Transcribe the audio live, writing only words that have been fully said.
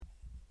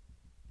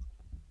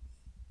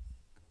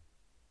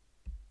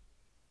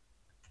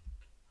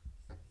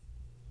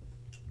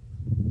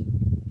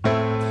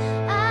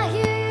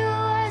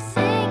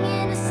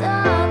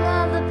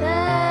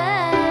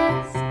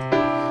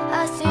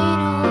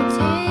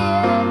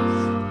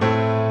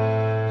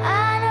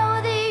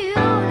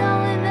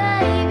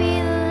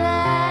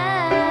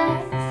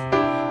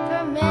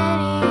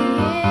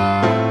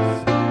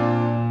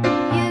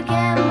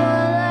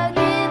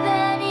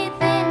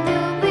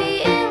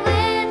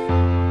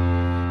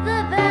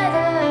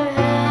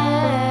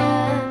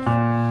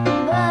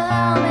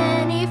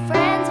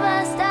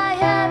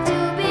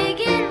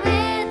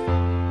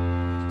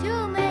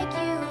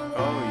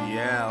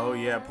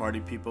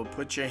people.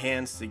 Put your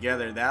hands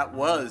together. That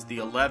was the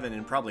 11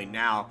 and probably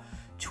now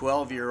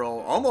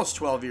 12-year-old, almost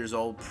 12 years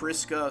old,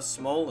 Priska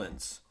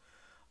Smolens,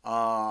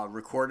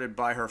 recorded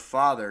by her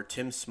father,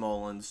 Tim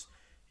Smolens,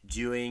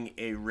 doing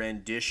a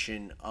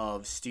rendition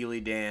of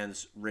Steely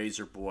Dan's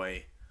Razor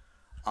Boy.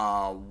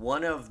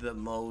 One of the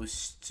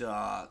most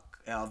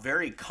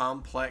very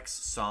complex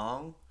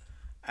song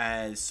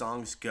as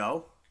songs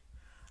go,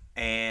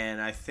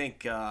 and I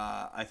think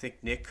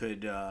Nick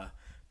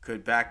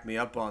could back me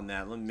up on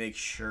that. Let me make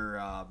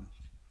sure.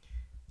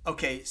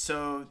 Okay,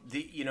 so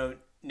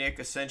Nick,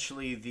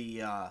 essentially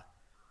the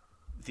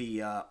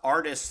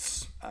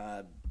artists,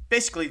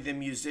 basically the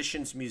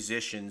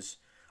musicians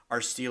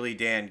are Steely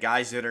Dan,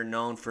 guys that are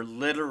known for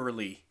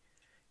literally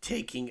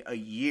taking a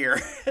year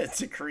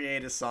to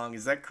create a song.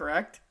 Is that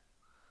correct?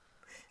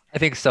 I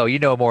think so. You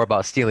know more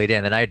about Steely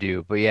Dan than I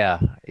do, but yeah,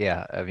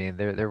 yeah. I mean,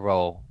 they're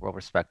well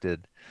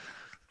respected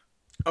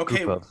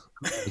Okay. group of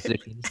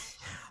musicians.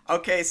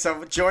 Okay,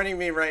 so joining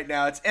me right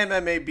now, it's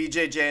MMA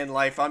BJJ in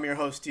Life. I'm your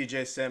host,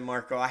 DJ San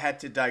Marco. I had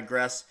to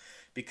digress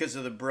because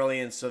of the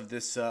brilliance of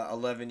this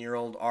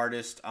 11-year-old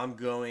artist. I'm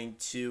going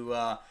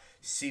to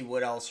see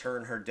what else her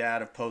and her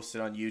dad have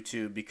posted on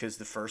YouTube because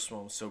the first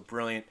one was so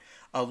brilliant.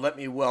 Let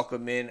me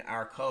welcome in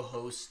our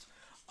co-host,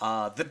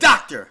 the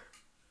Doctor,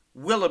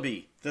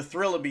 Willoughby, the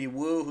Thrillaby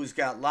Woo, who's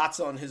got lots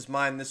on his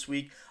mind this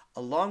week,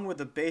 along with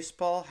a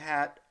baseball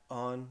hat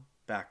on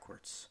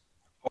backwards.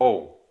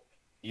 Oh,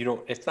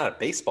 it's not a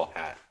baseball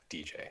hat,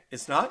 DJ.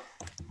 It's not?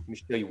 Let me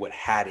show you what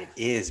hat it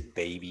is,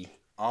 baby.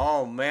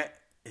 Oh man,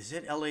 is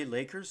it LA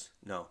Lakers?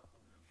 No.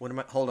 What am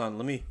I? Hold on,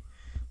 let me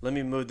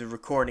move the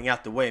recording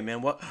out the way,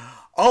 man. What?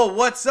 Oh,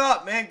 what's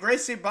up, man?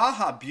 Gracie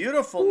Baja,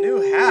 beautiful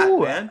new hat,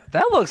 man.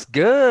 That looks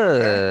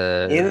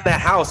good. In the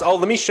house. Oh,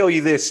 let me show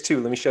you this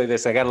too. Let me show you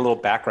this. I got a little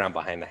background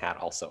behind the hat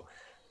also.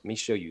 Let me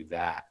show you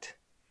that.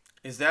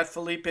 Is that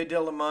Felipe de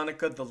la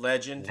Monica, the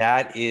legend?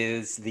 That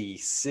is the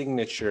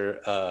signature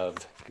of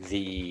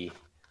the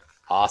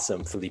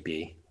awesome Felipe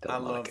de la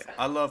Monica.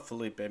 I love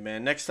Felipe,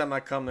 man. Next time I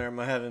come there, I'm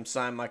gonna have him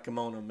sign my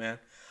kimono, man.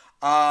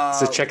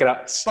 So check it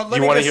out.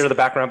 You want to hear the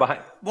background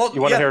behind? Well,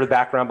 you want to hear the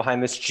background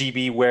behind this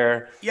GB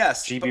Wear?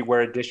 Yes. GB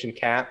Wear edition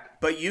cap.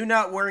 But you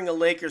not wearing a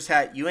Lakers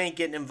hat, you ain't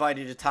getting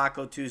invited to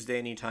Taco Tuesday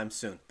anytime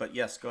soon. But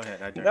yes, go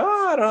ahead. No,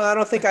 I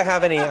don't think I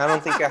have any. I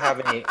don't think I have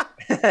any.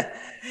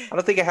 I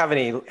don't think I have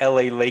any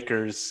LA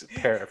Lakers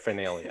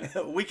paraphernalia.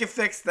 We can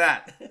fix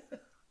that.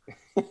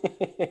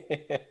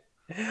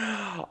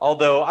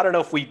 Although I don't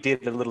know if we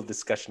did a little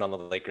discussion on the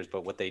Lakers,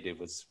 but what they did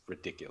was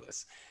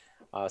ridiculous.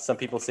 Some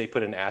people say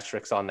put an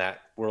asterisk on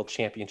that World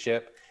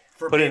Championship.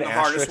 For being the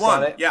hardest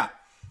one. Yeah.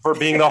 For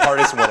being the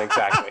hardest one,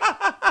 exactly.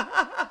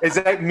 Is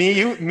that me,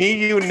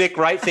 you, Nick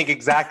Wright think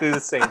exactly the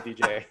same,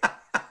 DJ.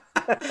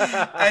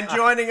 And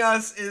joining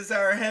us is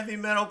our heavy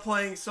metal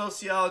playing,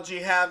 sociology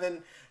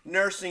having,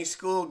 nursing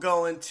school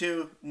going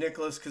to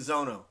Nicholas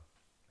Cazono.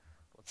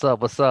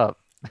 What's up?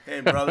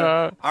 Hey,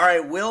 brother. All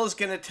right, Will is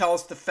going to tell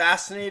us the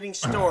fascinating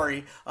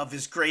story of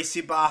his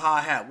Gracie Baja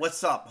hat.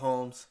 What's up,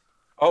 Holmes?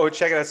 Oh,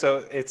 check it out.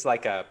 So it's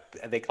like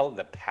they call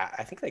it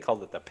I think they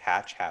called it the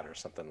patch hat or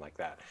something like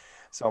that.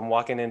 So I'm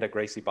walking into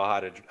Gracie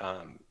Baja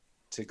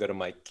to go to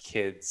my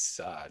kids,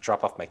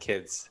 drop off my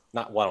kids.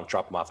 I don't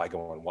drop them off, I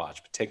go and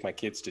watch, but take my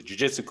kids to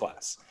jiu-jitsu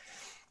class.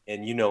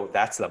 And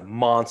that's the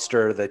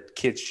monster, the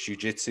kids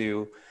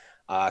jiu-jitsu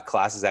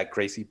classes at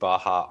Gracie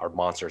Baja are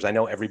monsters. I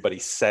know everybody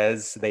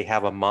says they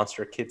have a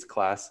monster kids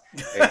class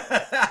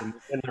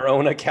in their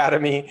own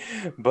academy,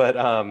 but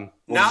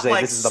not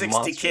like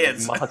 60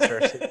 kids.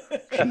 Monsters.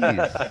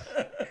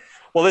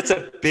 Well, it's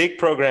a big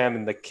program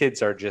and the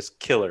kids are just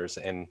killers.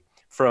 And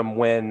from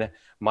when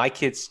my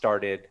kids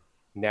started,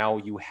 now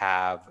you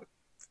have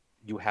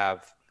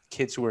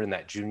kids who are in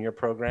that junior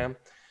program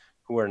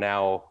who are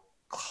now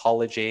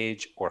college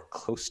age or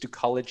close to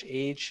college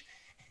age,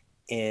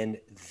 and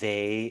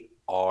they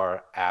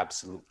are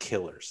absolute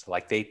killers.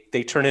 Like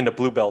they turn into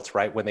blue belts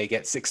right when they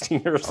get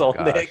 16 years old,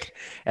 gosh. Nick.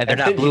 And they're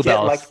not blue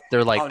belts.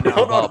 They're like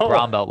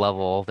brown belt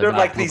level. They're not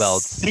like blue these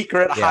belts.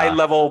 secret high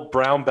level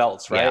brown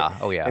belts, right? Yeah.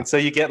 Oh yeah. And so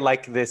you get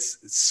like this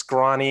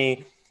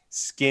scrawny,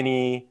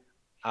 skinny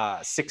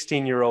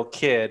 16-year-old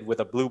kid with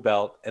a blue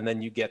belt, and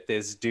then you get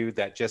this dude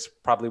that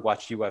just probably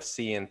watched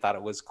UFC and thought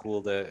it was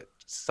cool to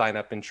sign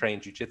up and train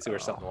jiu-jitsu or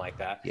something like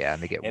that. Yeah,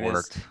 and they get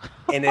worked.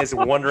 And is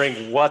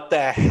wondering what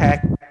the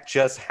heck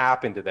just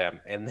happened to them.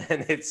 And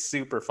then it's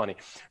super funny.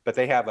 But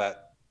they have a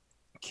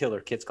killer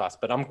kids class.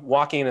 But I'm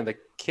walking into the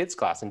kids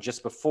class, and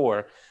just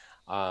before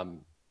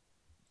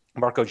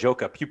Marco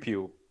Joka, Pew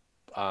Pew,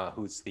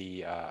 who's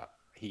he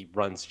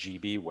runs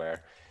GB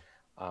Wear,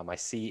 I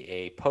see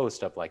a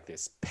post of like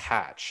this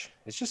patch.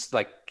 It's just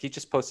like he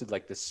just posted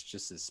like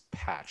this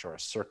patch or a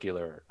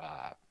circular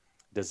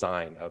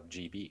design of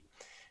GB.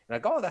 And I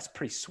go, oh, that's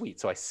pretty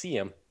sweet. So I see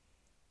him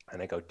and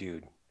I go,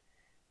 dude,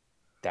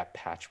 that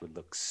patch would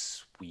look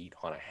sweet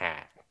on a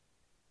hat.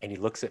 And he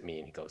looks at me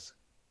and he goes,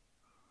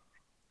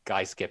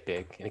 guys get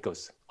big. And he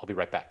goes, I'll be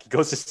right back. He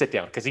goes to sit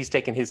down because he's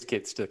taking his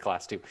kids to the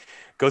class too.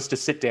 Goes to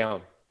sit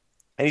down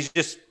and he's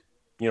just,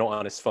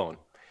 on his phone.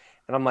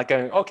 And I'm like,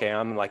 going, okay,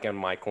 I'm like in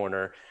my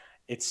corner.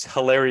 It's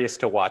hilarious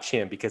to watch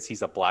him because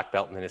he's a black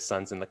belt and his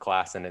son's in the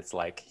class, and it's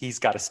like he's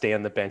got to stay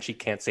on the bench. He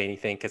can't say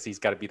anything because he's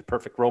got to be the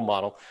perfect role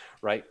model,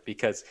 right?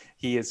 Because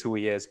he is who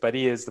he is, but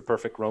he is the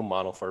perfect role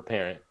model for a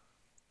parent.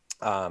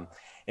 And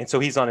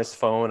so he's on his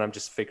phone. I'm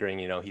just figuring,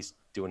 he's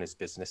doing his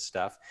business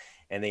stuff,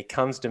 and he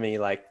comes to me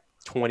like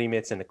 20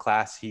 minutes into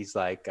class. He's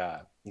like,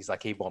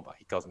 "Hey Bomba,"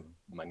 he calls me,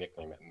 my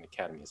nickname in the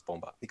academy is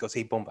Bomba. He goes,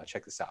 "Hey Bomba,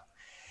 check this out."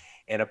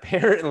 And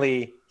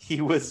apparently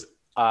he was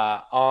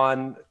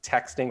on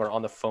texting or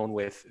on the phone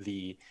with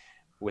the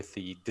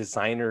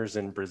designers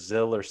in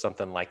Brazil or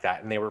something like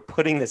that, and they were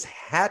putting this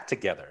hat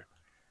together,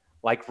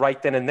 like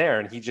right then and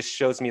there. And he just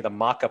shows me the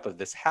mock-up of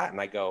this hat,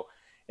 and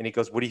he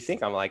goes, "What do you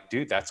think?" I'm like,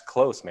 "Dude, that's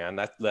close, man.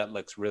 That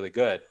looks really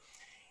good."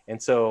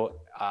 And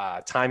so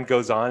time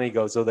goes on. He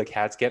goes, "Oh, the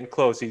hat's getting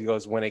close." He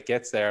goes, "When it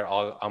gets there,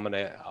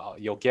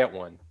 you'll get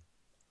one."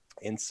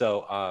 And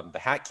so the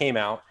hat came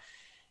out.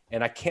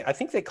 And I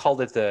think they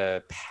called it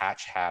the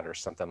patch hat or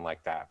something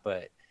like that.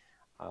 But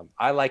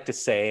I like to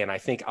say, and I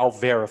think I'll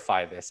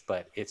verify this,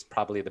 but it's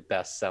probably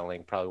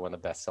probably one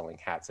of the best selling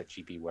hats that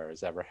GB Wear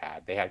has ever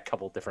had. They had a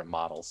couple different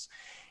models.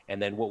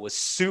 And then what was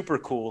super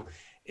cool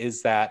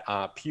is that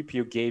Pew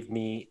Pew gave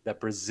me the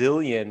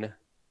Brazilian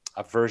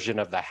version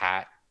of the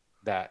hat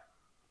that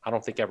I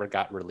don't think ever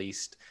got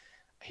released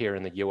here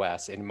in the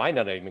US. And might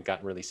not have even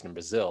gotten released in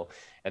Brazil.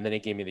 And then he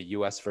gave me the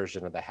US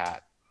version of the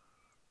hat.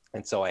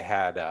 And so I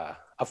had,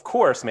 of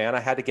course, man, I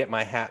had to get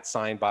my hat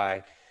signed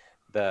by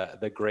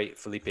the great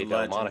Felipe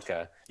Del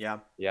Monica. Yeah.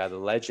 Yeah, the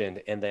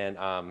legend. And then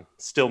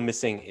still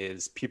missing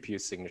is Pew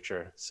Pew's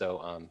signature.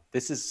 So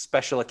this is a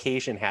special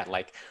occasion hat.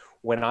 Like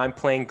when I'm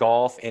playing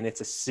golf and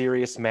it's a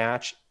serious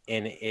match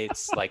and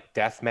it's like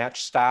death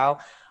match style,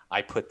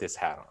 I put this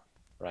hat on,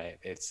 right?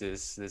 This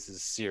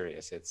is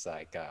serious. It's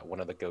like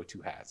one of the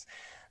go-to hats.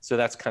 So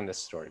that's kind of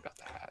the story about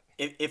the hat.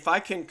 If I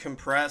can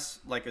compress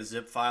like a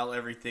zip file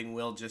everything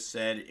Will just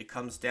said, it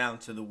comes down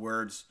to the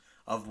words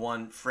of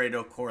one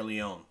Fredo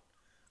Corleone.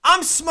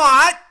 "I'm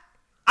smart.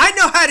 I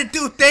know how to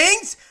do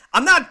things.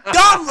 I'm not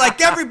dumb like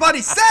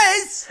everybody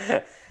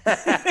says."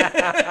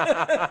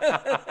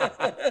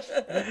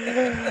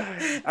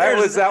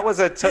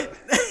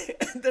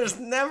 There's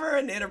never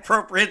an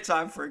inappropriate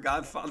time for a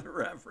Godfather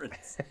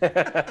reference.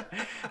 That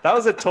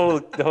was a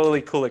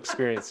totally cool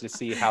experience to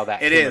see how that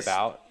came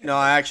about. No,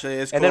 actually,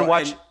 it's cool. And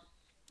then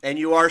and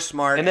you are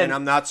smart, and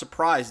I'm not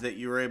surprised that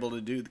you were able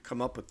to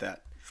come up with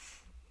that.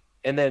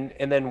 And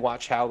then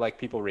watch how like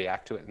people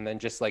react to it, and then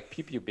just like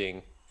Pew Pew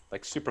being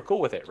like super cool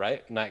with it,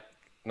 right? Not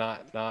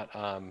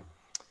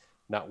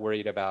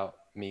worried about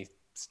me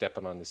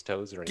stepping on his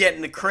toes or anything.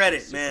 Getting the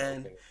credit,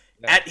 man.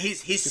 Yeah.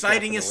 He's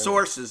citing his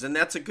sources, and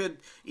that's a good.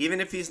 Even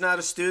if he's not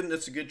a student,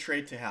 that's a good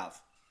trait to have.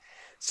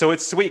 So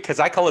it's sweet because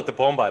I call it the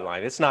Bomba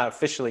line. It's not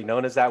officially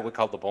known as that. We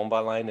call it the Bomba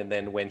line, and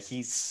then when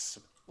he's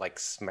like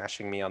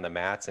smashing me on the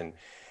mats and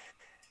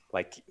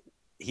like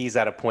he's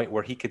at a point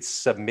where he could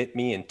submit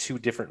me in two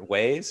different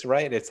ways,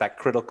 right? It's that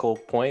critical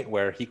point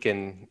where he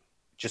can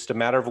just a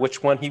matter of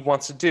which one he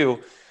wants to do,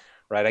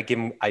 right? I give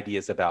him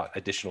ideas about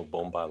additional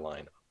Bomba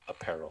line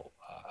apparel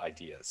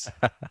ideas.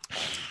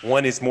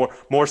 One is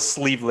more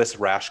sleeveless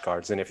rash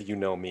guards, and if you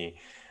know me,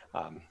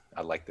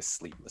 I like the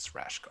sleeveless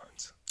rash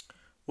guards.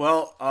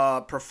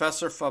 Well,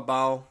 Professor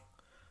Fabao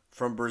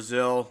from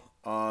Brazil,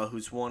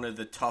 who's one of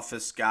the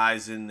toughest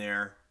guys in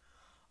there.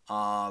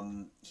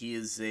 He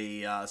is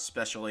a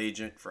special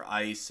agent for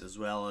ICE as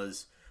well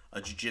as a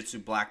jiu-jitsu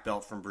black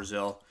belt from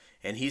Brazil.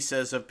 And he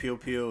says of Pew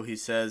Pew, he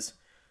says,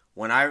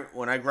 when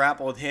I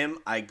grapple with him,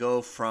 I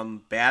go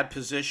from bad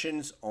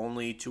positions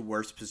only to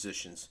worse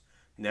positions,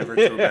 never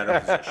to a better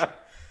position.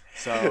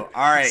 So,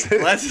 all right,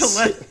 let's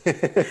wait.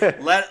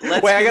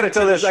 I gotta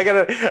tell this. I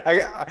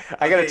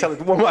gotta tell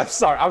this. Well,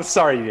 I'm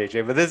sorry,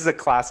 AJ, but this is a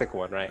classic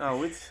one, right? Oh,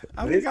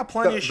 we got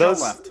plenty of show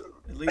left.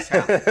 At least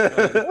half.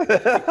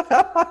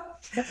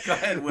 Go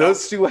ahead, Will.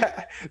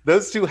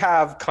 Those two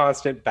have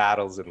constant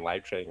battles in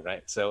live training,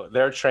 right? So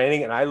they're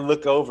training, and I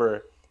look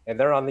over, and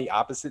they're on the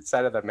opposite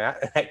side of the mat.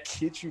 And I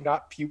kid you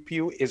not, Pew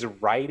Pew is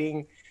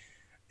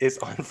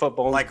on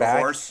Fabon's like back a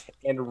horse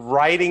and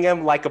riding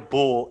him like a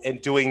bull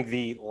and doing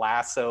the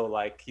lasso,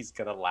 like he's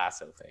gonna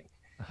lasso thing.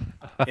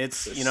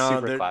 It's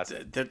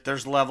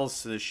there's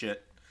levels to this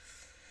shit.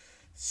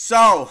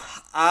 So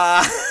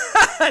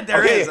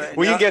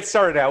we can get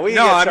started now.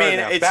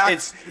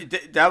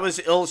 That was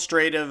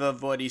illustrative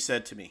of what he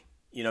said to me.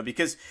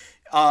 Because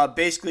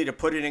basically to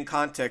put it in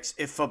context,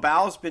 if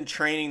Fabao's been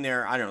training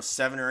there, I don't know,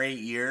 7 or 8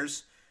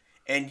 years,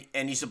 and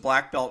he's a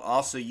black belt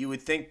also, you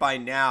would think by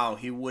now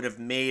he would have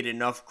made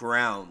enough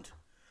ground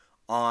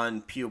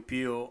on Pew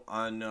Pew,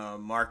 on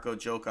Marco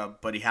Joka,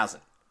 but he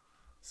hasn't.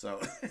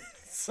 So,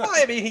 well,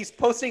 I mean, he's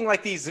posting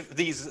like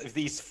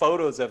these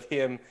photos of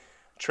him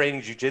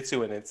training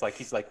jiu-jitsu, and it's like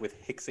he's like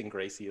with Rickson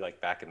Gracie like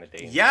back in the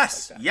day.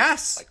 Yes.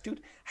 Like,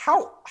 dude,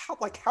 how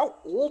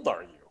old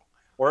are you?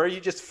 Or are you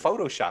just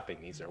photoshopping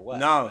these or what?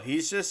 No,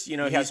 he's just,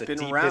 he's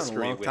been around a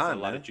long time.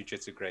 A lot of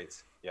jiu-jitsu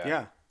greats.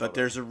 Yeah, but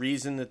there's a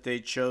reason that they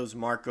chose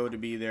Marco to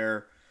be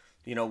their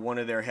one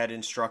of their head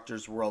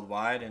instructors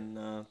worldwide,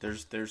 and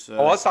there's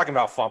I was talking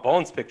about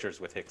Bones pictures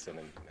with Hickson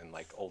and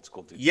like old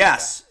school dudes.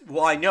 Yes,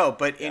 well, I know,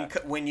 but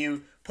when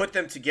you put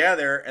them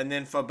together and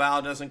then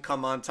Fabal doesn't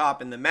come on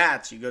top in the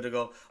match, you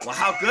go, well,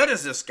 how good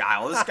is this guy?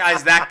 Well, this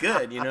guy's that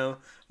good,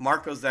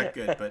 Marco's that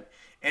good. But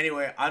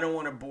anyway, I don't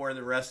want to bore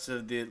the rest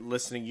of the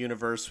listening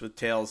universe with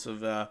tales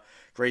of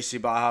Gracie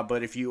Barra,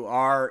 but if you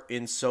are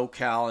in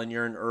SoCal and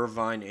you're in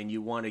Irvine and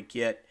you want to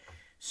get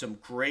some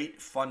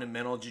great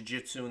fundamental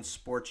jiu-jitsu and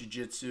sport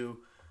jiu-jitsu,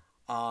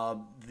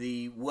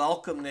 the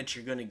welcome that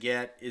you're going to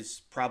get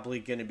is probably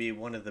going to be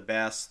one of the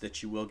best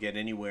that you will get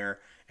anywhere.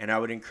 And I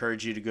would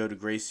encourage you to go to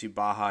Gracie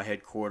Barra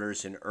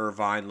headquarters in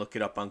Irvine. Look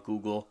it up on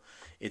Google.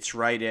 It's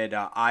right at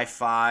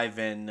I-5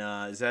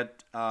 and is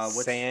that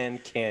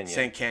Sand Canyon?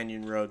 Sand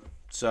Canyon Road.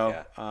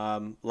 So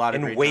a lot of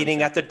and great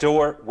waiting at the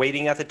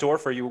door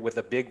for you with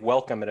a big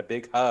welcome and a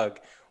big hug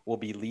will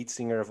be lead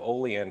singer of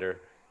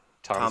Oleander,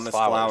 Thomas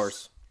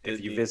Flowers. If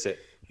you visit.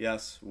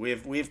 Yes,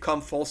 we've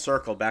come full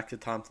circle back to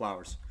Tom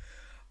Flowers.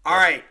 All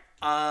right,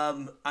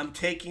 I'm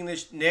taking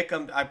this, Nick.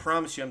 I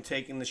promise you, I'm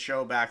taking the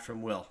show back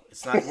from Will.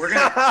 It's not. We're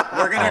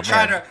gonna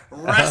try to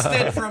wrest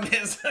it from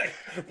his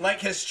like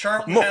his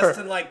Charlton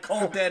Heston like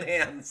cold dead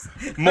hands.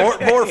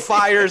 More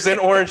fires in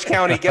Orange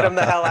County. Get them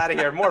the hell out of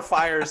here. More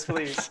fires,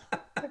 please.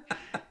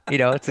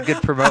 It's a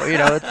good promote.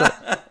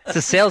 It's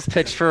a sales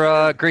pitch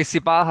for Gracie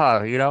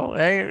Barra.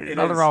 Hey,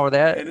 nothing wrong with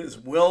that. It is.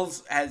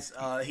 Will's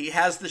he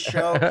has the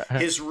show.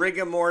 His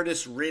rigor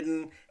mortis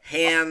ridden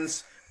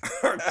hands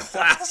are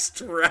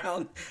clasped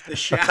around the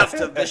shaft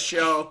of the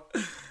show.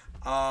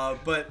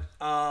 But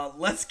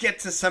let's get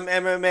to some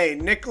MMA.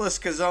 Nicholas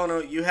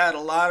Cazono, you had a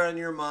lot on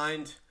your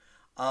mind.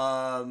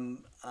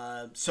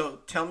 So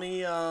tell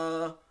me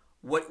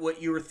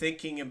what you were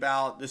thinking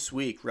about this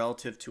week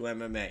relative to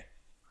MMA.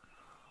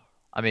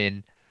 I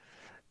mean,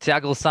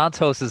 Thiago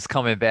Santos is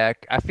coming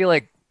back. I feel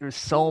like there's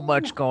so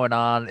much going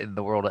on in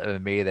the world of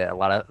MMA that a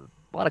lot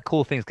of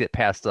cool things get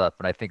passed up,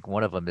 and I think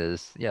one of them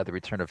is the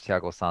return of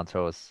Thiago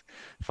Santos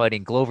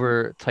fighting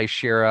Glover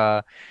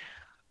Teixeira.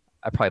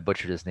 I probably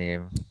butchered his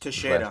name.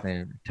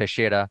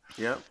 Teixeira.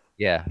 Yeah.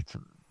 Yeah. It's a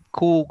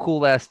cool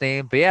last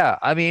name. But yeah,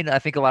 I mean, I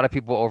think a lot of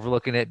people are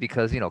overlooking it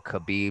because,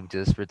 Khabib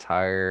just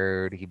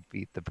retired. He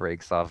beat the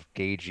brakes off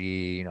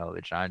Gaethje,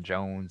 the John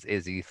Jones,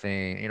 Izzy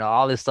thing,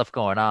 all this stuff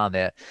going on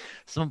that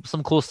some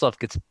cool stuff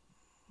gets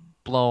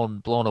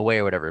blown away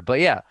or whatever.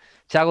 But yeah,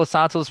 Thiago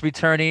Santos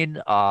returning.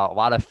 A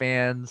lot of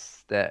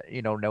fans that,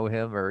 know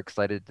him are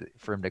excited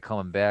for him to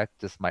come back.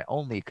 Just my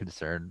only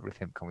concern with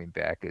him coming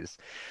back is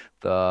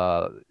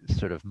the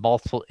sort of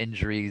multiple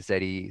injuries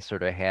that he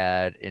sort of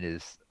had in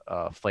his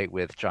fight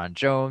with John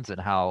Jones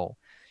and how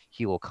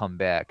he will come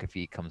back. If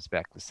he comes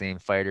back the same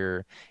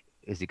fighter,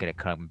 is he going to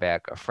come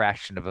back a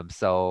fraction of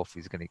himself?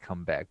 He's going to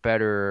come back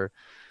better.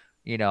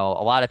 A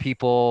lot of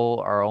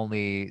people are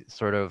only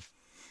sort of,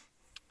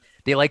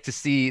 they like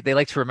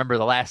to remember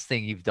the last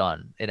thing you've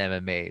done in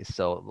MMA.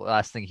 So the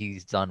last thing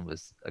he's done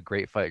was a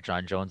great fight.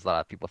 John Jones, a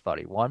lot of people thought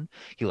he won.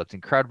 He looked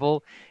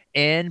incredible.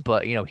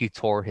 But he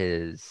tore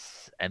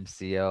his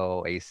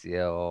MCL,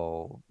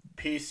 ACL,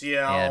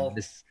 PCL, and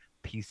this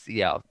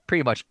PCL,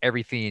 pretty much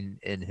everything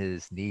in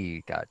his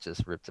knee got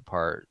just ripped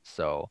apart.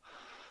 So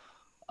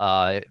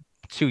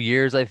 2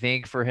 years, I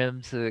think, for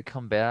him to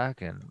come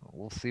back, and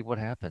we'll see what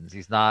happens.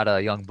 He's not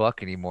a young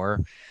buck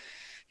anymore.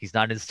 He's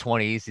not in his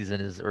 20s. He's in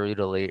his early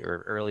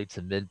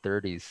to mid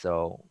 30s.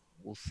 So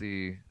we'll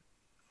see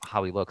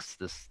how he looks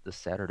this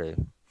Saturday.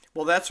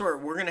 Well, that's where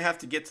we're going to have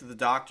to get to the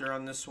doctor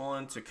on this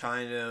one to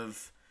kind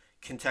of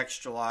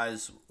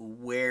contextualize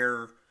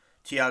where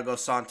Thiago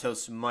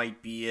Santos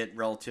might be at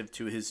relative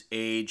to his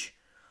age.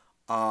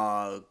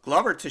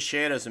 Glover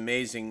Teixeira is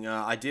amazing.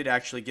 I did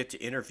actually get to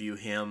interview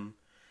him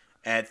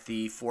at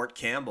the Fort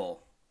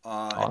Campbell.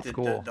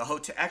 Cool. The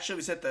hotel actually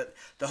was at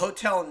the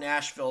hotel in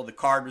Nashville. The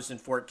card was in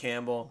Fort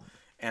Campbell,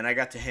 and I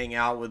got to hang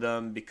out with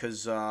him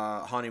because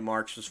Honey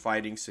Marks was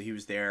fighting, so he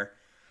was there.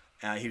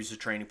 He was a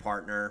training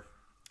partner,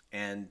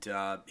 and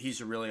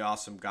he's a really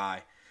awesome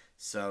guy.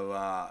 So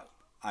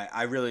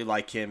I really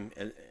like him,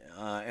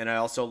 and I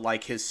also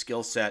like his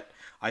skill set.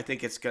 I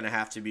think it's going to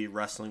have to be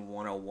Wrestling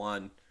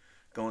 101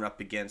 going up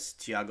against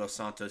Thiago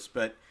Santos.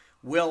 But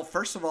Will,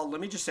 first of all, let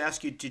me just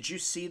ask you: did you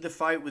see the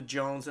fight with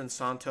Jones and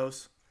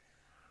Santos?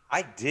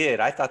 I did.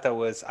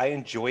 I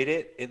enjoyed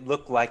it. It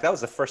looked like that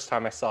was the first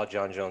time I saw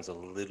John Jones a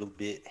little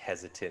bit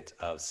hesitant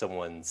of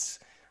someone's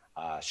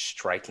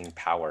striking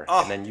power.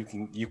 Oh. And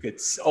then you could,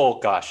 oh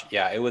gosh.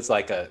 Yeah. It was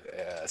like a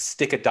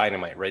stick of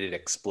dynamite ready to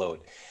explode.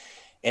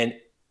 And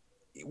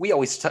we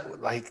always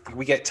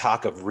we get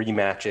talk of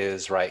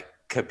rematches, right?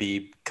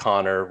 Khabib,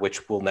 Conor,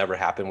 which will never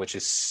happen, which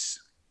is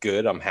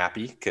good. I'm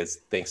happy because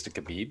thanks to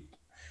Khabib.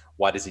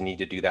 Why does he need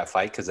to do that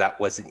fight? Because that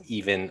wasn't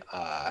even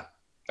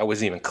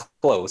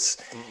close.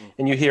 Mm-mm.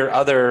 And you hear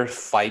other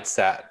fights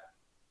that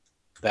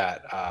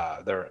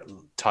they're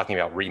talking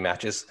about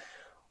rematches.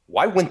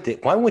 Why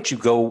wouldn't you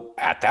go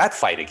at that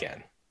fight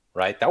again?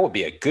 Right? That would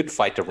be a good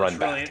fight to run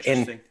back.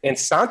 And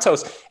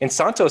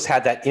Santos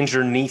had that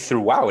injured knee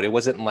throughout. It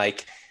wasn't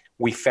like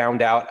we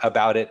found out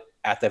about it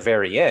at the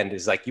very end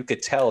is like you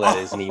could tell that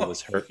his knee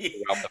was hurt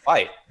throughout the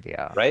fight.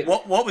 Yeah. Right.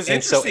 What was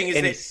interesting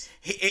is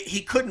that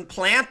he couldn't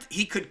plant.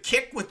 He could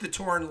kick with the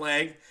torn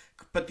leg,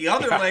 but the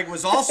other leg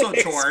was also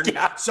torn.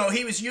 So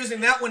he was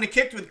using that one to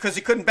kick with because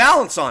he couldn't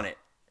balance on it.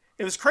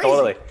 It was crazy.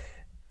 Totally.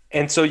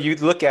 And so you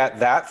look at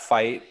that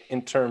fight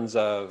in terms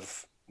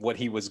of what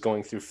he was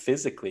going through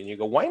physically, and you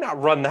go, why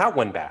not run that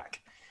one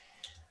back?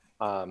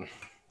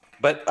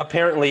 But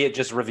apparently it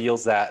just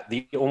reveals that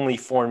the only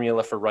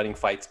formula for running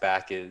fights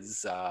back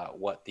is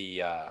what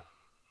the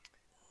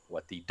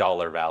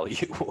dollar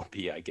value will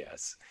be, I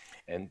guess.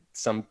 And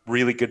some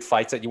really good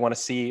fights that you want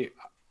to see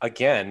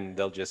again,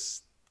 they'll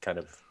just kind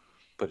of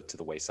put it to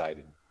the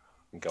wayside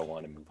and go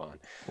on and move on.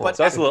 But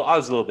so I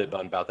was a little bit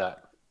bummed about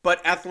that.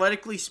 But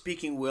athletically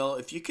speaking, Will,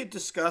 if you could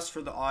discuss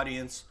for the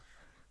audience,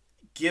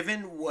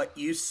 given what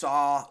you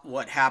saw,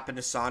 what happened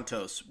to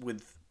Santos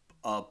with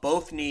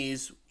both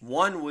knees,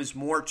 one was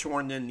more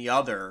torn than the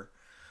other.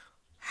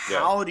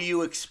 How do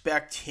you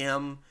expect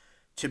him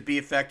to be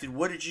affected?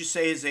 What did you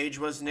say his age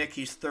was, Nick?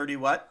 He's 30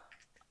 what?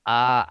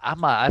 I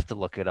have to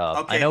look it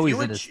up. Okay, I know he's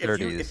in his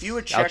 30s. If you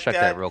would I'll check check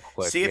that real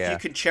quick. See if you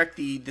can check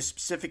the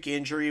specific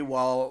injury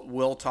while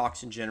Will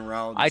talks in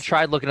general. I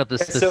tried looking up the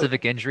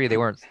specific injury. They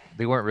weren't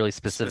really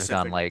specific.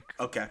 On like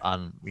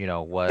on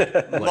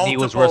what knee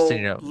was worse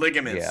than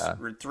ligaments. Yeah.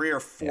 3 or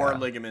 4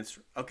 ligaments.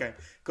 Okay,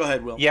 go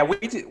ahead, Will. Yeah,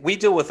 we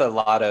deal with a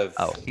lot of.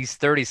 Oh, he's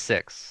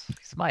 36.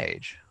 He's my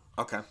age.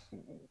 Okay.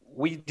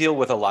 We deal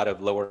with a lot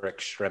of lower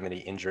extremity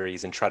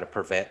injuries and try to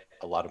prevent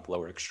a lot of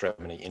lower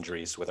extremity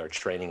injuries with our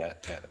training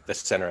at the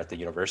center at the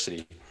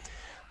university,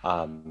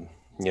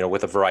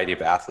 with a variety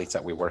of athletes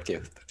that we work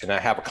with. And I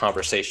have a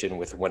conversation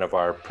with one of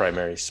my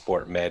primary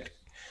sport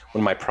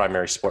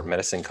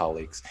medicine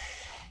colleagues,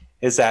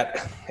 is that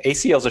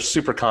ACLs are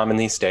super common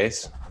these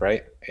days,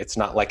 right? It's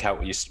not like how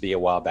it used to be a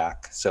while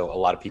back. So a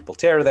lot of people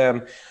tear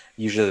them.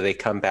 Usually they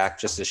come back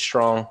just as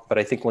strong. But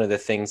I think one of the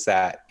things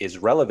that is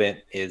relevant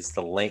is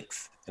the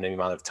length and the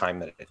amount of time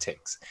that it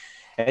takes.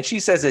 And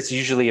she says it's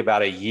usually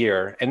about a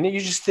year. And then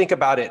you just think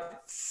about it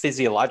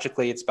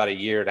physiologically, it's about a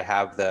year to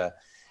have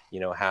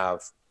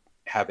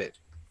have it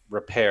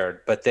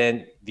repaired. But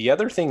then the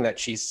other thing that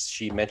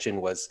she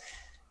mentioned was,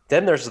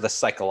 then there's the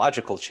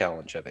psychological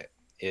challenge of it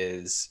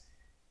is,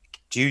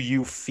 do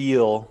you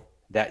feel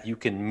that you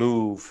can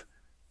move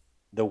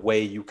the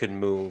way you can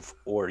move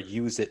or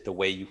use it the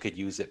way you could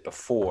use it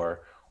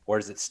before? Or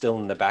is it still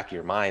in the back of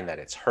your mind that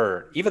it's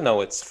hurt, even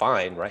though it's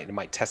fine, right? It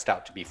might test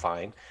out to be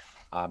fine.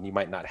 You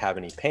might not have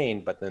any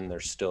pain, but then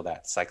there's still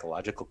that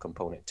psychological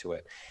component to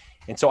it.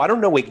 And so I don't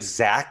know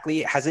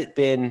exactly, has it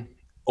been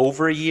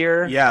over a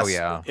year? Yes. Oh,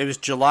 yeah. It was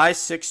July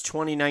 6,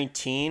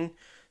 2019.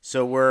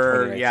 So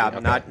we're,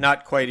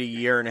 not quite a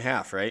year and a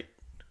half, right?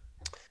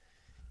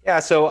 Yeah.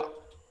 So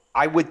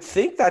I would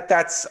think that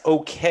that's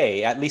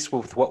okay, at least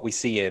with what we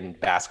see in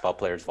basketball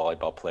players,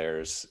 volleyball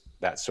players,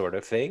 that sort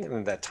of thing.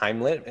 And that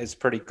time limit is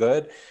pretty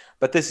good.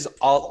 But this is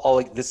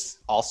this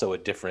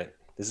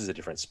is a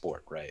different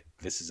sport, right?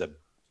 This is a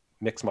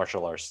mixed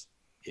martial arts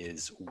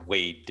is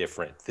way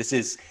different. This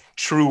is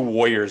true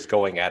warriors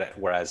going at it,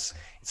 whereas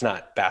it's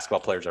not basketball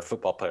players or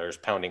football players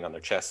pounding on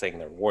their chest saying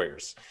they're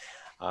warriors.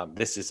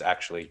 This is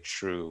actually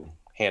true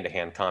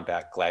hand-to-hand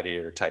combat,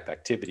 gladiator type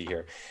activity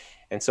here.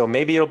 And so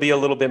maybe it'll be a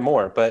little bit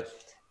more. But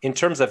in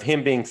terms of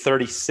him being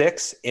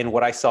 36 and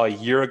what I saw a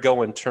year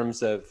ago in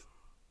terms of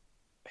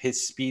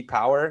his speed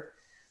power,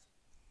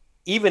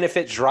 even if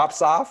it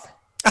drops off,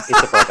 it's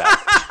above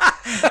average.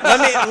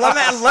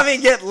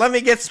 let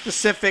me get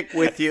specific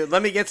with you.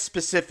 Let me get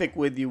specific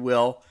with you,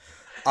 Will.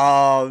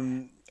 I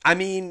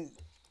mean,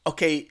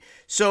 okay,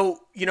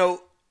 so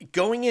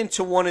going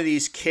into one of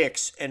these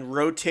kicks and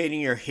rotating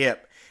your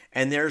hip,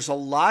 and there's a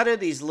lot of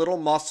these little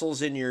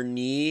muscles in your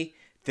knee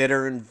that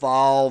are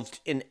involved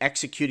in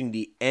executing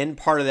the end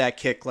part of that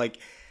kick. Like,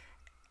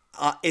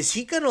 is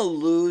he going to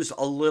lose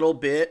a little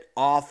bit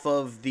off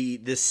of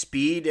the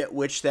speed at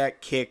which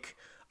that kick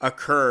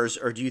occurs,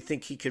 or do you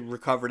think he could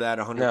recover that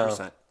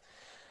 100%?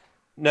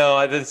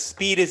 No, the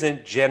speed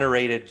isn't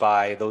generated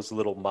by those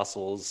little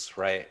muscles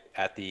right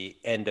at the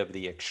end of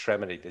the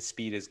extremity. The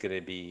speed is going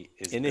to be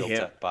built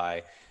up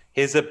by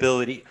his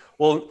ability.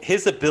 Well,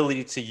 his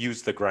ability to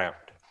use the ground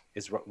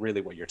is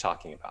really what you're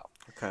talking about.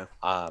 Okay.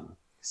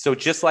 So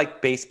just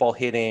like baseball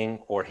hitting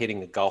or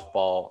hitting a golf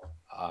ball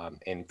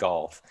in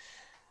golf,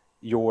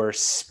 your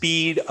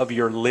speed of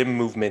your limb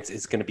movements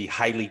is going to be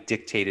highly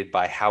dictated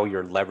by how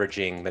you're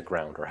leveraging the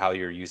ground or how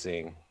you're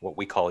using what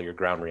we call your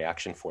ground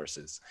reaction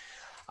forces.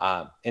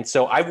 And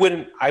so I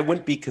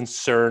wouldn't be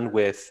concerned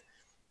with,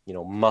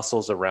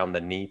 muscles around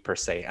the knee per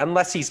se,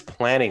 unless he's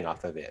planning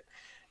off of it.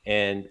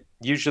 And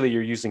usually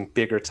you're using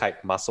bigger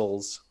type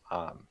muscles.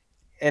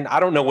 And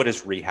I don't know what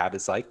his rehab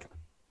is like.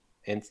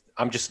 And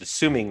I'm just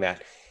assuming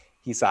that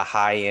he's a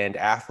high-end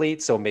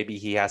athlete. So maybe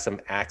he has some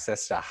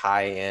access to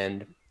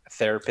high-end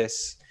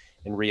therapists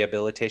and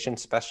rehabilitation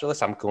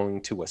specialists. I'm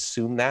going to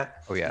assume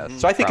that. Oh yeah.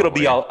 So I think it'll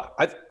be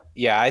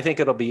I think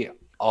it'll be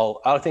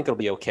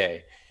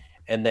okay.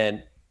 And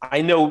then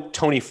I know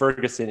Tony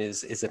Ferguson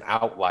is an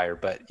outlier,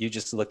 but you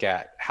just look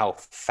at how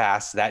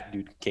fast that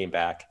dude came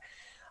back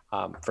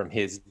from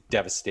his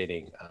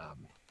devastating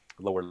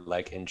lower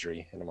leg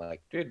injury, and I'm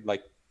like, dude,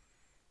 like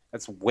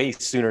that's way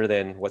sooner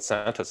than what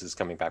Santos is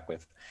coming back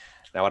with.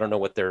 Now I don't know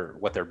what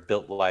they're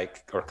built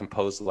like or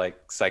composed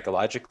like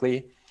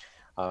psychologically.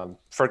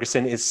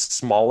 Ferguson is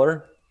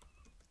smaller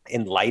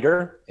and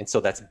lighter, and so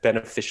that's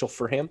beneficial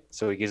for him.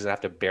 So he doesn't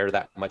have to bear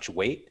that much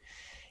weight.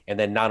 And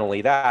then not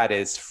only that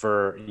is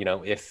for,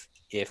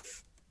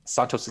 if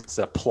Santos is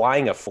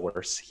applying a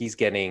force, he's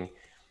getting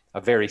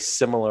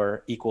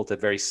equal to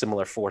very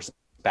similar force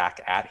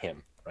back at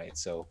him, right?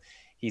 So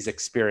he's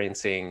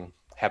experiencing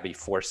heavy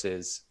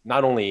forces,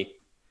 not only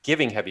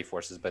giving heavy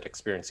forces, but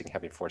experiencing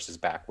heavy forces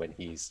back when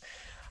he's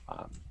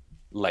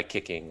leg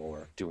kicking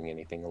or doing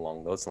anything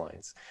along those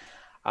lines.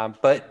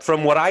 But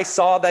from what I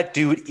saw, that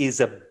dude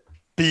is a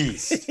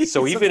beast.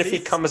 So even if he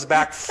comes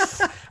back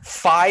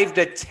 5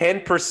 to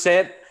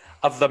 10%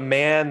 of the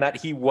man that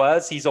he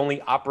was, he's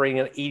only operating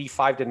at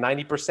 85 to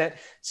 90%,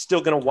 still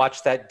going to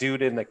watch that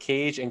dude in the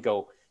cage and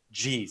go,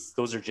 geez,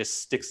 those are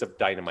just sticks of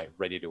dynamite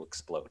ready to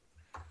explode.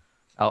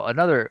 Oh,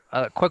 another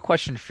quick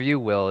question for you,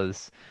 Will,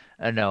 is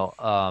I know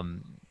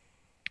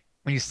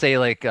when you say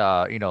like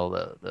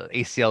the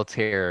ACL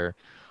tear,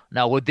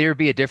 now would there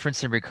be a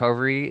difference in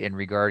recovery in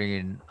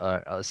regarding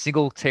a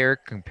single tear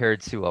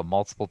compared to a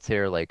multiple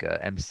tear like a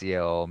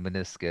MCL,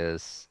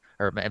 meniscus,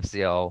 or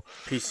MCL,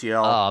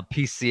 PCL.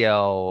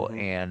 PCL, Mhm.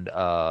 and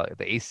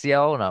the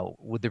ACL? Now,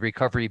 would the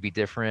recovery be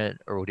different,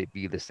 or would it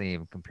be the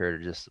same compared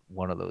to just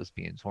one of those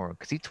being torn?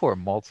 Because he tore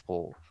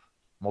multiple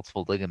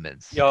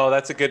ligaments. Yo,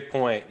 that's a good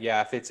point.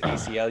 Yeah, if it's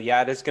ACL,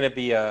 yeah, there's going to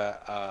be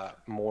a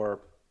more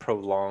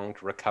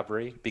prolonged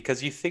recovery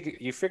because you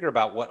figure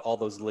about what all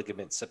those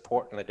ligaments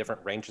support and the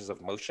different ranges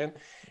of motion,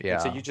 and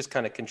so Yeah. you just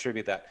kind of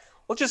contribute that.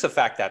 Well, just the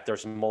fact that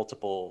there's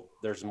multiple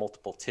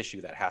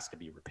tissue that has to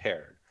be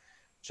repaired,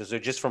 so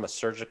just from a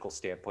surgical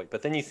standpoint.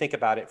 But then you think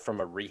about it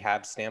from a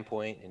rehab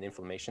standpoint and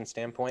inflammation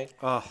standpoint.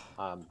 Oh,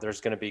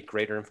 There's going to be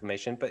greater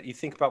inflammation, but you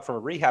think about from a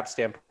rehab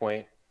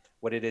standpoint,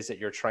 what it is that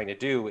you're trying to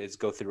do is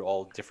go through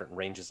all different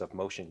ranges of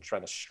motion,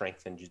 trying to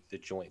strengthen the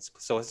joints.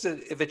 So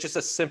if it's just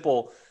a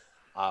simple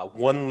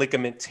one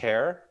ligament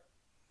tear,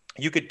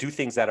 you could do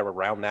things that are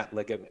around that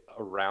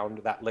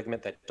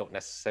ligament that don't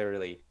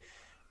necessarily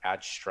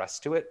add stress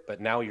to it.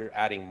 But now you're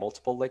adding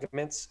multiple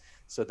ligaments.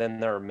 So then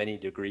there are many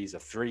degrees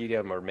of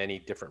freedom or many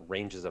different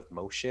ranges of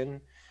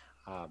motion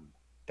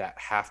that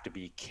have to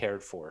be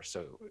cared for.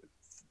 So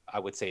I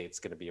would say it's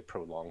going to be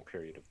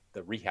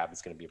the rehab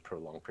is going to be a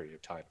prolonged period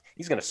of time.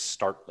 He's going to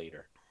start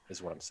later,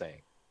 is what I'm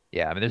saying.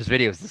 Yeah, I mean, there's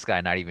videos of this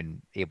guy not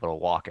even able to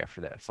walk after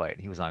that fight.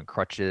 He was on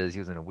crutches, he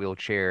was in a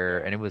wheelchair,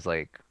 and it was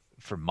like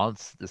for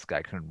months this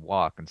guy couldn't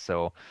walk. And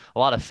so a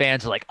lot of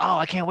fans are like, "Oh,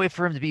 I can't wait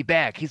for him to be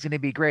back. He's gonna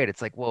be great."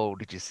 It's like, whoa,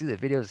 did you see the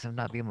videos of him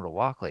not being able to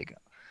walk? Like,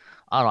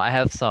 I don't know. I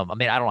have some. I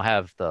mean, I don't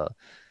have the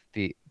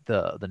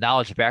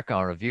knowledge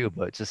background review,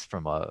 but just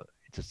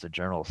a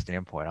general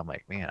standpoint, I'm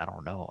like, man, I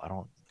don't know. I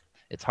don't.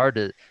 It's hard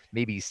to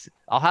maybe.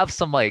 I'll have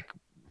some like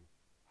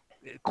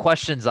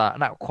questions on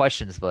not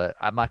questions, but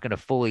I'm not going to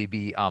fully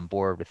be on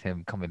board with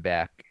him coming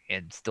back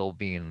and still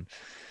being,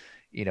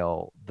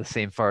 the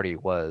same fighter he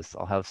was.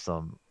 I'll have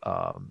some,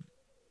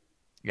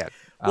 yeah.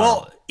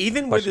 well,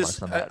 even with question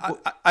his, marks on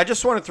that. I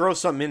just want to throw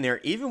something in there.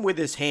 Even with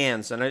his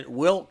hands, and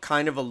Will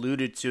kind of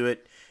alluded to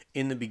it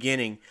in the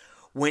beginning,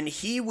 when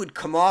he would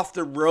come off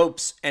the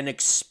ropes and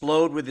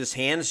explode with his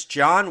hands,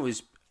 John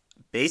was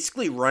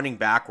basically running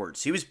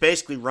backwards. He was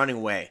basically running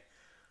away.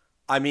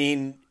 I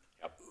mean,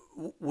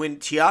 when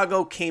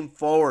Thiago came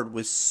forward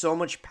with so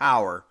much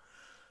power,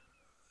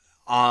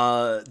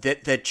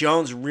 that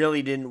Jones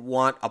really didn't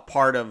want a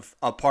part of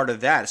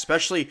that.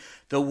 Especially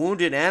the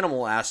wounded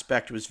animal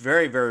aspect was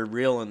very, very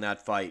real in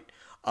that fight.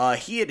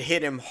 He had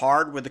hit him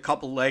hard with a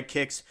couple leg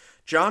kicks.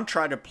 John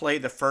tried to play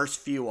the first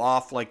few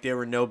off like they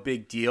were no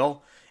big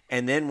deal,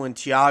 and then when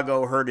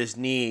Thiago hurt his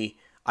knee,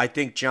 I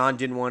think John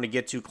didn't want to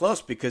get too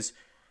close because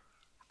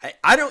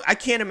I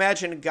can't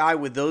imagine a guy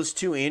with those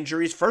two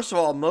injuries. First of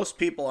all, most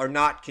people are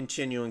not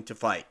continuing to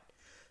fight.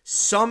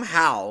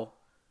 Somehow,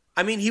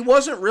 I mean, he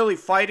wasn't really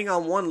fighting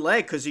on one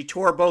leg because he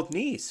tore both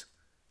knees.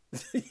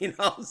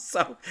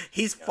 So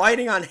he's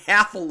fighting on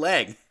half a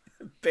leg,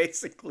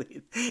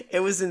 basically.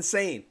 It was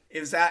insane. It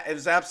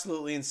was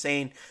absolutely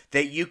insane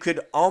that you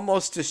could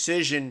almost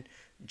decision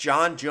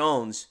John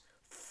Jones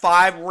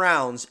 5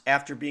 rounds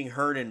after being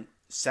hurt in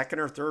second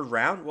or third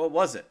round. What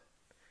was it?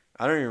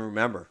 I don't even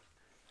remember.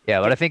 Yeah,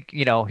 but I think,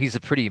 he's a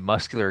pretty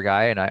muscular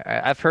guy, and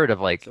I've heard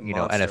of like, He's a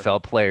monster.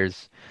 NFL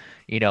players,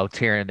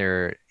 tearing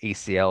their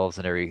ACLs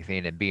and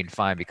everything and being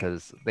fine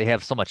because they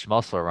have so much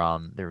muscle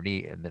around their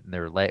knee and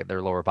their leg,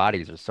 their lower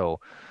bodies are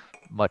so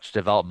much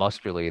developed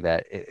muscularly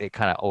that it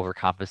kind of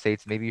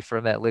overcompensates maybe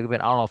for that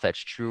ligament. I don't know if that's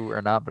true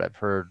or not, but I've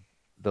heard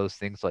those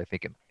things, so I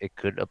think it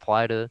could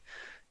apply to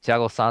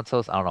Thiago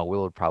Santos. I don't know.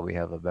 Will would probably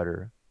have a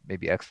better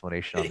maybe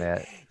explanation on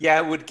that. Yeah,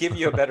 it would give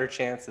you a better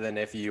chance than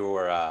if you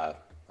were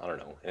I don't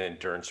know, an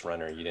endurance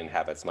runner, you didn't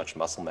have as much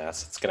muscle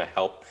mass. It's going to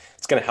help.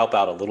 It's going to help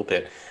out a little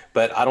bit,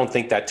 but I don't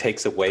think that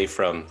takes away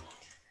from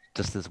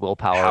Just his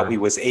willpower. how he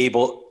was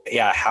able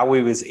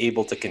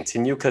to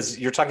continue, because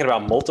you're talking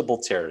about multiple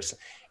tears.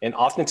 And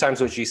oftentimes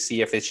what you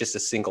see, if it's just a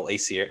single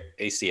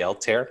ACL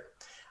tear,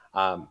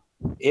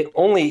 it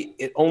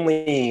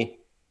only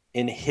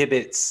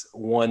inhibits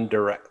one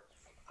direct.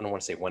 I don't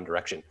want to say one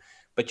direction,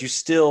 but you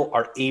still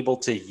are able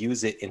to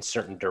use it in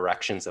certain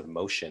directions of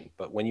motion.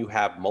 But when you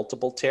have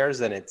multiple tears,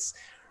 then it's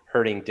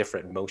hurting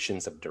different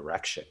motions of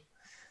direction,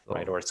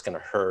 right? Or it's going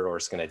to hurt, or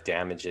it's going to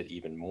damage it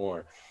even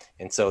more.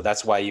 And so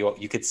that's why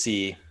you could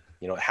see,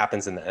 it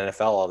happens in the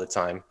NFL all the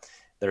time.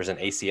 There's an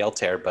ACL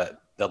tear,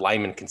 but the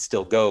lineman can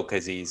still go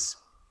because he's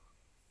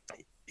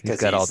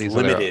got all these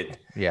limited.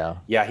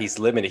 Yeah, he's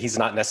limited. He's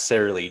not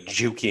necessarily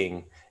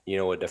juking,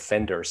 a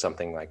defender or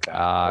something like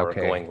that, or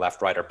going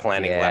left, right, or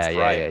planning left,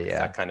 right,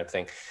 that kind of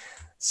thing.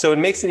 So it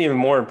makes it even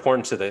more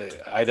important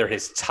to either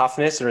his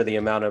toughness or the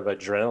amount of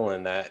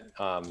adrenaline that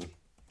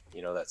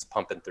that's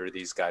pumping through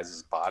these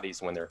guys'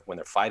 bodies when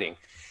they're fighting.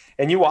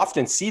 And you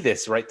often see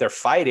this, right? They're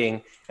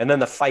fighting, and then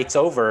the fight's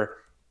over,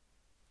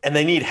 and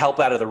they need help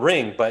out of the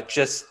ring. But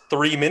just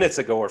 3 minutes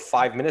ago or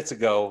 5 minutes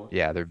ago,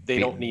 they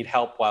don't need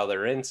help while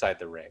they're inside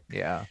the ring.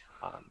 Yeah.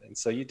 And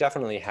so you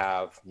definitely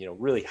have,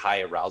 really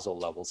high arousal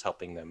levels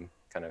helping them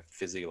kind of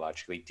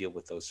physiologically deal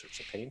with those sorts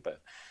of pain. But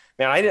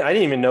man, I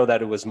didn't even know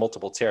that it was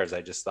multiple tears.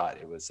 I just thought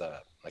it was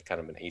like kind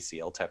of an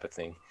ACL type of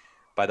thing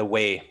by the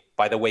way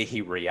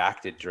he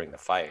reacted during the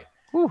fight.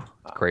 Whew,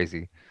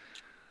 crazy.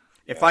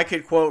 If I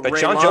could quote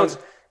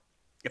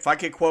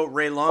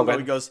Ray Longo,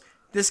 he goes,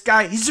 "This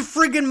guy, he's a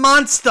friggin'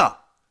 monster."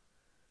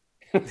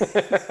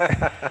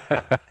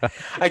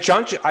 I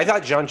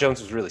thought John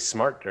Jones was really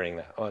smart during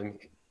that.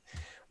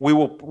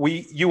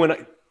 You and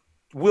I,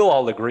 we'll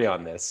all agree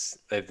on this.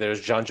 That there's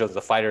John Jones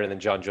the fighter, and then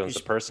John Jones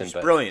the person. He's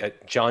but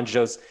brilliant. John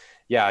Jones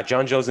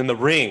in the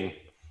ring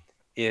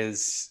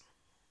is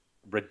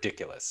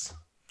ridiculous.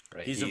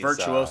 Right? He's a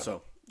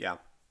virtuoso.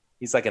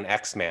 He's like an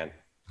X-Man.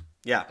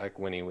 Yeah, like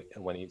when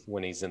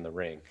he's in the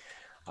ring.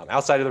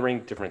 Outside of the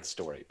ring, different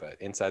story. But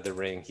inside the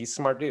ring, he's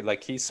smart dude.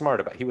 Like he was smart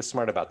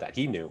about that.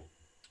 He knew,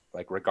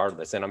 like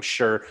regardless. And I'm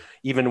sure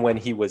even when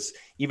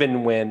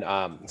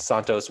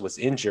Santos was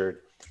injured,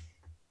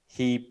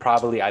 he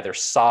probably either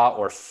saw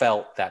or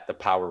felt that the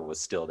power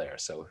was still there.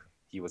 So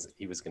he was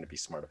going to be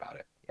smart about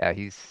it. Yeah,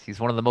 he's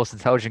one of the most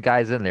intelligent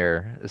guys in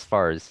there as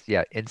far as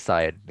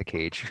inside the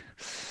cage.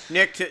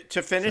 Nick,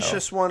 to finish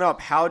this one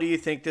up, how do you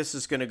think this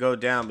is going to go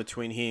down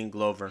between he and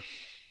Glover?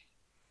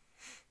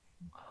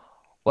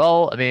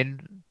 Well, I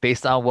mean,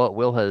 based on what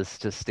Will has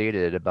just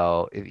stated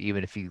about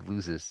even if he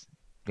loses,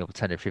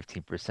 10 to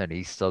 15%,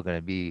 he's still going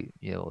to be,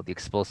 the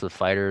explosive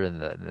fighter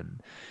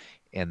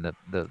and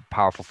the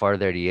powerful fighter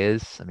that he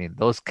is. I mean,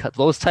 those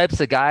types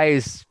of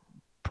guys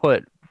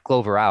put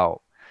Glover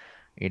out.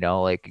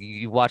 Like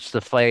you watch the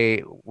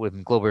fight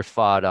when Glover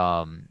fought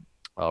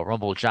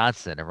Rumble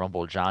Johnson, and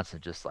Rumble Johnson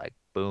just like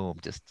boom,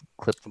 just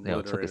clipped,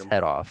 took his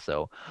head off.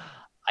 So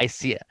I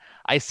see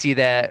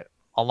that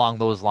along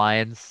those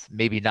lines.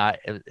 Maybe not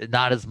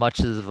as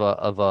much of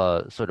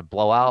a sort of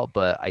blowout,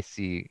 but I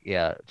see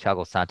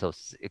Thiago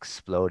Santos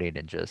exploding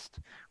and just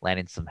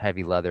landing some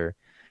heavy leather.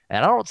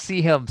 And I don't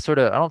see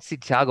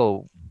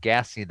Thiago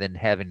gassing then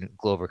having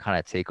Glover kind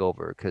of take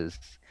over, because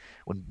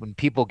when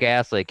people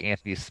gas like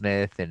Anthony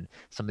Smith and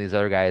some of these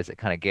other guys that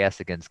kind of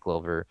gas against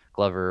Glover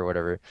or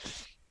whatever,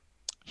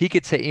 he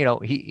could say,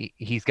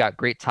 he's got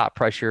great top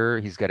pressure,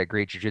 he's got a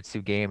great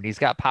jiu-jitsu game, and he's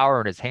got power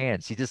in his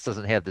hands. He just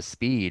doesn't have the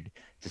speed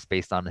just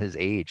based on his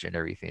age and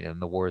everything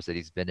and the wars that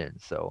he's been in.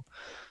 So,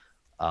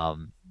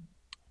 but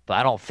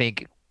I don't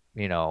think,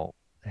 I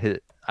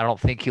don't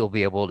think he'll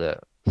be able to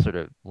sort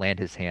of land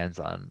his hands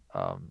on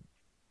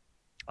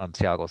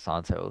Thiago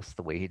Santos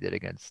the way he did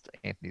against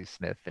Anthony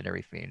Smith and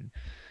everything,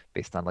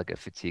 based on like a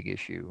fatigue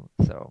issue.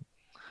 So,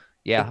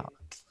 yeah.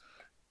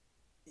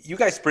 You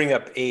guys bring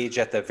up age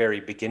at the very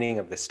beginning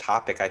of this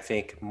topic. I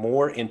think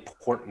more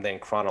important than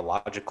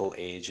chronological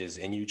age is,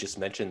 and you just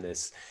mentioned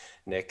this,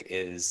 Nick,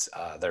 is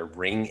their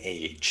ring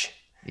age.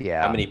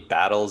 Yeah. How many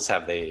battles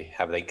have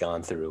they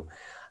gone through?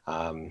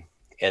 And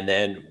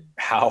then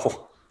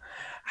how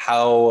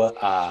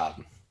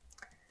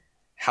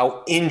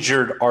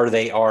injured are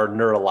they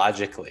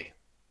neurologically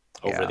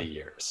over the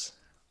years?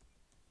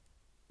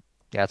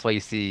 Yeah, that's why you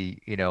see,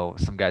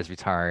 some guys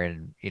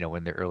retiring,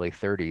 in their early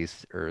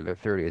 30s or their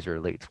 30s or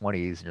late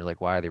 20s, and you're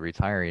like, why are they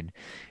retiring?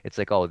 It's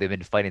like, oh, they've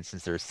been fighting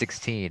since they're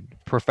 16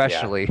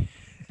 professionally,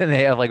 and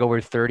they have like over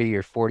 30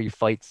 or 40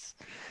 fights.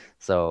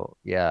 So,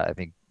 yeah, I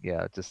think,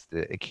 just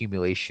the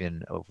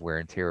accumulation of wear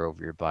and tear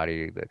over your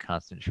body, the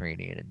constant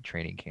training and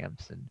training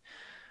camps and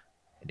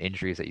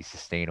injuries that you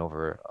sustain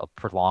over a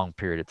prolonged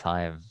period of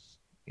time,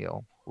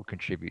 will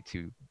contribute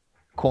to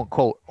quote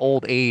unquote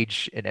old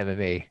age in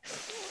MMA.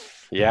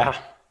 Yeah,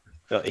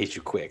 they'll age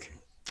you quick.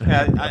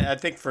 I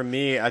think for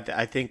me,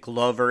 I think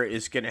Glover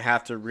is going to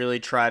have to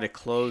really try to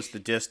close the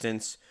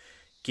distance,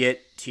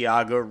 get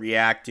Thiago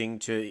reacting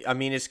to. I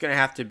mean, it's going to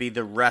have to be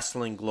the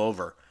wrestling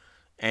Glover,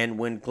 And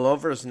when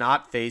Glover's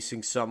not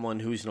facing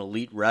someone who's an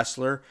elite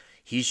wrestler,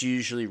 he's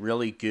usually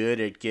really good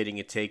at getting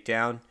a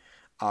takedown.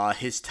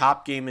 His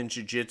top game in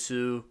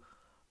jiu-jitsu,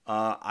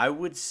 I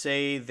would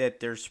say that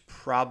there's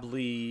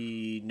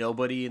probably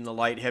nobody in the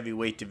light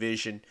heavyweight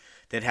division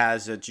that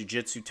has a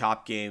jiu-jitsu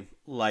top game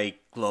like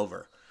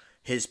Glover.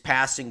 His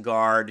passing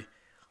guard,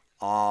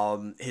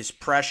 his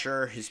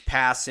pressure, his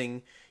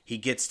passing, he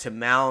gets to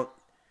mount,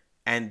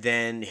 and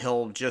then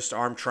he'll just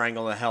arm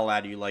triangle the hell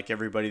out of you like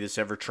everybody that's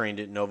ever trained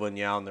at Nova and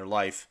Yao in their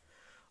life.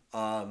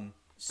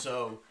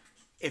 So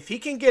if he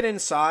can get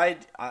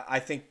inside, I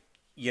think,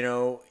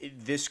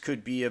 this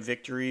could be a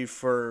victory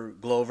for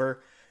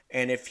Glover.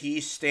 And if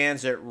he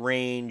stands at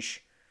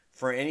range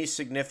for any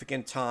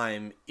significant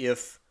time,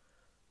 if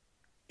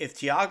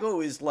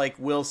Thiago is like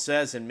Will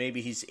says, and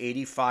maybe he's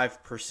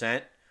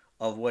 85%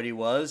 of what he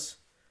was,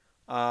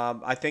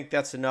 I think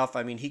that's enough.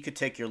 I mean, he could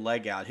take your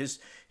leg out.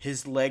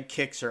 His leg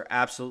kicks are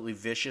absolutely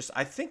vicious.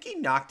 I think he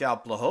knocked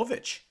out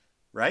Blachowicz,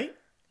 right?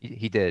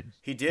 He did.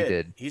 He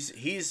did.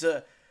 He's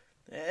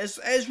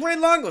as Ray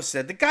Longo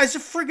said, the guy's a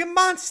friggin'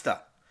 monster.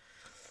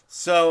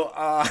 So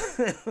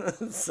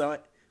so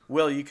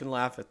Will, you can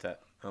laugh at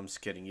that. I'm just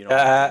kidding. You don't.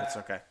 It's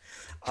okay.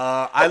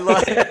 I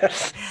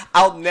love.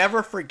 I'll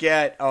never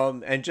forget.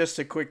 And just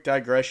a quick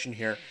digression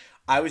here.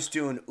 I was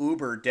doing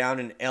Uber down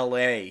in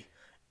L.A.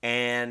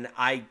 and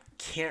I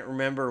can't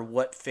remember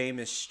what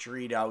famous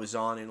street I was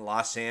on in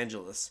Los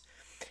Angeles.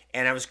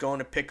 And I was going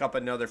to pick up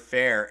another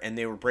fare, and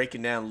they were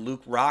breaking down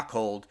Luke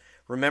Rockhold.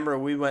 Remember,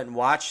 we went and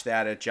watched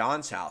that at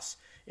John's house.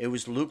 It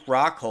was Luke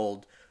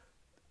Rockhold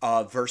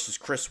versus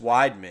Chris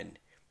Weidman.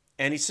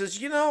 And he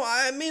says,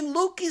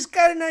 Luke, he's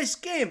got a nice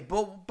game,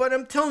 but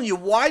I'm telling you,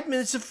 Weidman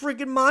is a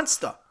friggin'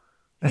 monster.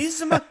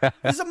 He's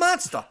a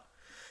monster.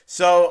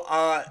 So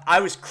I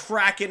was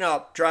cracking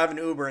up driving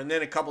Uber, and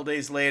then a couple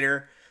days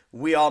later,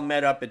 we all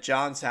met up at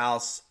John's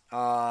house.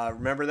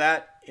 Remember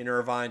that? In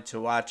Irvine to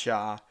watch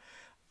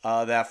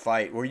that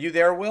fight. Were you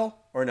there, Will,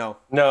 or no?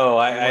 No,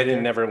 I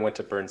never went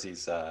to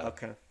Burnsy's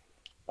okay.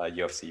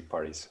 UFC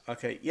parties.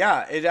 Okay,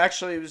 yeah, it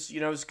actually was.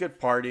 It was a good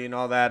party and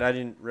all that. I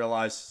didn't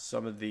realize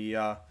some of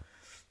the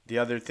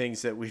other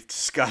things that we've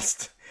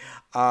discussed.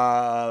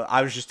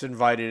 I was just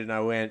invited and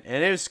I went,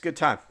 and it was a good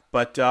time.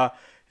 But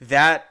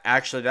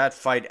that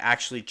fight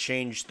actually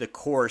changed the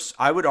course.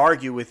 I would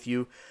argue with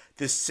you,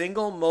 the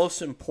single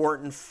most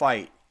important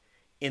fight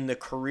in the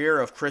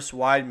career of Chris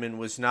Weidman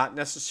was not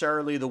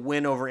necessarily the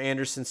win over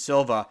Anderson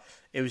Silva.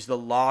 It was the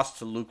loss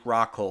to Luke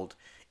Rockhold.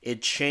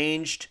 It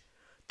changed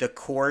the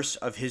course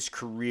of his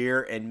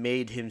career and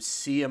made him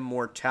see a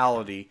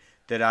mortality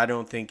that I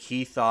don't think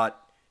he thought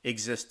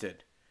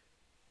existed.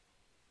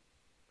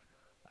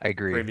 I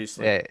agree.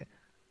 Previously.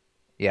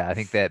 Yeah, I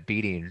think that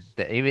beating,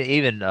 that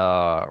even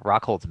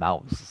Rockhold's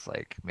mount was just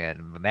like,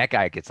 man, when that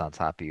guy gets on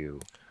top of you,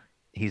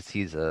 he's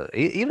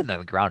even on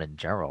the ground in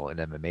general in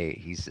MMA,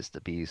 he's just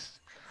a beast.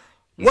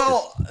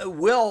 Will,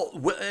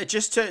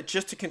 just to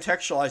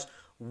contextualize,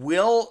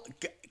 Will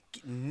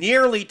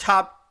nearly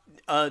tapped.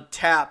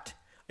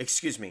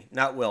 Excuse me,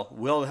 not Will.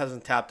 Will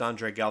hasn't tapped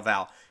Andre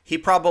Galvao. He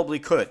probably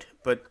could,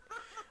 but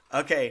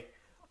okay.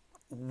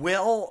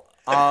 Will,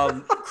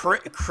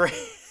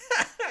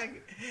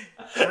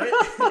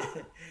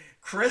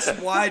 Chris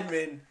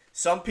Weidman.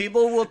 Some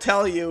people will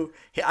tell you,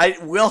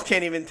 Will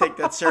can't even take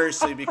that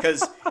seriously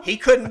because he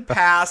couldn't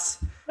pass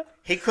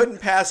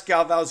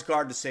Galvao's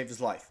guard to save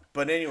his life.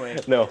 But anyway,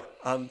 no,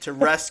 to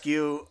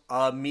rescue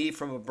me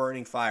from a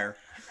burning fire.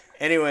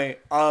 Anyway,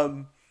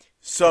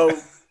 so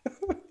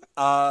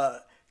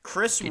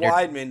Chris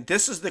Weidman,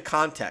 this is the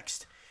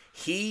context.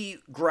 He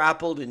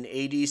grappled in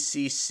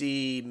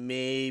ADCC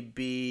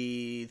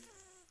maybe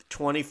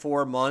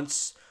 24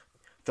 months,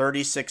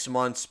 36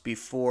 months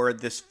before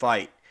this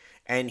fight.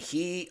 And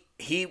he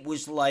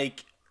was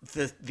like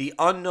the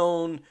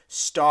unknown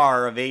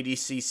star of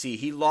ADCC.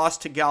 He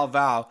lost to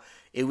Galvao.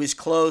 It was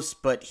close,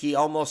 but he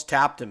almost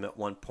tapped him at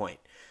one point.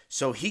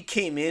 So he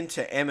came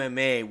into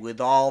MMA with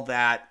all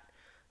that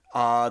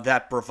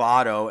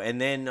bravado,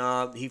 and then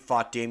he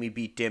fought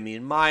beat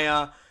Demian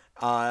Maia.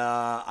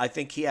 I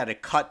think he had to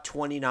cut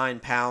 29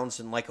 pounds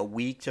in like a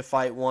week to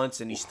fight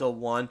once, and he still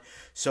won.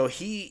 So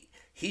he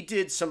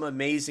did some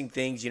amazing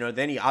things.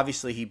 Then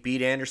he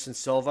beat Anderson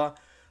Silva.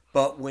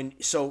 But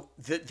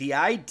the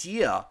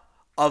idea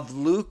of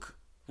Luke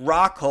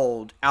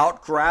Rockhold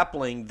out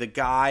grappling the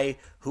guy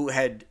who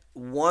had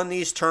won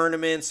these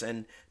tournaments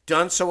and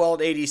done so well at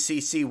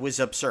ADCC was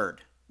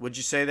absurd. Would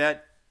you say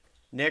that,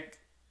 Nick?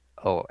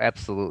 Oh,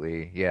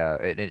 absolutely. Yeah,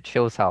 it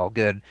shows how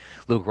good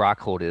Luke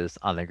Rockhold is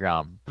on the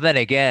ground. But then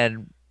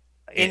again,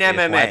 in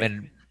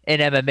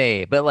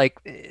MMA, but like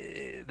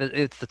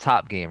it's the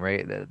top game,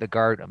 right? The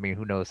guard. I mean,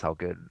 who knows how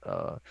good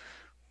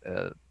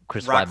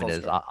Chris Weidman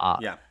is?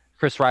 Yeah.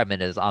 Chris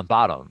Weidman is on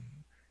bottom.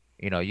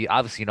 You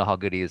obviously know how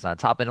good he is on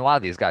top, and a lot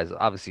of these guys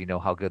obviously know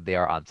how good they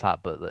are on top.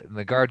 But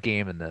the guard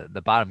game and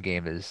the bottom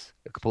game is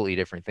a completely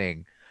different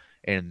thing,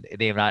 and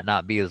they might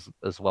not be as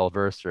well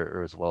versed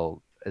or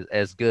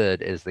as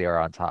good as they are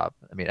on top.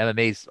 I mean,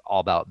 MMA is all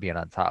about being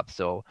on top.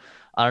 So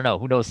I don't know.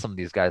 Who knows? Some of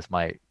these guys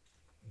might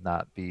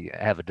not be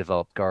have a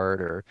developed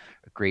guard or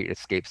great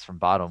escapes from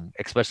bottom,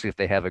 especially if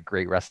they have a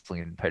great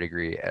wrestling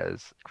pedigree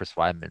as Chris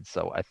Weidman.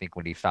 So I think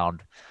when he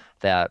found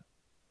that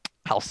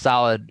how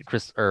solid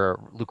Chris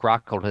or Luke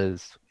Rockhold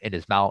is in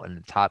his mount in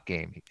the top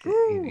game,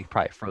 he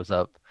probably froze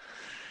up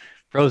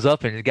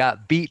and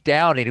got beat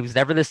down, and he was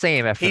never the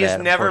same after He has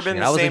that. never been Unfortunately,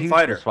 the I was a same huge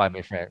fighter. Chris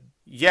Weidman fan.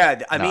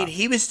 Yeah, I Nah. mean,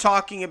 he was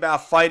talking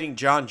about fighting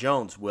John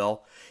Jones,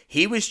 Will.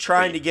 He was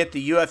trying to get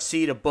the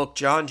UFC to book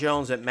John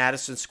Jones at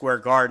Madison Square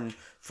Garden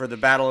for the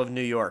Battle of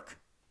New York.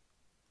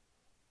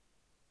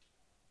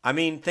 I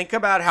mean, think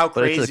about how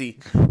But it's crazy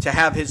to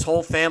have his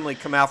whole family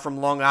come out from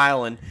Long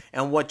Island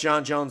and what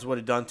John Jones would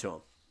have done to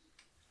him.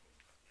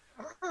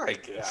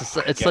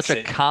 It's such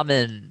a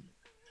common.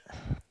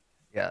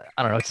 Yeah,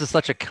 I don't know. It's just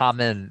such a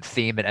common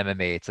theme in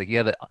MMA. It's like you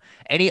have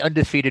any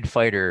undefeated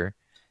fighter,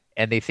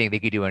 and they think they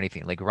could do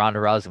anything. Like Ronda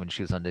Rousey when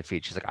she was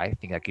undefeated, she's like, I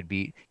think I could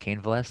beat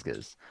Cain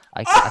Velasquez.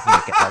 I think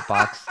I can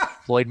outbox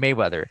Floyd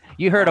Mayweather.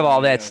 You heard of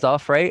all that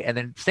stuff, right? And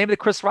then same with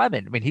Chris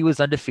Weidman. I mean, he was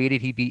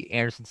undefeated. He beat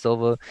Anderson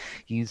Silva.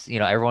 He's,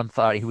 everyone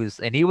thought he was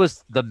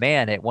the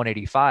man at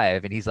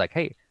 185. And he's like,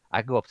 hey,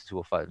 I can go up to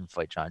 205 and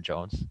fight John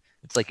Jones.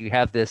 It's like you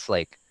have this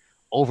like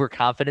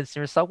overconfidence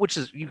in yourself, which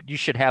is you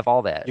should have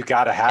all that. You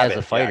gotta have as it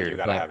a fighter. Yeah, you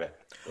gotta have it.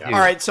 Yeah. All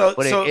right, so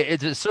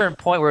it's a certain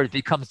point where it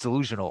becomes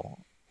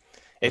delusional.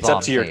 It's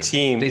up to your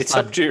team. It's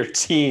up to your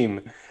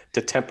team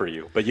to temper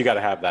you, but you got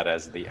to have that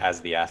as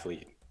the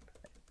athlete.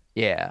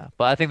 Yeah,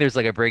 but I think there's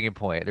like a breaking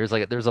point. There's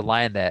a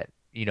line that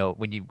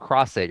when you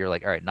cross it, you're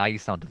like, all right, now you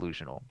sound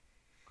delusional.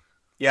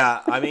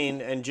 Yeah, I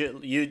mean, and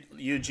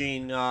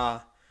Eugene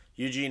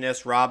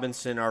S.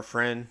 Robinson, our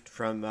friend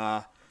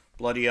from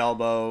Bloody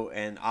Elbow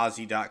and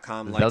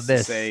Aussie.com, likes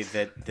to say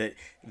that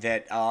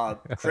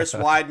Chris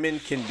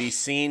Weidman can be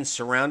seen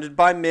surrounded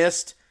by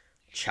mist,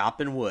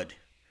 chopping wood.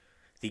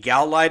 The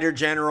Gauleiter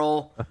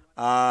General,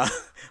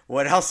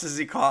 what else does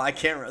he call? I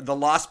can't remember. The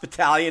Lost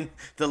Battalion,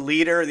 the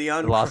leader, the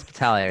Lost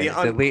Battalion. the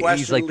unquestioned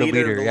he's like the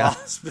leader, of the yeah.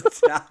 Lost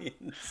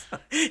Battalion.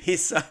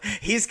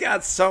 He's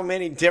got so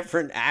many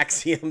different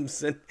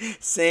axioms and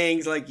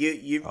sayings. Like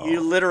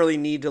you literally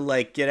need to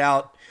like get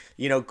out,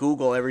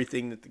 Google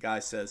everything that the guy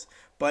says.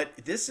 But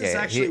this is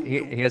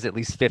actually he has at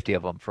least 50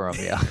 of them for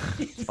him. Yeah,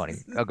 it's funny.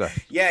 Oh, go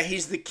ahead. Yeah,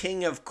 he's the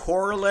king of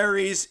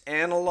corollaries,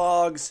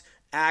 analogs,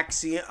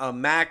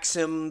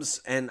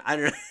 maxims, and I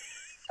don't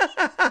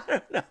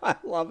know. I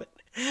love it.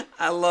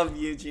 I love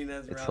Eugene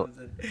S.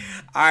 Robinson.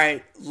 All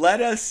right,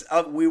 let us.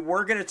 We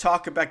were going to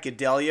talk about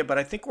Gadelha, but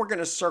I think we're going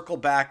to circle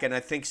back. And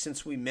I think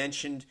since we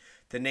mentioned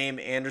the name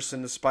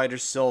Anderson the Spider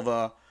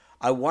Silva,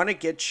 I want to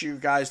get you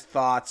guys'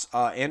 thoughts.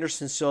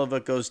 Anderson Silva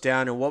goes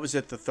down, and what was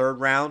it? The third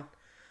round,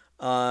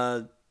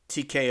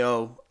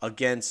 TKO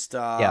against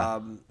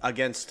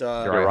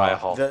Uriah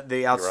Hall.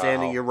 The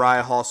outstanding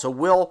Uriah Hall. So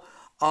Will.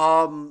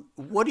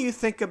 What do you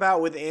think about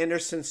with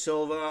Anderson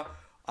Silva?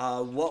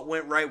 What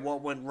went right,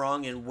 what went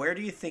wrong, and where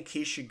do you think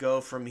he should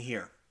go from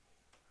here?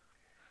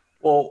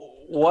 Well,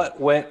 what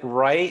went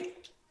right?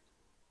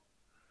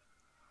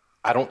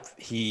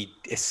 He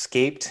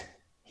escaped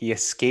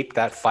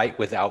that fight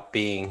without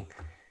being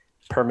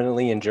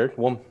permanently injured.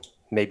 Well,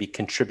 maybe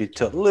contribute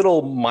to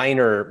little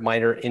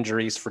minor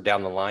injuries for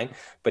down the line,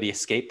 but he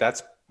escaped.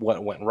 That's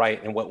what went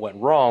right. And what went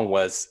wrong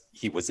was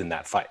he was in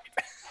that fight.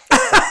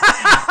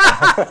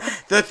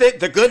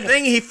 The good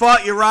thing, he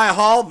fought Uriah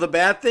Hall. The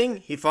bad thing,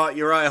 he fought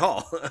Uriah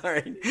Hall. All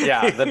right.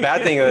 Yeah, the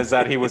bad thing is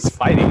that he was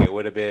fighting. It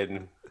would have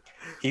been.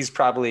 He's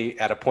probably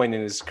at a point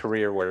in his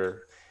career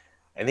where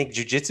I think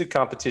jiu-jitsu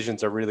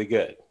competitions are really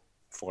good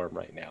for him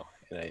right now.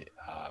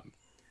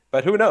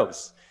 But who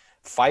knows?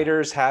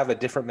 Fighters have a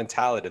different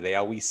mentality. They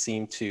always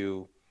seem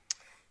to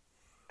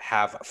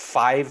have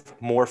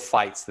 5 more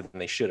fights than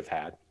they should have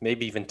had,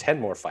 maybe even 10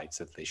 more fights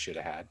that they should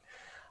have had.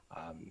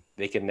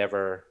 They can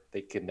never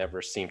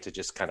seem to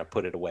just kind of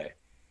put it away.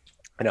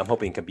 And I'm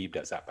hoping Khabib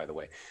does that, by the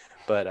way.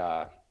 But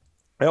I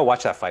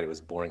watched that fight. It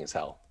was boring as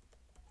hell.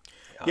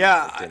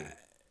 And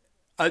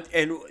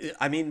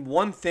I mean,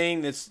 one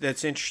thing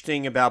that's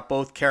interesting about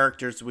both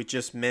characters we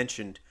just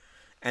mentioned,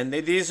 and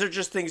these are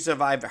just things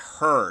that I've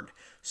heard,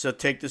 so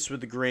take this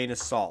with a grain of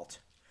salt.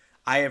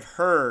 I have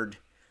heard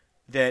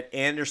that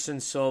Anderson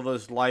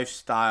Silva's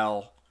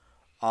lifestyle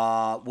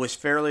was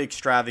fairly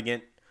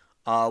extravagant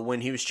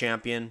when he was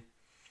champion,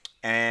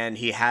 and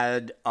he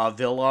had a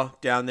villa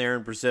down there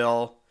in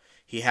Brazil.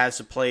 He has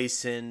a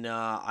place in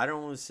I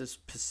don't know, was this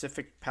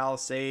Pacific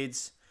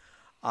Palisades,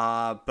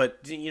 but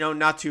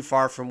not too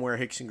far from where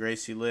Rickson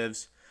Gracie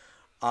lives.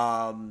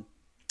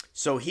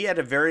 So he had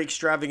a very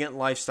extravagant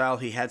lifestyle.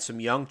 He had some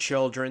young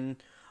children.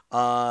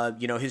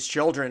 His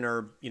children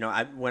are,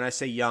 when I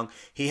say young,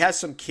 he has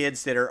some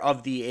kids that are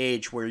of the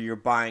age where you're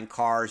buying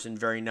cars and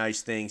very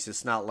nice things.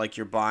 It's not like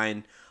you're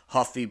buying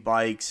Huffy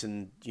bikes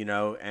and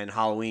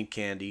Halloween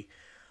candy.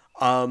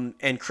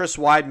 And Chris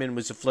Weidman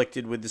was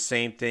afflicted with the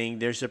same thing.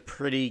 There's a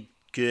pretty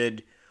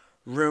good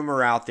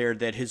rumor out there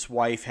that his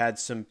wife had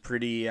some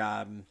pretty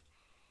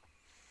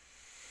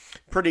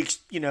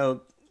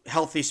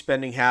healthy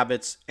spending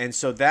habits. And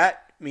so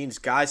that means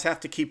guys have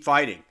to keep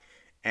fighting.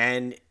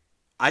 And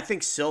I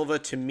think Silva,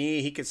 to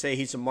me, he could say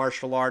he's a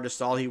martial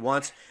artist all he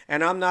wants.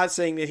 And I'm not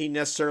saying that he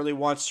necessarily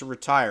wants to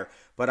retire,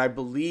 but I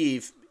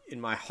believe in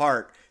my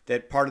heart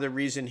that part of the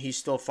reason he's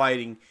still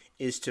fighting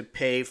is to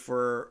pay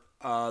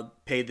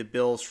the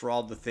bills for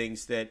all the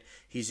things that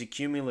he's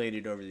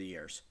accumulated over the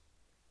years.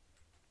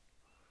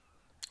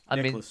 I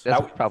mean, Nicholas.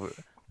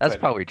 that's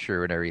probably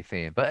true and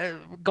everything.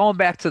 But going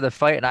back to the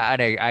fight, and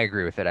I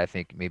agree with it. I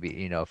think maybe,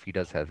 if he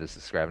does have this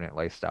extravagant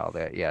lifestyle,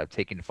 that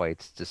taking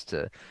fights just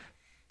to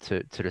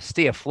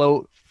stay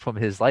afloat from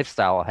his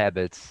lifestyle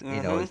habits,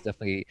 is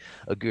definitely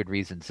a good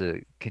reason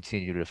to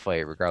continue to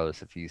fight,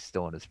 regardless if he's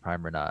still in his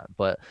prime or not.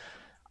 But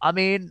I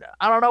mean,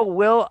 I don't know,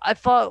 Will. I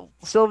thought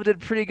Silva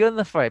did pretty good in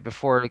the fight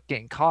before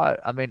getting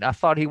caught. I mean, I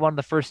thought he won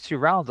the first 2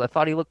 rounds. I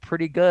thought he looked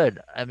pretty good.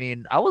 I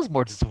mean, I was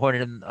more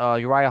disappointed in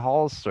Uriah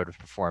Hall's sort of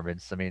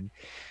performance. I mean,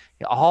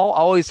 Hall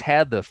always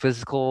had the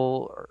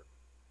physical,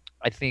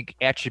 I think,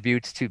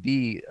 attributes to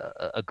be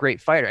a great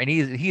fighter, and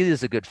he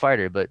is a good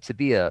fighter. But to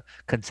be a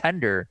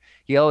contender,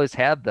 he always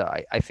had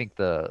I think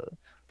the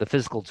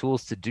physical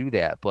tools to do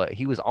that. But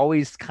he was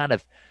always kind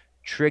of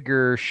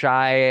trigger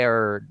shy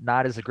or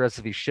not as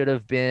aggressive he should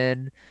have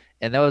been,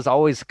 and that was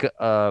always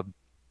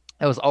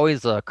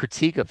a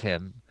critique of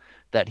him,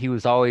 that he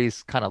was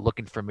always kind of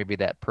looking for maybe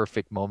that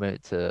perfect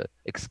moment to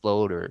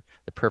explode or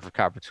the perfect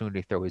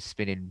opportunity to throw his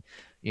spinning,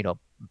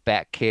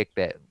 back kick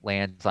that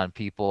lands on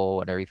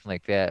people and everything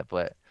like that.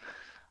 But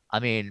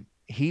I mean,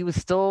 he was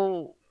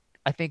still,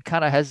 I think,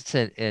 kind of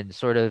hesitant in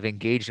sort of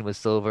engaging with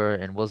Silva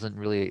and wasn't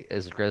really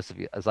as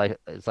aggressive as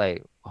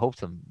I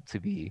hoped him to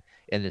be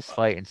in this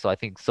fight. And so I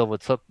think Silva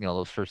took,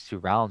 those first 2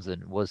 rounds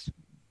and was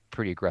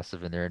pretty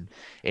aggressive in there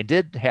and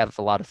did have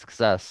a lot of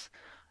success.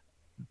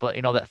 But,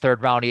 that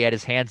 3rd round, he had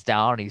his hands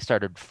down and he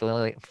started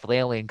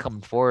flailing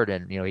coming forward,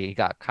 and, he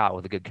got caught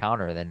with a good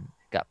counter and then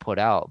got put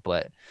out.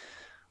 But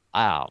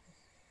I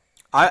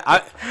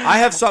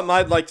have something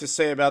I'd like to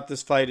say about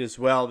this fight as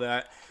well.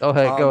 That Go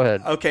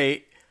ahead.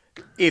 Okay,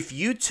 if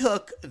you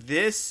took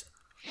the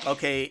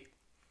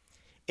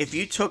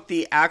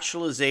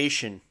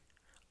actualization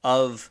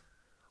of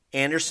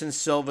Anderson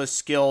Silva's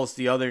skills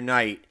the other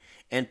night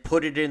and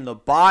put it in the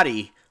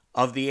body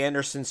of the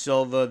Anderson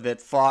Silva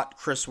that fought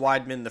Chris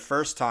Weidman the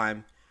first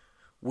time,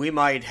 we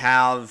might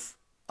have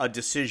a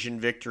decision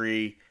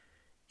victory,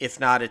 if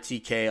not a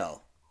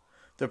TKO.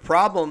 The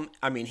problem,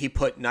 he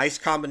put nice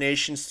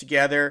combinations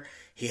together,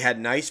 he had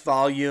nice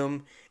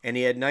volume, and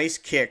he had nice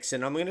kicks.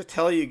 And I'm going to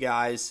tell you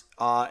guys,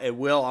 and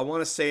Will, I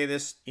want to say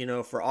this,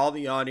 for all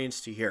the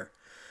audience to hear.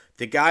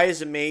 The guy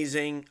is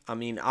amazing.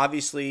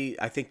 Obviously,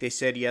 I think they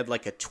said he had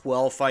like a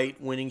 12-fight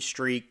winning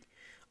streak,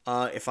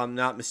 if I'm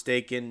not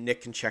mistaken.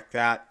 Nick can check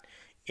that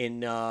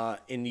in the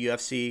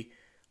UFC.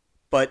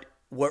 But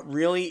what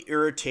really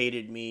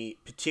irritated me,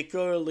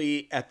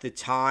 particularly at the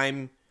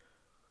time,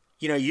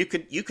 you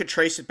could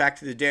trace it back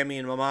to the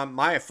Damian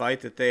Maia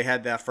fight that they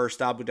had that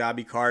first Abu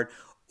Dhabi card,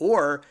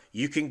 or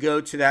you can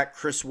go to that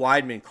Chris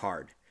Weidman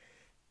card.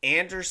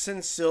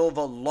 Anderson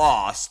Silva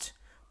lost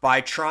by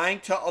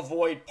trying to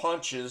avoid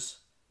punches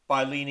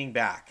by leaning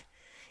back.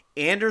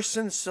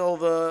 Anderson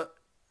Silva,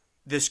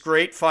 this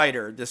great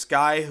fighter, this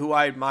guy who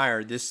I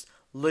admire, this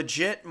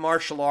legit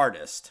martial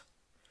artist,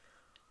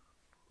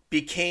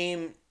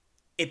 became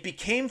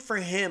for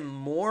him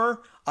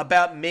more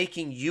about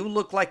making you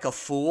look like a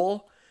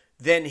fool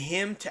than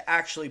him to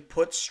actually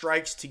put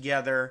strikes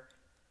together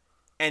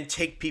and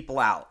take people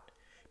out.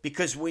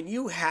 Because when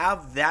you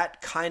have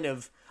that kind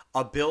of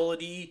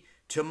ability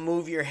to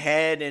move your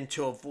head and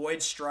to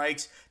avoid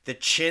strikes, the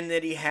chin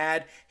that he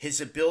had,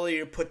 his ability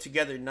to put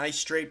together nice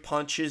straight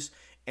punches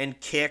and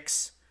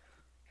kicks,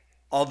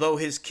 although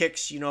his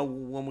kicks,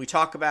 when we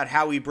talk about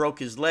how he broke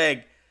his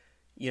leg,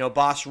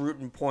 Bas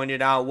Rutten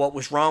pointed out what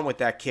was wrong with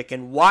that kick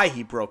and why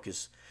he broke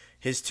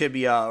his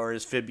tibia or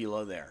his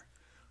fibula there.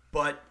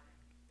 But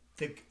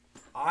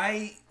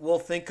I will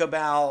think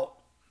about,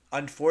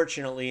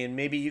 unfortunately, and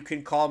maybe you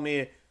can call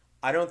me,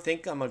 I don't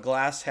think I'm a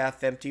glass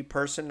half empty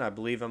person. I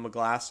believe I'm a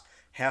glass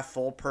half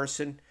full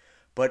person.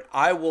 But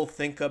I will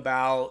think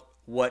about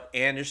what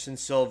Anderson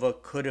Silva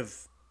could have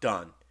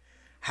done,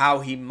 how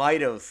he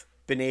might have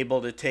been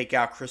able to take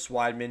out Chris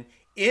Weidman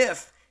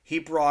if he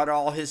brought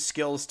all his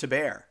skills to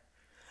bear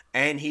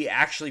and he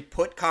actually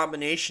put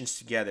combinations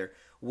together.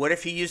 What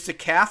if he used a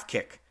calf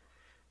kick?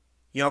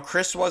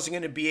 Chris wasn't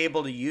going to be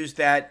able to use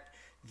that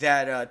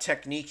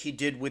technique he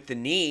did with the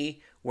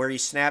knee where he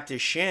snapped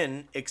his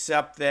shin,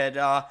 except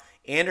that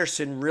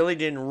Anderson really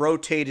didn't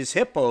rotate his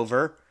hip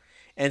over,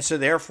 and so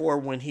therefore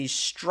when he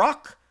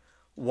struck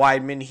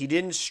Weidman, he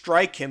didn't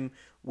strike him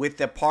with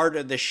the part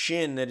of the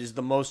shin that is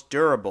the most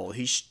durable.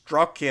 He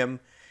struck him,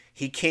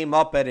 he came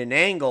up at an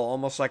angle,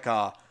 almost like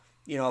a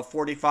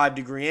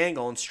 45-degree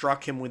angle, and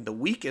struck him with the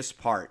weakest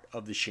part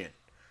of the shin,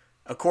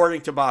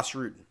 according to Bas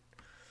Rutten.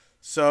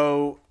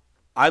 So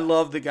I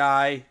love the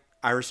guy,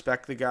 I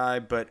respect the guy,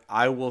 but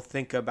I will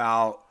think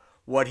about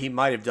what he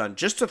might have done.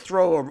 Just to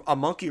throw a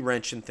monkey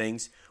wrench in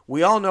things,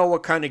 we all know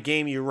what kind of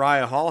game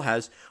Uriah Hall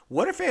has.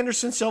 What if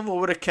Anderson Silva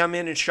would have come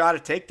in and shot a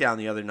takedown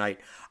the other night?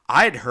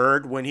 I'd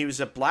heard when he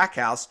was at Black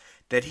House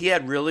that he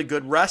had really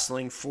good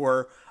wrestling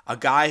for a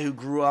guy who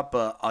grew up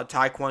a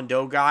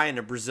Taekwondo guy and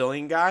a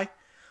Brazilian guy,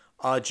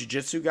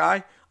 jiu-jitsu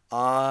guy,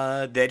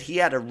 that he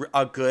had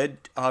a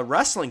good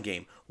wrestling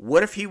game.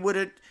 What if he would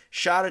have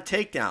shot a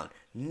takedown?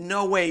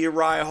 No way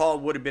Uriah Hall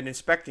would have been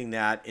expecting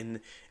that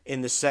in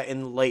the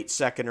late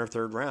second or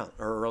third round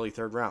or early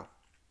third round.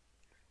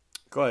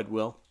 Go ahead,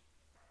 Will.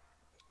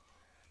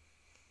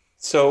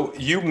 So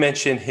you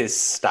mentioned his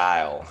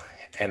style,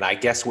 and I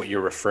guess what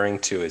you're referring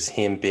to is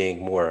him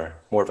being more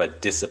of a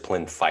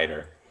disciplined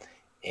fighter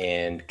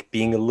and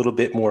being a little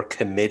bit more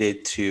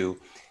committed to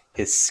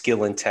his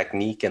skill and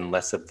technique and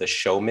less of the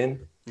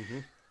showman. Mm-hmm.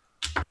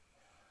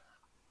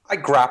 I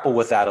grapple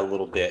with that a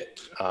little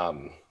bit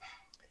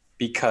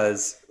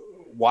because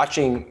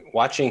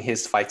watching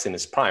his fights in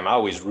his prime, I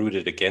always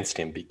rooted against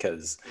him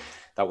because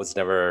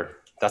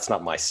that's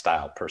not my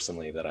style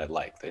personally that I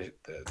like,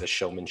 the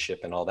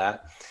showmanship and all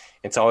that.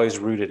 It's always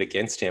rooted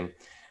against him.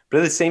 But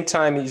at the same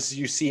time, as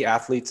you see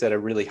athletes at a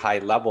really high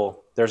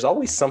level, there's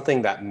always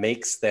something that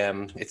makes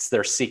them, it's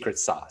their secret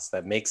sauce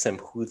that makes them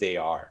who they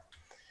are.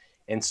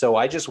 And so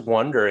I just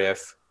wonder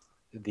if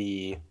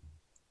the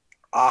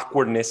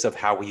awkwardness of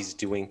how he's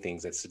doing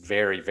things, it's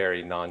very,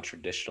 very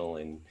non-traditional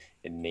in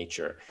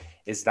nature,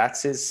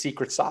 that's his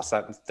secret sauce.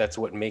 That's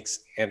what makes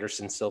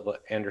Anderson Silva.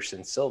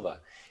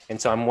 And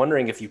so I'm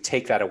wondering if you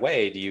take that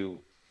away, do you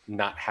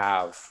not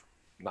have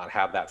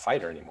that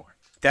fighter anymore?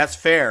 That's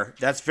fair.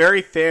 That's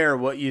very fair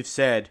what you've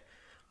said.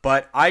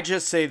 But I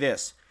just say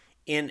this.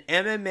 In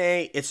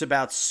MMA, it's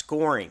about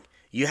scoring.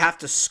 You have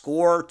to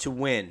score to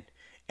win.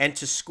 And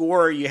to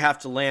score, you have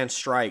to land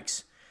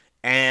strikes.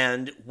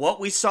 And what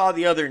we saw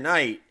the other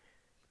night,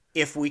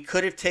 if we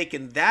could have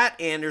taken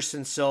that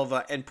Anderson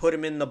Silva and put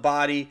him in the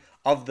body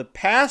of the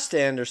past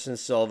Anderson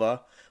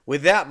Silva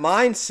with that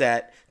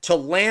mindset to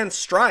land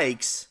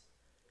strikes,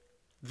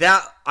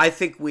 that I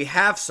think we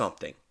have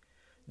something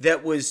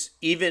that was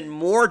even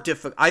more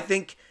difficult. I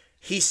think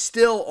he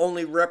still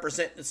only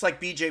represents, it's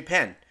like BJ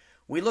Penn.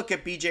 We look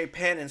at BJ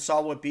Penn and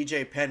saw what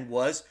BJ Penn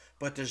was,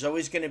 but there's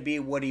always going to be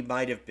what he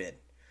might have been.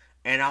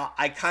 And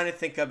I kind of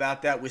think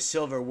about that with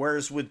Silva,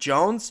 whereas with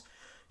Jones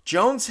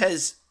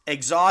has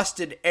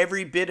exhausted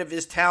every bit of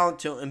his talent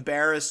to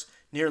embarrass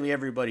nearly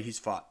everybody he's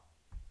fought.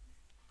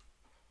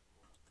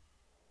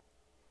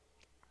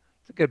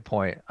 It's a good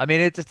point. I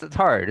mean, it's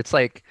hard. It's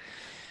like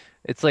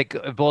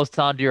it boils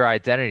down to your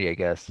identity, I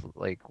guess.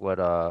 Like what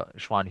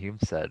Schwan Hume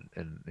said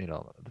in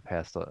the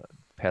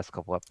past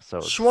couple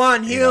episodes.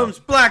 Schwan Humes,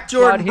 Black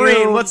Jordan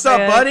Breen, what's up,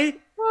 buddy?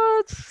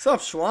 What's up,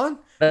 Schwan?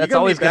 That's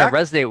always gonna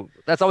resonate.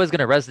 That's always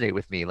gonna resonate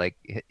with me. Like,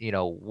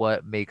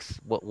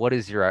 what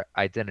is your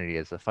identity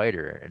as a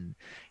fighter? And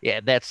yeah,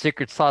 that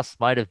secret sauce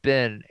might have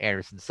been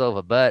Anderson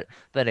Silva, but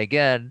then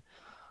again,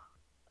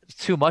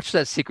 too much of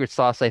that secret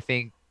sauce, I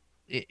think,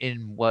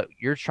 in what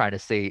you're trying to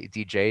say,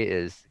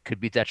 DJ, could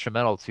be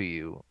detrimental to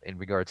you in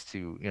regards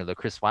to the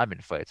Chris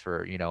Weidman fights,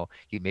 where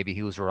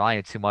he was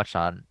relying too much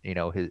on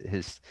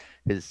his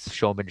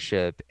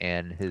showmanship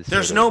and his.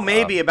 There's no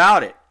maybe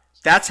about it.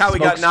 That's how he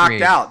got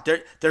knocked out.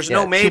 There's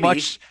no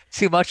maybe.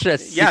 Too much of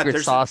that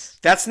secret sauce.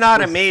 That's not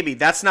a maybe.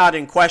 That's not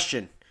in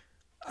question.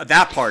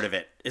 That part of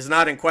it is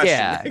not in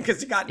question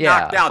because he got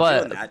knocked out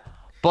doing that.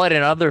 But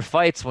in other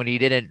fights, when he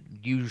didn't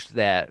use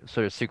that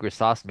sort of secret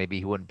sauce, maybe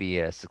he wouldn't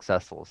be as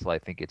successful. So I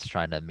think it's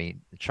trying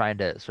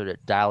to sort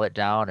of dial it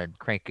down and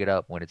crank it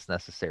up when it's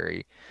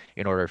necessary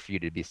in order for you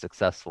to be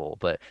successful.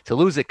 But to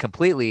lose it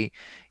completely,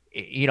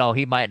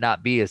 he might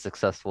not be as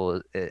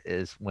successful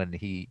as when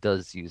he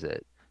does use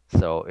it.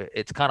 So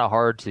it's kind of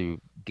hard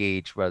to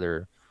gauge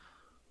whether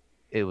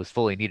it was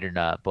fully needed or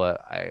not.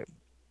 But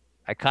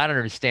I kind of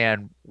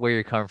understand where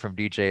you're coming from,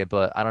 DJ,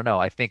 but I don't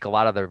know. I think a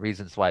lot of the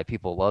reasons why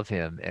people love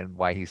him and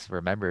why he's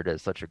remembered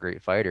as such a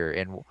great fighter,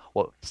 and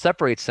what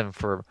separates him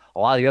from a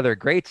lot of the other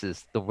greats,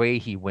 is the way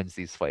he wins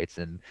these fights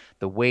and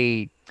the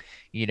way,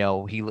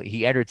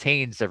 he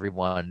entertains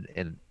everyone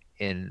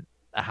in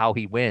how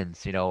he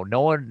wins.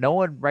 No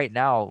one right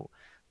now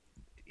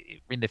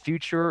in the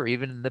future or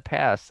even in the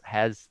past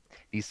has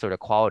these sort of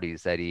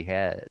qualities that he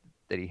had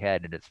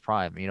in its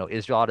prime.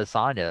 Israel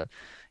Adesanya,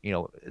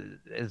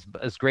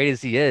 as great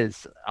as he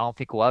is, I don't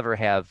think we'll ever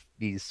have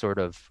these sort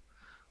of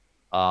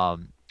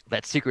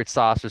that secret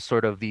sauce or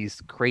sort of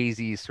these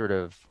crazy sort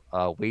of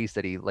ways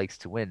that he likes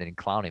to win and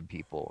clowning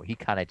people. He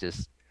kind of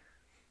just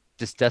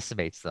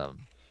decimates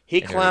them. He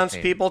clowns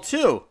people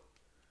too.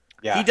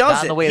 Yeah, he does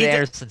not in the way that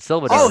Anderson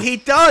Silva does. Oh, he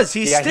does.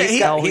 He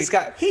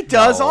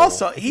does no,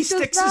 also. He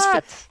sticks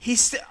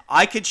his face.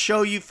 I could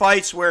show you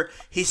fights where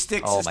he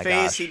sticks his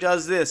face. Gosh. He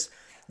does this.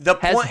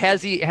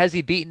 Has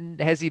he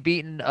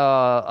beaten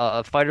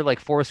a fighter like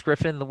Forrest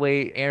Griffin the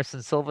way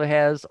Anderson Silva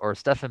has, or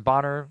Stephan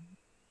Bonner?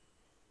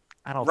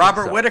 I don't.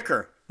 Robert think so.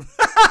 Whitaker.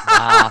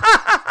 Nah,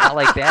 not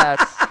like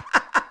that.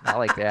 Not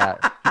like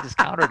that. He just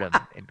countered him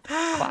and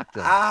clocked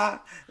him.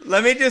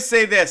 Let me just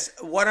say this.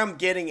 What I'm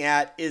getting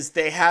at is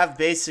they have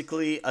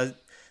basically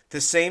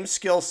the same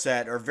skill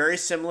set or very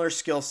similar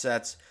skill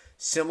sets,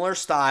 similar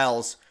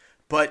styles,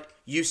 but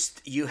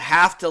you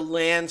have to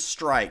land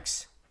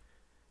strikes.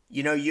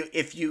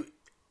 if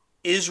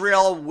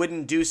Israel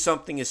wouldn't do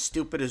something as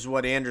stupid as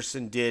what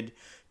Anderson did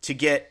to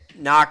get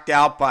knocked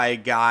out by a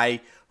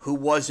guy who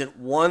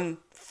wasn't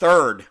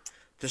 1/3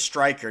 the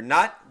striker,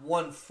 not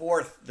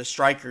 1/4 the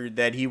striker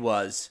that he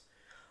was,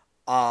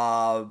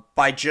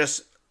 by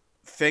just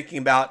thinking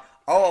about,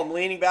 oh, I'm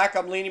leaning back.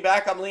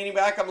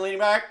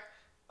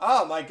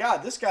 Oh my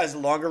God, this guy's a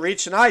longer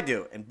reach than I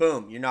do. And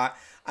boom, you're not.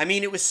 I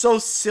mean, it was so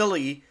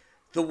silly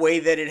the way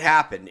that it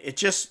happened.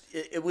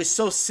 It was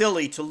so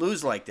silly to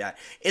lose like that.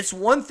 It's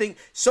one thing.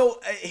 So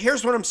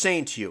here's what I'm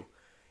saying to you.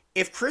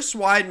 If Chris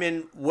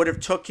Weidman would have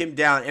took him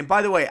down, and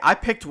by the way, I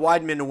picked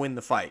Weidman to win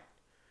the fight.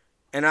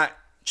 And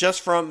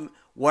just from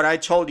what I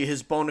told you,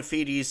 his bona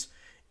fides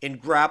in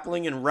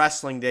grappling and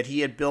wrestling that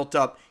he had built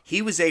up,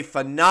 he was a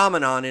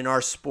phenomenon in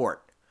our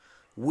sport.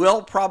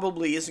 Will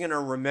probably isn't going to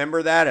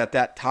remember that at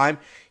that time.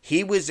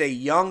 He was a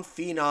young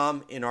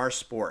phenom in our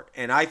sport,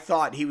 and I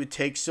thought he would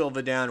take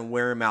Silva down and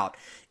wear him out.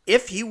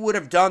 If he would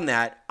have done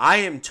that, I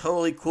am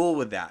totally cool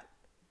with that.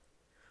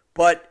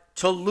 But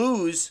to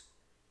lose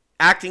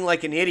acting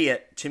like an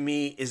idiot, to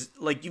me, is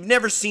like, you've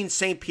never seen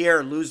St.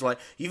 Pierre lose like,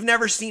 you've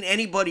never seen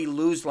anybody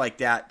lose like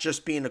that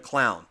just being a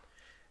clown.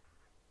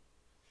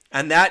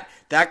 And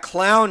that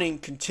clowning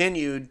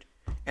continued,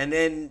 and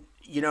then,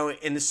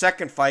 in the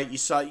second fight, you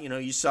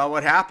saw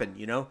what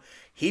happened.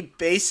 He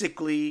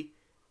basically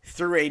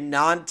threw a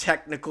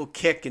non-technical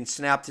kick and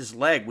snapped his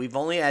leg. We've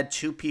only had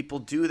 2 people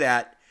do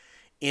that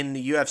in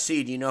the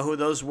UFC. Do you know who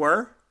those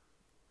were?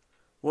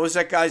 What was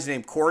that guy's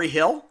name? Corey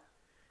Hill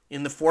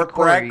in the Fort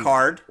Bragg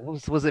card.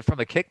 Was it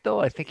from a kick though?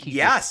 I think he.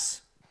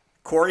 Yes,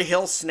 Corey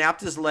Hill snapped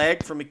his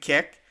leg from a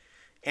kick,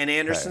 and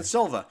Anderson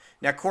Silva.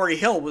 Now Corey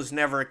Hill was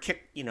never a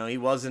kick. He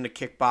wasn't a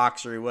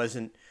kickboxer. He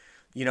wasn't.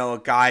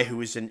 A guy who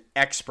was an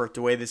expert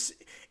the way this,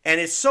 and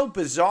it's so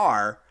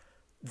bizarre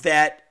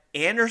that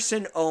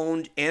Anderson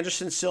owned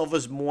Anderson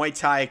Silva's Muay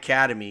Thai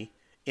Academy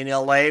in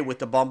LA with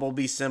the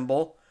bumblebee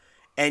symbol,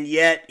 and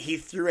yet he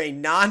threw a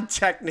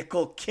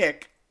non-technical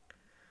kick,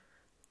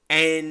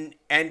 and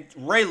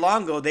Ray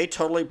Longo, they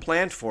totally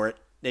planned for it.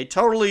 They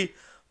totally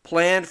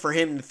planned for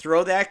him to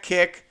throw that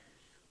kick,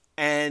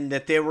 and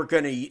that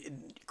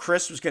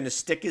Chris was going to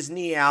stick his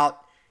knee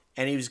out,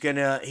 and he was going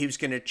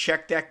to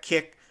check that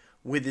kick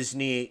with his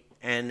knee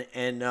and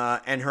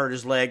hurt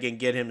his leg and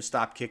get him to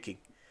stop kicking.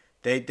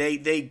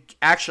 They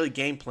actually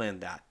game planned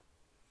that.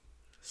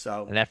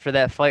 So, and after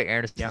that fight,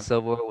 Anderson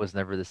Silva was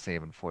never the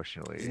same,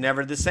 unfortunately. He's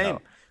never the same.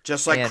 No.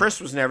 Just like Chris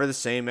was never the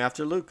same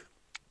after Luke.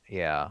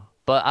 Yeah,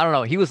 but I don't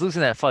know. He was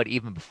losing that fight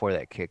even before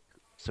that kick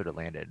sort of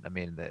landed. I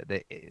mean,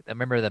 I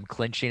remember them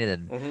clinching,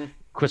 and then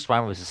Chris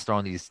Weidman was just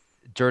throwing these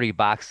dirty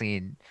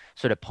boxing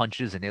sort of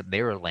punches, and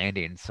they were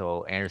landing.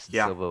 So Anderson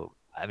Silva,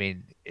 I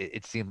mean,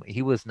 it seemed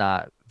he was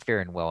not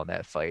faring well in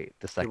that fight,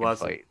 the second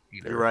fight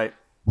either. You're right.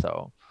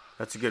 So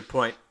that's a good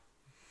point.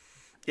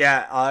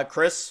 Yeah,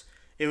 Chris,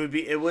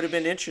 it would have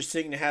been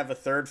interesting to have a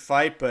third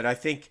fight, but I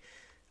think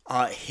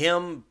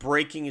him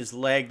breaking his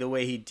leg the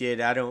way he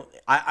did,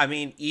 I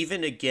mean,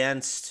 even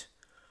against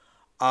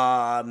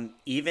help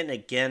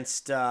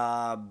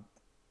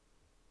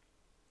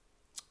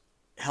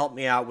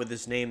me out with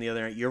his name the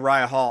other night,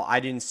 Uriah Hall,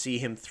 I didn't see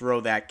him throw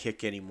that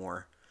kick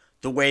anymore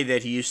the way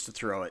that he used to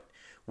throw it.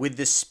 With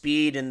the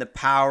speed and the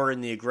power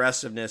and the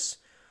aggressiveness.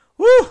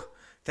 Woo!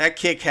 That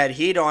kick had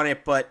heat on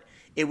it, but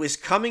it was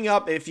coming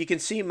up, if you can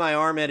see my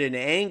arm at an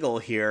angle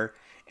here,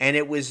 and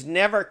it was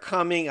never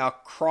coming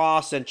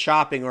across and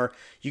chopping, or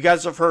you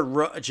guys have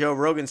heard Joe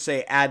Rogan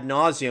say ad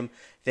nauseum,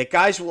 that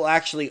guys will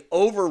actually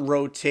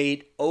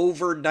over-rotate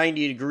over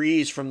 90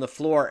 degrees from the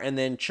floor and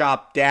then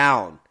chop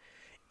down.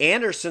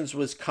 Anderson's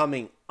was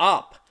coming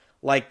up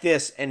like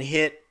this and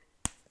hit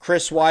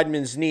Chris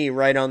Weidman's knee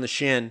right on the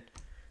shin,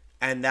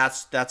 and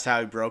that's how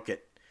he broke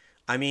it.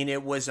 I mean,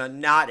 it was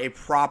not a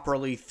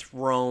properly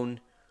thrown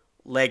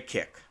leg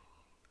kick.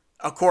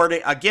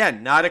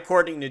 Not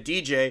according to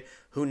DJ,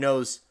 who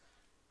knows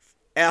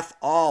F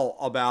all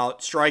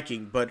about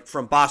striking, but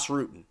from Bas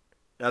Rutten.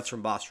 That's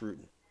from Bas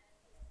Rutten.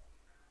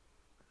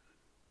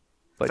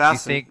 But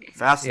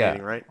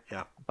fascinating, right?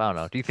 Yeah. I don't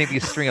know. Do you think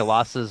these string of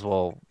losses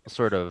will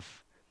sort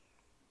of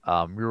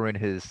ruin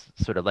his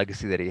sort of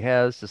legacy that he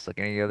has, just like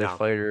any other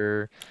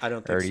fighter? I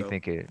don't think so. Or do you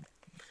think it?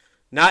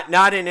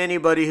 Not in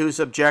anybody who's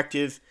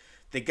objective.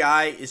 The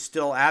guy is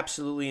still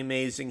absolutely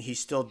amazing. He's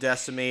still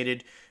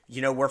decimated.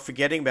 We're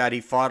forgetting about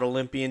he fought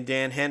Olympian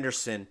Dan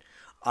Henderson,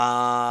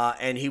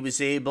 and he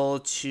was able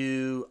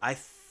to. I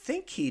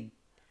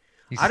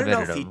don't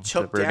know if he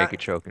took down.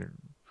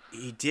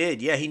 He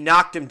did, yeah. He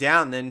knocked him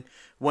down, then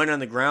went on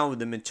the ground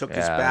with him and took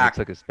his back.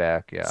 Took his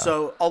back, yeah.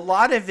 So a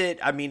lot of it,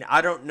 I mean,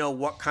 I don't know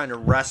what kind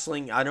of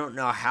wrestling. I don't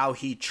know how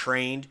he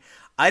trained.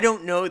 I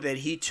don't know that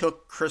he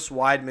took Chris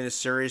Weidman as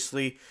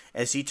seriously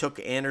as he took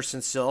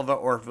Anderson Silva,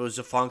 or if it was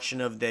a function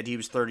of that he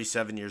was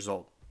 37 years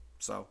old.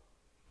 So,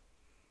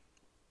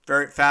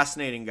 very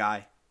fascinating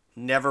guy.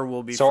 Never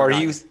will be. So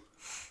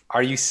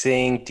are you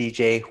saying,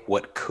 DJ,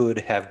 what could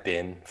have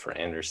been for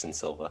Anderson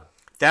Silva?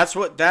 That's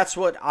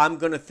what I'm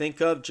going to think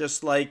of.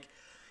 Just like,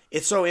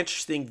 it's so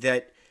interesting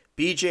that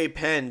BJ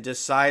Penn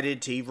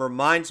decided to, he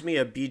reminds me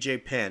of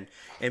BJ Penn.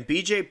 And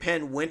BJ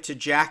Penn went to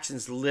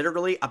Jackson's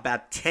literally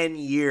about 10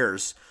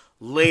 years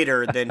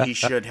later than he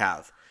should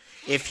have.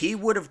 If he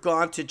would have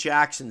gone to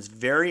Jackson's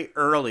very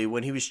early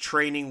when he was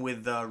training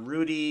with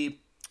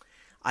Rudy,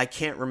 I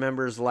can't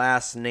remember his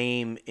last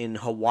name in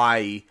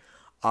Hawaii.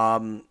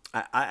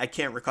 I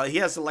can't recall. He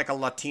has like a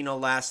Latino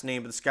last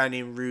name, but this guy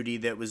named Rudy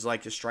that was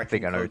like a striking coach.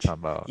 I think I know what you're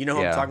talking about. You know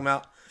who I'm talking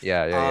about?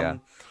 Yeah.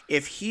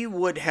 If he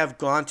would have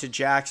gone to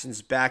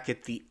Jackson's back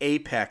at the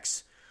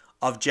apex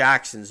of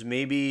Jackson's,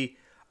 maybe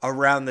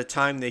around the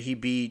time that he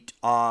beat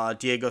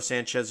Diego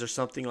Sanchez or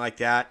something like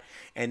that,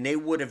 and they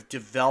would have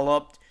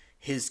developed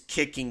his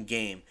kicking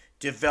game,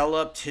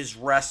 developed his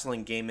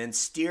wrestling game, and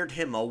steered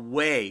him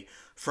away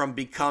from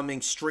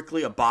becoming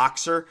strictly a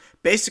boxer.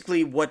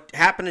 Basically, what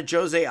happened to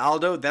Jose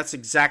Aldo, that's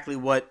exactly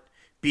what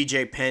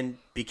BJ Penn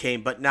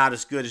became, but not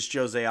as good as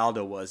Jose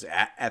Aldo was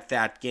at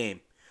that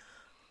game.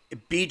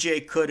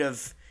 BJ could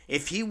have,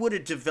 if he would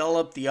have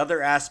developed the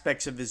other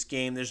aspects of his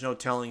game, there's no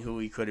telling who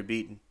he could have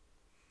beaten.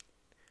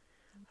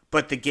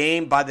 But the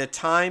game, by the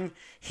time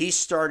he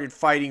started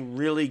fighting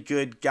really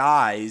good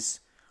guys,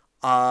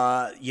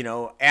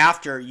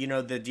 after,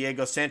 the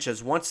Diego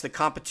Sanchez, once the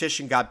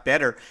competition got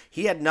better,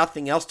 he had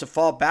nothing else to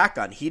fall back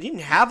on. He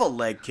didn't have a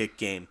leg kick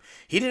game.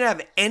 He didn't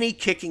have any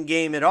kicking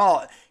game at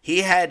all.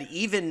 He had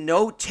even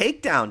no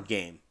takedown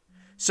game.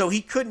 So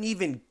he couldn't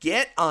even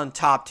get on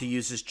top to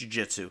use his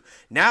jiu-jitsu.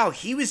 Now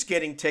he was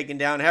getting taken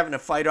down, having to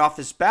fight off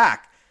his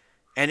back.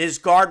 And his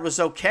guard was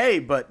okay,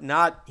 but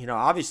not,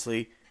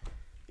 obviously,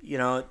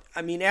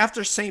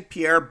 after St.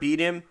 Pierre beat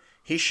him,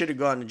 he should have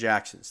gone to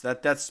Jackson's.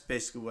 That's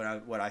basically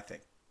what I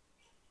think.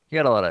 He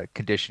had a lot of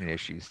conditioning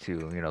issues too.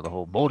 The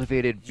whole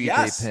motivated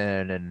BJ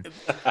Penn and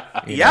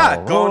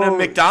going to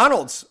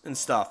McDonald's and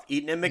stuff,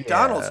 eating at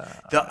McDonald's.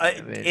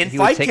 In he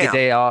fight would take camp. a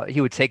day off.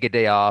 He would take a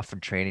day off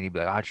from training. He'd be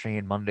like, I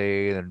train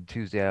Monday, then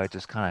Tuesday I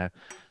just kind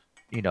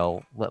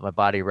of, let my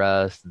body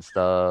rest and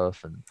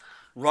stuff, and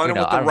running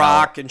with the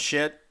Rock and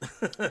shit.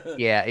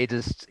 Yeah, it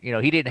just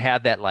he didn't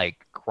have that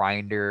like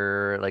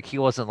grinder. Like he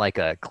wasn't like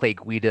a Clay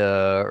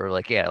Guida or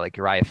like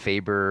Uriah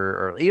Faber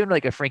or even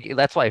like a Frankie.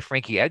 That's why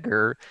Frankie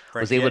Edgar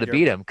was able to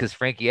beat him, because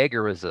Frankie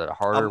Edgar was a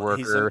harder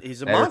worker,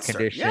 he's a better monster.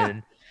 condition.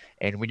 Yeah.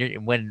 And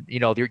when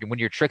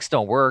your tricks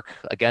don't work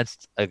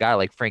against a guy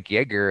like Frankie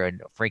Edgar,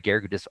 and Frankie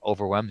Edgar just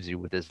overwhelms you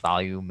with his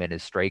volume and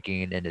his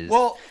striking and his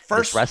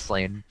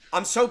wrestling.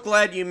 I'm so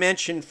glad you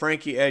mentioned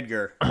Frankie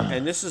Edgar,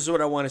 and this is what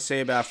I want to say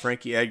about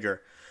Frankie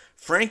Edgar.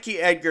 Frankie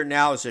Edgar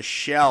now is a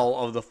shell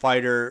of the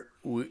fighter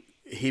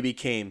he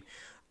became.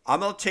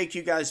 I'm going to take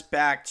you guys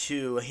back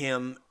to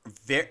him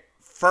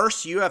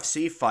first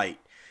UFC fight.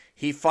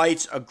 He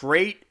fights a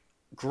great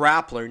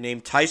grappler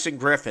named Tyson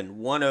Griffin,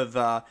 one of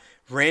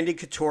Randy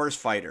Couture's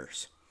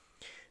fighters.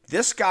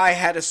 This guy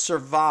had to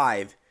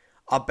survive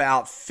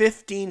about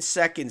 15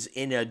 seconds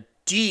in a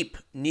deep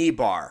knee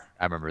bar.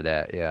 I remember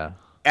that, yeah.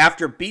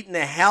 After beating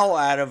the hell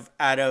out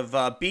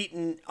of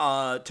beating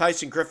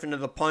Tyson Griffin to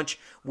the punch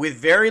with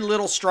very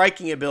little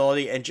striking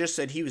ability, and just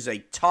said he was a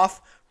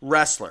tough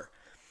wrestler.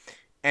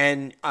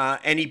 And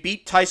he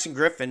beat Tyson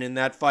Griffin in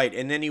that fight,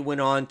 and then he went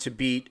on to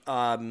beat.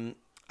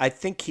 I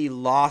think he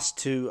lost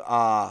to.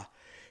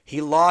 He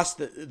lost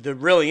the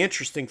really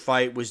interesting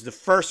fight was the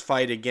first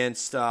fight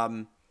against.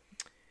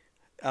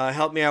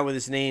 Help me out with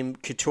his name,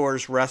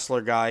 Couture's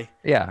wrestler guy.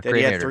 Yeah, that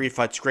he had 3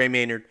 fights. Gray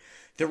Maynard.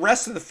 The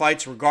rest of the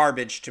fights were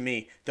garbage to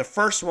me. The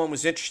first one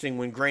was interesting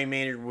when Gray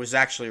Maynard was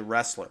actually a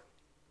wrestler.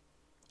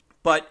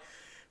 But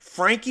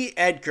Frankie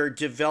Edgar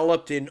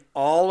developed an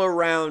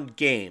all-around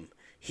game.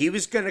 He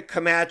was going to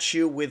come at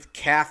you with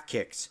calf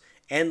kicks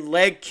and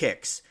leg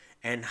kicks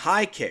and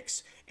high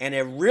kicks and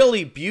a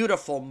really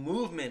beautiful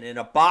movement in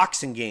a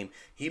boxing game.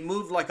 He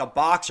moved like a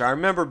boxer. I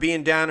remember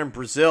being down in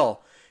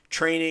Brazil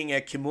training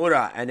at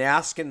Kimura and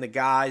asking the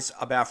guys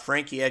about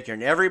Frankie Edgar,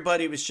 and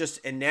everybody was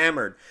just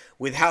enamored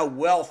with how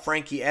well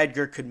Frankie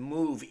Edgar could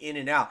move in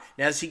and out.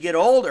 Now, as he get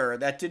older,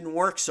 that didn't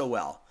work so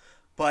well.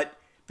 But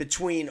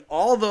between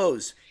all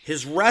those,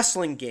 his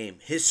wrestling game,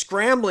 his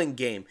scrambling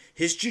game,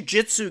 his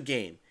jiu-jitsu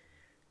game,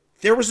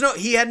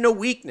 he had no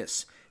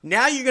weakness.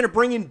 Now you're going to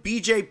bring in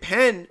BJ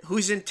Penn,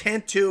 who's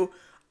intent to,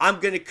 I'm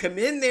going to come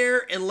in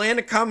there and land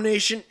a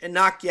combination and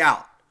knock you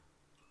out.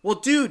 Well,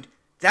 dude,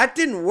 that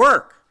didn't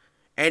work.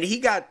 And he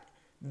got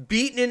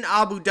beaten in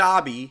Abu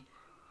Dhabi,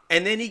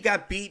 and then he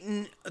got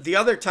beaten, the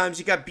other times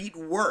he got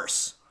beaten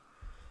worse.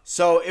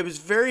 So it was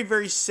very,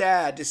 very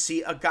sad to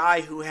see a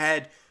guy who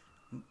had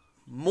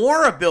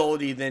more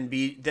ability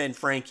than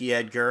Frankie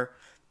Edgar,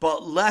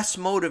 but less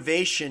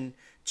motivation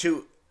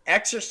to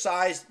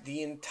exercise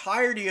the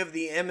entirety of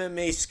the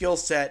MMA skill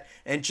set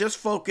and just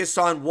focus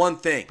on one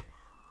thing,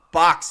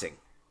 boxing.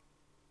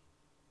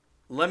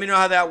 Let me know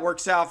how that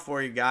works out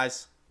for you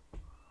guys.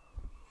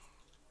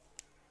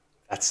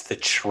 That's the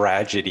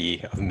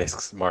tragedy of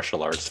mixed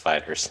martial arts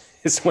fighters,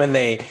 is when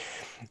they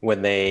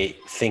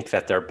think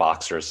that they're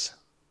boxers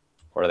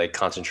or they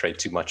concentrate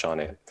too much on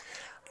it.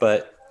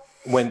 But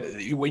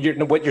what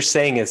you're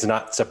saying is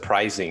not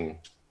surprising,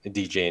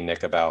 DJ and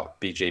Nick, about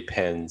BJ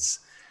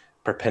Penn's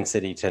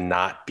propensity to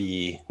not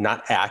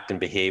act and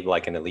behave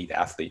like an elite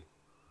athlete.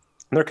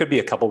 And there could be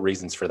a couple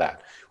reasons for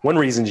that. One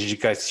reason is you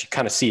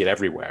kind of see it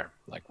everywhere,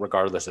 like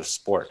regardless of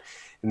sport.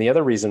 And the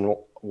other reason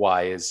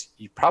why is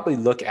you probably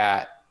look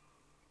at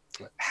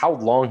how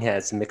long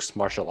has mixed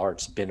martial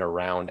arts been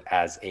around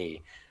as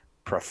a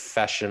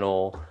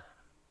professional,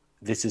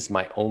 this is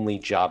my only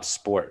job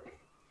sport.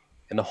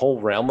 In the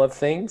whole realm of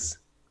things,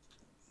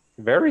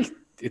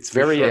 it's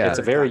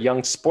a very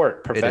young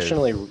sport,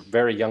 professionally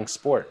very young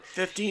sport.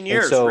 15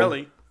 years,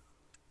 really.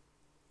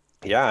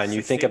 Yeah, and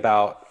you think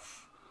about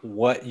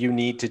what you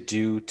need to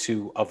do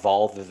to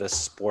evolve the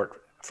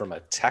sport from a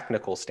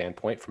technical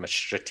standpoint, from a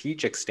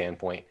strategic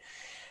standpoint,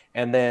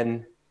 and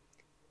then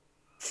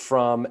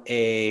from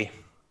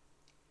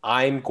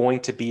I'm going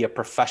to be a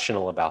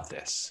professional about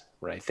this,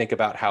 right? Think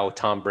about how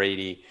Tom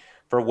Brady,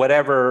 for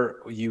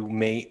whatever you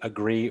may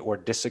agree or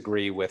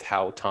disagree with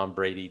how Tom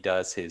Brady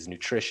does his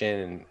nutrition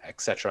and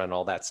et cetera and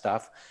all that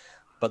stuff,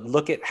 but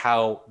look at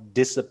how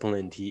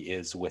disciplined he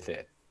is with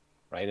it,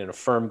 right? And a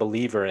firm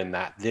believer in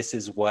that this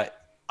is what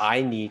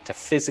I need to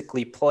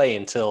physically play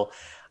until,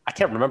 I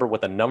can't remember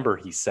what the number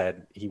he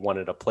said he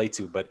wanted to play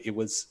to, but it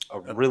was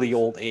a really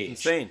old age.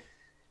 Insane.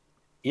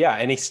 Yeah,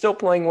 and he's still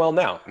playing well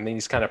now. I mean,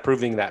 he's kind of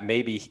proving that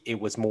maybe it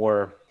was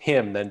more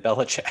him than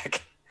Belichick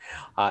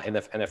in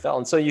the NFL.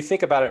 And so you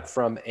think about it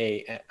from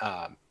a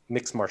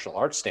mixed martial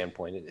arts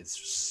standpoint, it's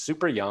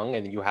super young,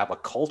 and you have a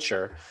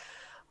culture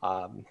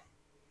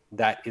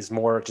that is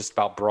more just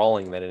about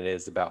brawling than it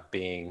is about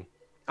being.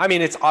 I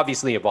mean, it's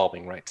obviously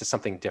evolving, right, to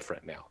something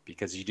different now,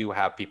 because you do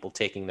have people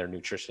taking their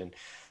nutrition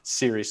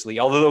seriously.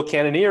 Although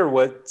Cannonier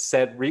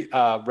said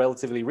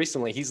relatively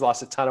recently he's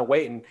lost a ton of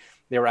weight, and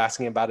they were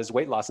asking about his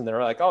weight loss, and they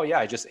were like, "Oh yeah,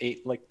 I just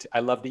ate like I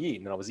love to eat,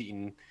 and I was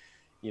eating,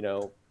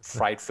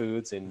 fried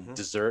foods and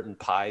dessert and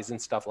pies and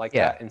stuff like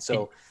that." And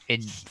so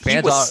he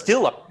was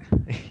still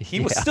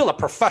a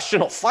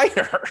professional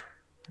fighter.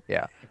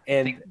 Yeah,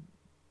 and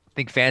I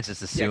think fans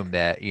just assume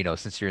that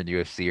since you're in the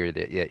UFC or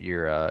that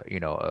you're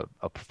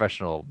a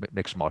professional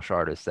mixed martial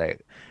artist, that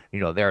they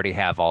already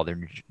have all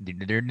their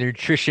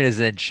nutrition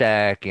is in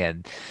check,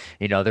 and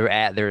they're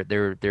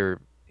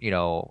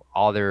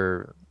all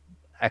their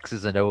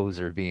X's and O's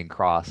are being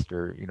crossed,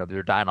 or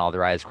they're dotting all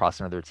their I's,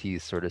 crossing all their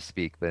T's, so to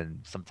speak. But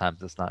sometimes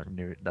that's not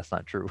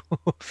true.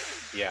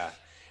 Yeah,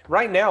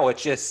 right now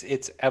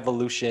it's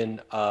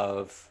evolution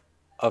of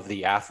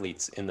the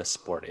athletes in the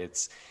sport.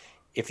 It's,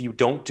 if you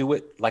don't do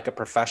it like a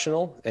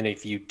professional, and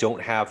if you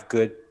don't have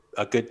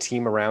a good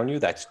team around you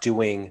that's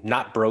doing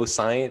not bro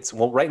science.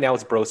 Well, right now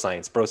it's bro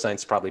science. Bro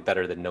science is probably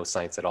better than no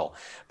science at all.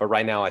 But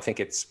right now I think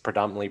it's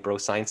predominantly bro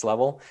science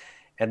level.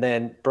 And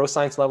then bro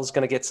science level is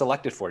going to get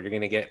selected for. You're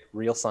going to get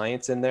real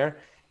science in there.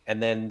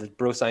 And then the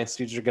bro science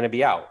students are going to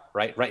be out,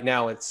 right? Right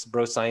now it's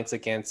bro science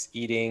against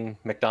eating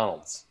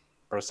McDonald's.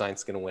 Bro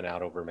science is going to win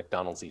out over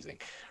McDonald's eating.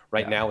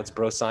 Right now it's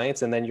bro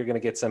science, and then you're going to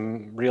get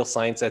some real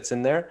science that's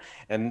in there,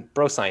 and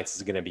bro science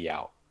is going to be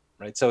out,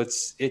 right? So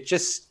it's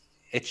just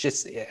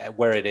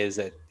where it is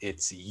at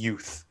its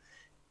youth,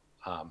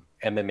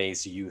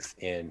 MMA's youth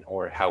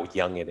or how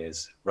young it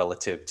is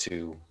relative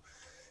to,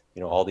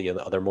 all the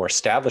other more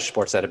established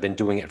sports that have been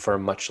doing it for a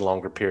much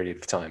longer period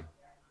of time.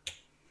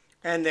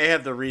 And they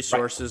have the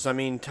resources. Right. I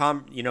mean,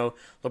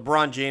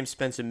 LeBron James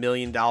spends $1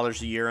 million a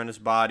year on his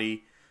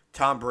body.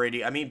 Tom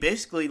Brady,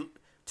 basically,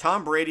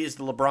 Tom Brady is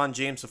the LeBron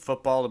James of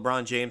football.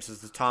 LeBron James is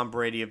the Tom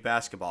Brady of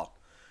basketball.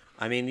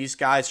 These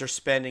guys are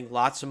spending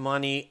lots of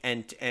money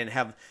and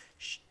have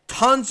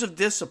tons of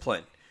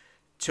discipline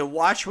to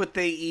watch what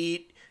they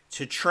eat,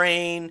 to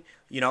train.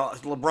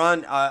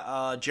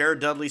 LeBron, Jared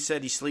Dudley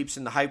said he sleeps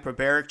in the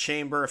hyperbaric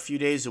chamber a few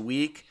days a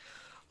week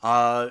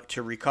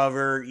to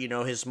recover,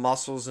 his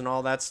muscles and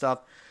all that stuff.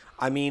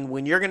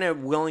 When you're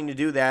willing to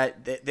do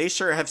that, they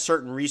sure have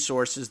certain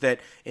resources that,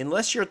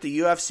 unless you're at the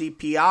UFC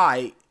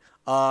PI,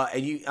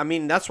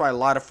 that's why a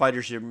lot of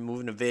fighters are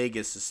moving to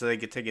Vegas, so they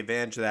could take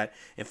advantage of that.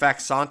 In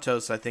fact,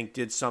 Santos, I think,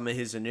 did some of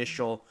his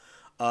initial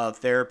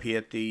therapy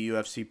at the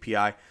UFC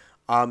PI.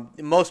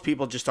 Most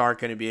people just aren't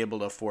going to be able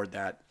to afford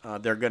that.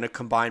 They're going to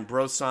combine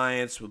bro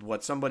science with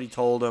what somebody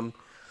told them.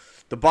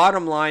 The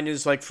bottom line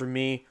is, like for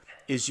me,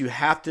 is you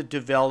have to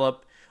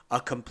develop a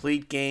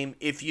complete game.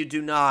 If you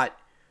do not,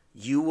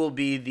 you will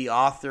be the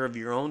author of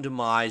your own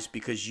demise,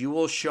 because you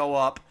will show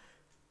up.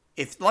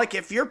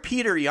 If you're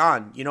Peter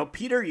Yan,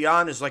 Peter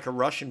Yan is like a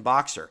Russian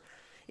boxer.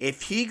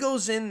 If he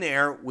goes in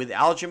there with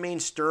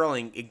Aljamain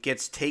Sterling, it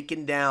gets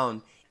taken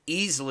down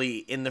easily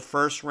in the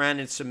first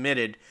round and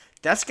submitted.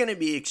 That's going to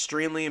be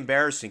extremely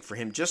embarrassing for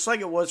him, just like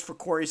it was for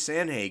Corey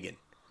Sandhagen.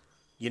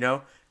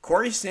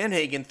 Corey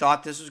Sandhagen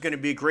thought this was going to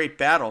be a great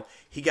battle.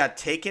 He got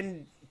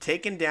taken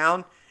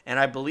down, and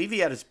I believe he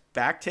had his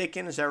back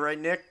taken. Is that right,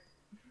 Nick?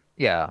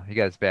 Yeah, he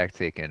got his back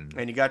taken.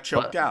 And he got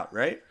choked out,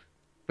 right?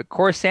 But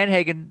Corey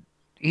Sandhagen,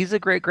 he's a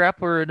great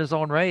grappler in his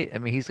own right.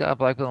 He's got a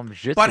black belt in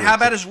jiu-jitsu. But how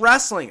about his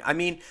wrestling?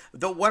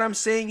 What I'm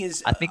saying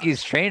is, I think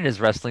he's trained his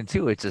wrestling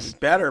too. It's just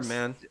better,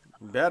 man.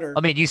 Better.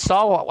 You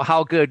saw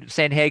how good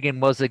Sandhagen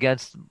was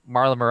against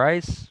Marlon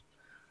Moraes.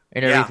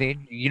 and Yeah.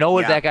 everything. You know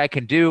what Yeah. that guy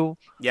can do.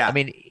 Yeah. I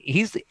mean,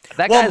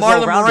 that Well, guy's Marlon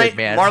well-rounded, Moraes,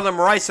 man. Marlon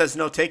Moraes has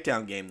no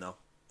takedown game though,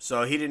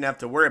 so he didn't have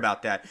to worry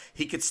about that.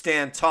 He could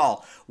stand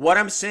tall. What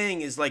I'm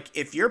saying is, like,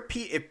 if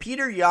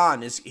Peter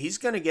Yan he's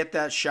going to get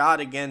that shot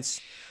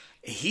against,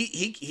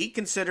 he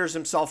considers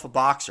himself a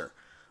boxer.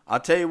 I'll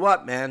tell you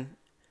what, man,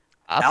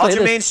 I'll tell you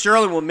Aljamain this,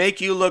 Sterling will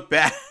make you look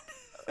bad.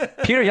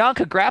 Peter Yan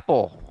could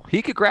grapple.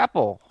 He could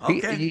grapple.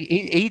 Okay.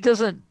 He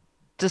doesn't,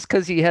 just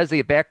because he has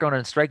a background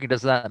in striking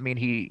does not mean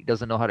he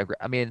doesn't know how to.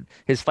 I mean,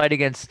 his fight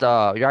against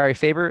Yari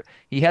Faber,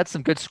 he had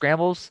some good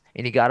scrambles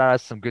and he got out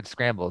of some good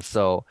scrambles.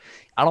 So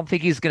I don't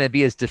think he's going to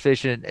be as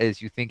deficient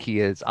as you think he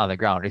is on the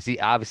ground. Is he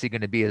obviously going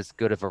to be as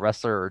good of a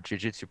wrestler or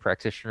jiu-jitsu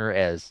practitioner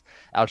as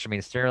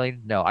Aljamain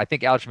Sterling? No, I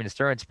think Aljamain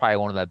Sterling's probably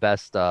one of the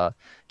best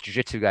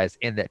jiu-jitsu guys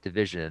in that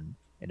division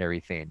and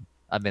everything.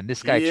 I mean,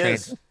 this guy He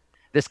trains. is.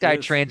 This guy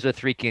Yes. trains with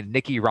freaking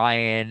Nicky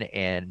Ryan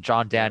and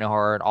John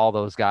Danaher and all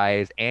those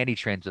guys, and he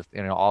trains with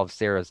all of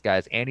Sarah's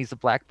guys, and he's a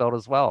black belt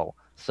as well.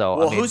 So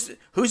Well, I mean,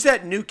 who's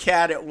that new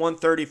cat at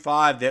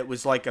 135 that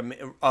was like a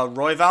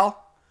Royval?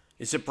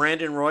 Is it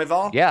Brandon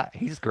Royval? yeah,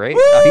 he's great.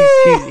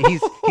 Woo!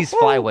 He's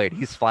flyweight.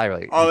 He's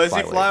flyweight. Oh, He's is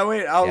he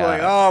flyweight? I was Yeah.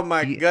 like, oh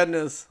my He-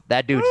 goodness.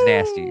 That dude's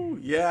nasty. Woo!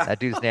 Yeah. That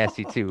dude's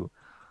nasty too.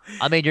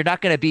 I mean, you're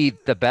not going to be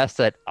the best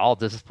at all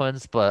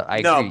disciplines, but I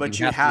No, agree. but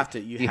you have to.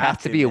 You have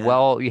to be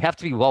man. you have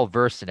to be well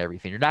versed in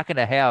everything. You're not going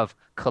to have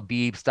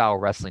Khabib style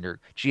wrestling or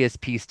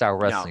GSP style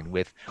wrestling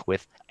with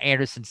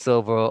Anderson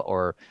Silva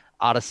or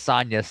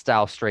Adesanya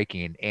style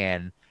striking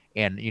and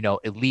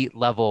elite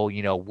level,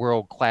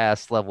 world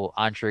class level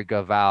Andre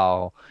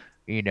Galvao,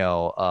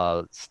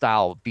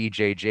 style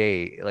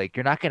BJJ. Like,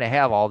 you're not going to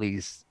have all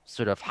these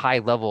sort of high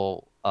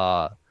level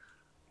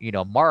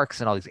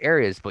marks in all these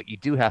areas, but you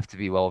do have to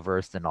be well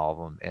versed in all of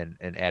them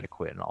and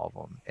adequate in all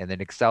of them, and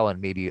then excel in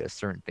maybe a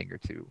certain thing or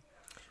two.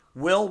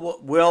 Will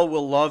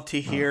love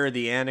to hear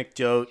the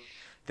anecdote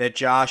that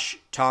Josh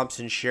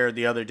Thompson shared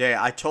the other day.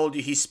 I told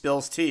you he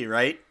spills tea,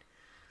 right?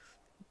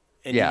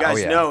 And Yeah, you guys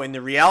oh, yeah. know, in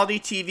the reality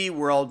TV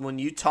world, when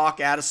you talk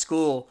out of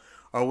school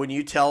or when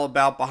you tell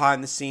about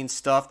behind the scenes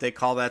stuff, they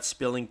call that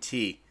spilling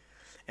tea.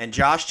 And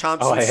Josh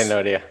Thompson. Oh, I had no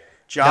idea.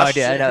 Josh,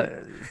 No, I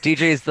know.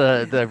 DJ's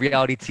the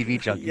reality TV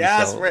junkie.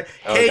 yes, so right.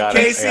 Oh, Hey, got it,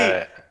 Casey. got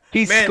it.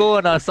 he's man.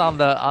 schooling us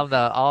on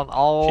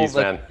all Jeez,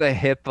 man. the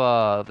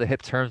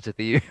hip terms that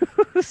they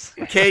use.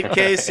 Kate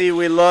Casey,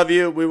 we love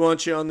you. We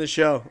want you on the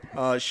show.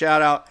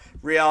 Shout out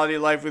Reality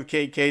Life with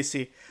Kate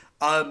Casey.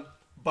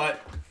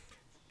 But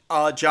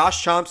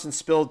Josh Thompson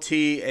spilled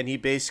tea, and he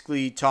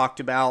basically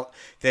talked about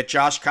that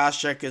Josh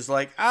Koscheck is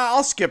like,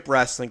 I'll skip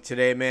wrestling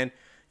today, man.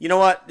 You know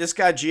what? This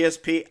guy,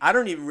 GSP, I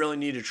don't even really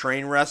need to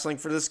train wrestling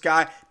for this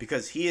guy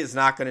because he is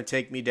not going to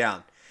take me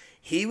down.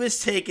 He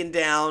was taken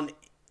down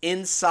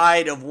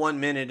inside of 1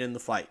 minute in the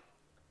fight.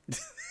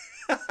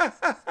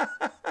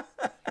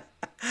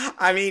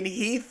 I mean,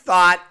 he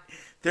thought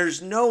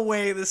there's no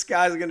way this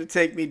guy's going to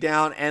take me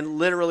down. And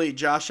literally,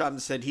 Josh Thompson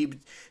said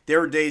there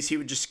were days he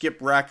would just skip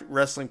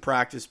wrestling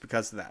practice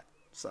because of that.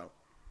 So,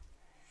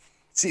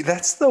 See,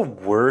 that's the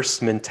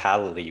worst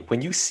mentality.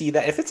 When you see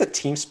that, if it's a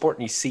team sport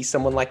and you see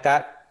someone like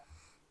that,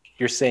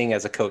 you're saying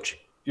as a coach,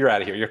 you're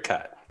out of here, you're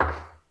cut.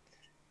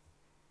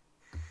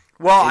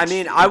 well, I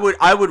mean, I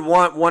would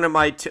want one of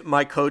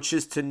my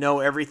coaches to know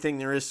everything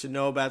there is to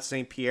know about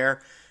St.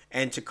 Pierre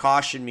and to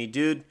caution me,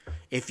 dude,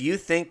 if you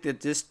think that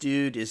this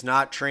dude is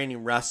not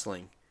training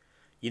wrestling,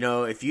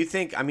 if you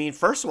think, I mean,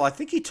 first of all, I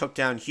think he took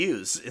down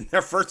Hughes in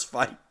their first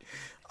fight.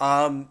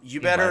 You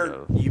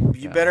better,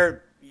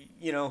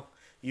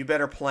 you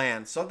better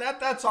plan. So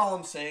that's all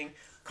I'm saying.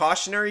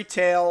 Cautionary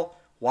tale.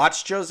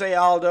 Watch Jose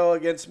Aldo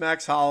against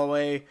Max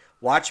Holloway.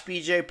 Watch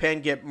BJ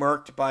Penn get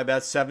murked by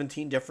about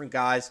 17 different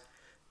guys.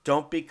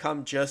 Don't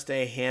become just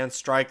a hand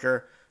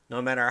striker.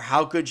 No matter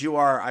how good you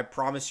are, I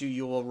promise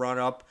you will run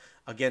up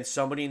against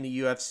somebody in the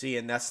UFC,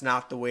 and that's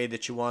not the way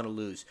that you want to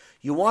lose.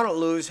 You want to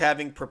lose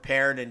having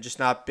prepared and just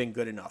not been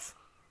good enough.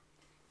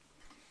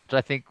 Which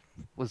I think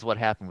was what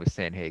happened with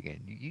Sanhagen.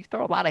 You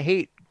throw a lot of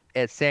hate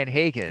at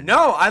Sanhagen.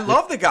 No, I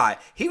love the guy.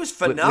 He was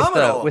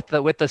phenomenal.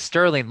 With the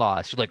Sterling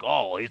loss. You're like,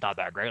 oh, he's not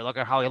that great. Look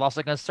at how he lost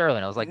against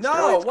Sterling. I was like, no,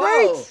 Sterling's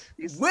whoa. great.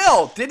 He's-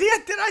 Will, did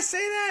I say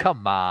that?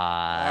 Come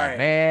on, All right.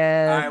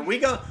 man. All right,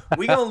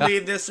 we gonna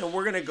leave this and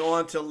we're gonna go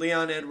on to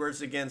Leon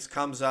Edwards against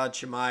Khamzat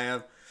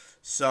Chimaev.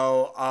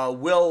 So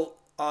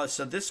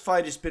so this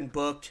fight has been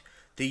booked.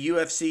 The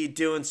UFC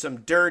doing some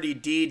dirty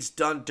deeds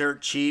done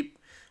dirt cheap.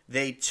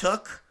 They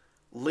took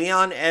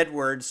Leon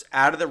Edwards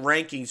out of the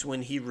rankings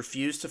when he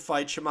refused to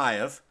fight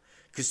Chimaev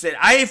because said,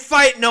 I ain't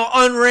fighting no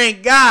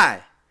unranked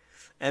guy.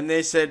 And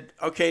they said,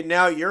 okay,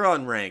 now you're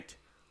unranked.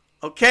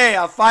 Okay,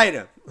 I'll fight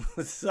him.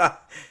 So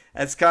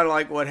that's kind of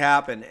like what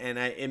happened. And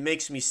it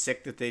makes me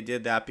sick that they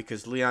did that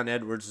because Leon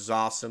Edwards is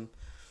awesome.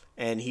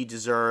 And he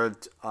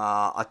deserved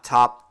a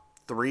top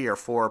 3 or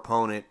 4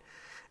 opponent.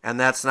 And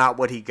that's not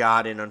what he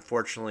got. And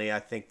unfortunately, I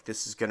think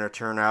this is going to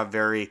turn out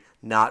very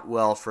not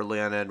well for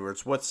Leon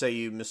Edwards. What say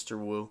you, Mr.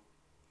 Wu?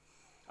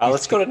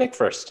 Let's go to Nick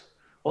first.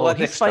 We'll let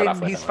Nick start off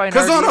with he's him. fighting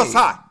Kazuno RDA.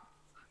 Sa.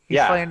 He's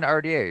Yeah. fighting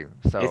RDA.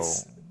 So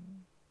It's-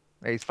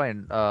 He's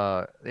fighting.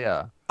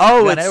 Yeah.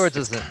 Oh, Leon it's Edwards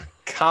isn't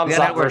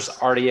Kamzat versus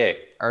RDA.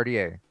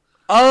 RDA. Leon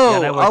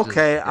oh, Edwards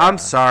okay. is, I'm yeah.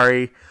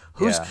 sorry.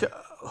 Yeah.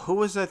 Who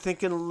was I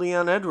thinking?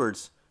 Leon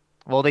Edwards.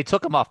 Well, they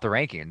took him off the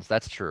rankings.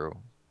 That's true.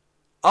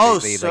 Oh,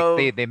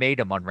 They made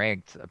him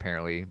unranked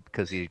apparently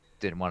because he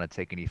didn't want to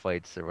take any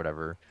fights or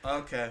whatever.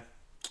 okay.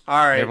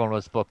 All right. Everyone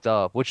was booked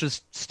up, which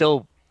is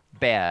still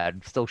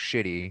bad, still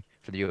shitty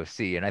for the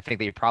UFC. And I think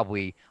they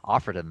probably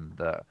offered him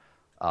the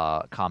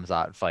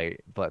Khamzat fight,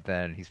 but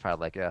then he's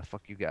probably like, yeah,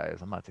 fuck you guys,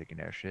 I'm not taking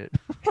that shit.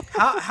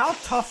 How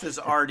tough is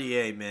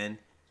RDA, man?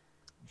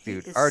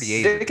 Dude, It's RDA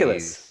is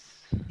ridiculous.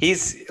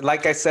 He's,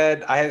 like I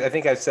said, I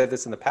think I've said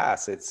this in the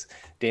past. It's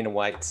Dana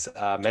White's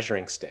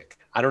measuring stick.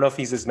 I don't know if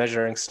he's his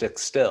measuring stick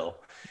still.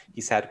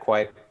 He's had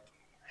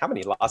how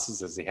many losses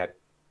has he had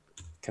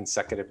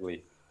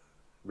consecutively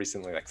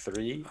recently? Like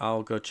three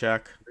I'll go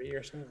check.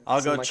 or something?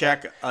 I'll go like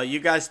check. You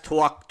guys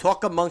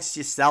talk amongst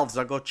yourselves.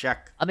 I'll go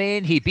check. I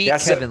mean, he beat Yeah,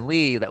 so- Kevin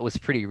Lee. That was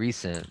pretty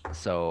recent.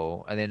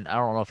 So, and then I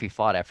don't know if he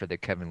fought after the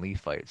Kevin Lee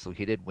fight. So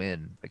he did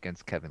win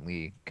against Kevin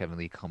Lee. Kevin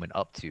Lee coming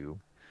up to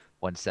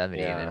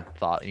 170, and then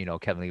thought,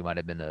 Kevin Lee might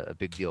have been a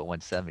big deal at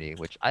 170,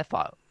 which I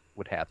thought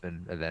would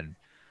happen. And then,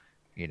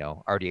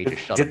 RDA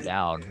just shut him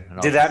down. And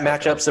I Did was that just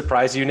like, matchup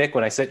surprise you, Nick,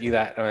 when I sent you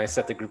that, when I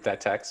sent the group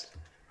that text?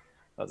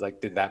 I was like,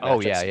 did that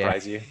matchup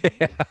surprise you?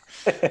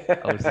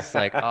 I was just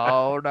like,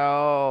 oh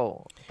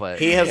no. But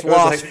He has It was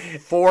lost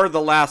like- 4 of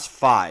the last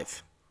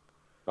 5.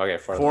 Okay,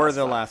 4 of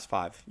the last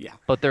 5. Yeah.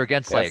 But they're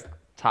against Yes. like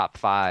top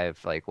 5.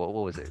 Like what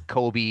was it?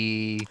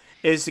 Kobe,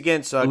 It's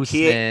against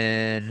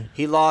Usman.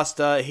 He lost.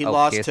 He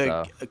lost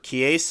Chiesa. to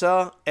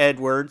Chiesa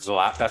Edwards.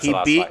 That's he the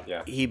last beat. fight,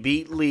 yeah. He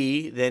beat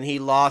Lee. Then he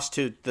lost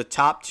to the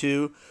top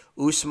 2,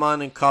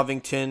 Usman and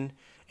Covington,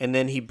 and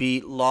then he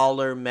beat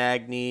Lawler,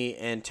 Magny,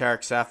 and Tarek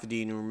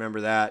Safadine.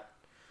 Remember that?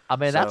 I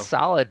mean, that's So,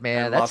 solid,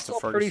 man. and That's lost to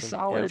still pretty Ferguson.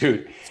 solid.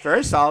 Dude, It's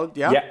very solid.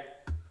 Yeah. yeah.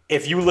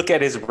 If you look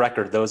at his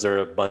record, those are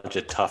a bunch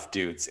of tough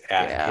dudes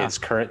at Yeah. his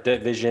current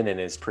division and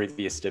his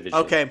previous division.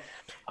 Okay,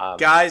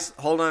 guys,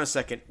 hold on a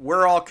second.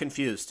 We're all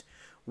confused.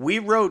 We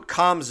wrote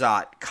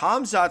Khamzat.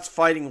 Khamzat's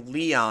fighting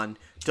Leon.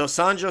 Dos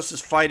Anjos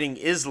is fighting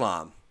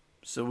Islam.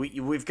 So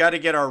we've got to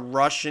get our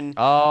Russian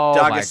Oh,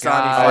 my Dagestani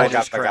God.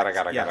 fighters got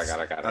correct. it. Yes.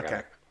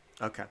 Okay.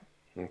 Okay.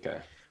 Okay.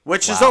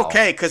 Which is Wow.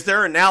 okay because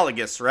they're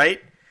analogous,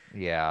 right?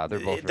 Yeah, they're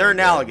both. They're really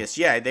good. analogous.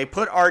 Yeah, they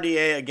put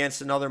RDA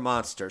against another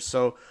monster.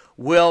 So,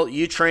 Will,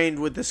 you trained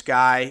with this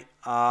guy.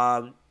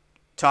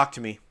 Talk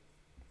to me.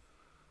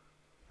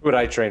 Who would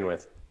I train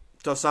with?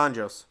 Dos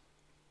Anjos.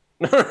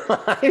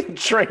 I didn't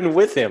train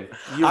with him.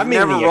 You've I'm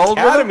never in the rolled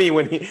with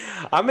academy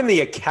I'm in the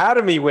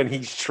academy when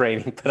he's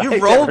training. But You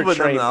I've rolled never with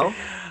him, trained- though.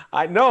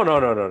 No.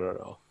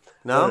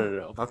 No?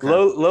 No. Okay.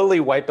 Lowly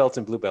white belts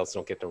and blue belts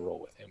don't get to roll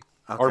with him.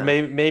 Or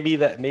Okay. maybe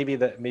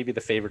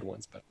the favored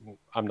ones, but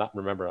I'm not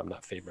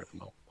favored.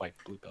 I'm a white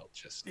blue belt.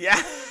 Just Yeah.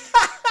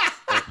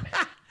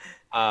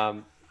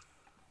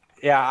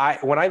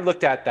 when I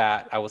looked at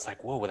that, I was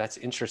like, whoa, that's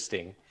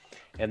interesting.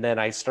 And then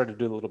I started to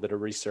do a little bit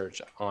of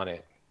research on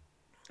it.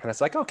 And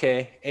it's like,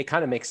 okay, it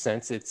kind of makes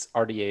sense. It's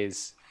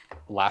RDA's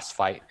last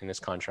fight in his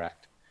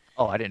contract.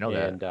 Oh, I didn't know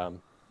that. And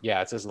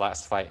it's his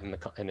last fight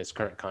in his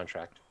current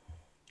contract.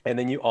 And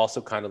then you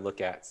also kind of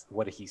look at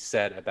what he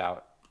said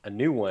about a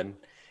new one,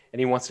 and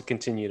he wants to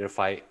continue to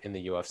fight in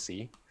the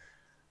UFC.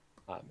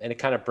 And it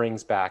kind of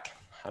brings back,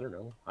 I don't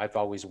know, I've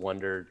always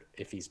wondered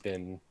if he's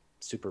been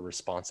super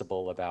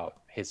responsible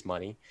about his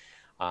money.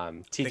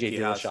 TJ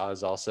Dillashaw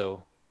is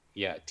also,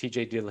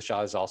 TJ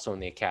Dillashaw is also in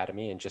the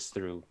academy, and just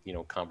through,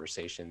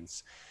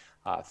 conversations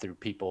through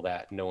people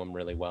that know him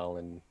really well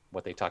and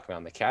what they talk about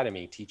in the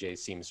academy, TJ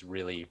seems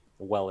really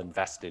well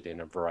invested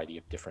in a variety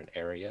of different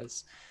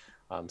areas.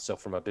 So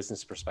from a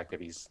business perspective,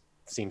 he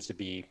seems to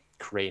be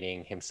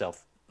creating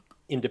himself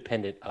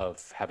independent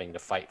of having to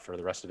fight for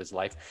the rest of his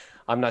life.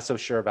 I'm not so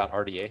sure about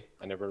RDA.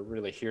 I never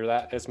really hear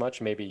that as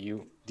much. Maybe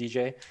you,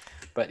 DJ,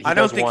 but I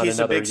don't think he's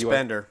a big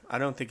spender. I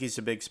don't think he's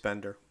a big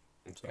spender.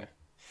 Okay.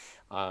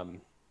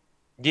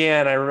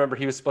 And I remember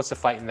he was supposed to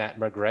fight in that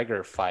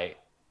McGregor fight,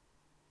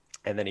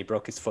 and then he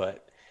broke his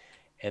foot.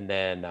 And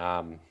then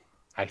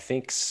I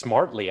think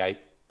smartly,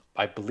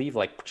 I believe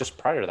like just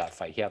prior to that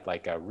fight, he had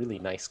like a really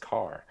nice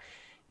car.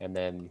 And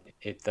then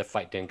the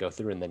fight didn't go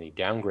through, and then he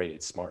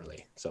downgraded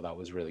smartly. So that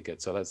was really good.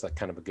 So that's like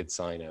kind of a good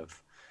sign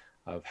of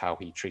how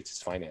he treats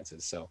his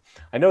finances. So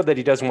I know that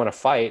he doesn't want to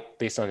fight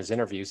based on his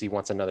interviews. He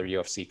wants another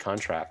UFC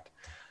contract.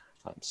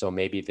 So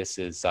maybe this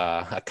is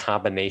a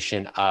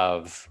combination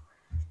of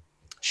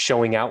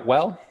showing out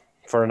well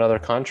for another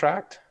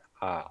contract.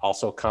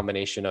 Also a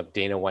combination of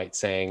Dana White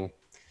saying,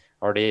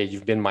 RDA,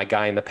 you've been my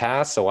guy in the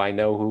past, so I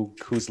know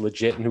who's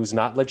legit and who's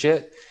not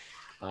legit.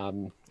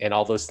 And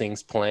all those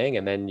things playing,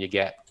 and then you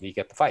get the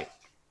fight.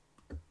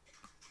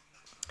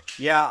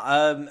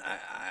 Yeah,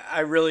 I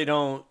really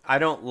don't. I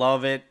don't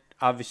love it.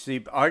 Obviously,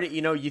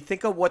 you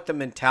think of what the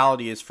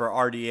mentality is for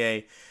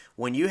RDA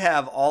when you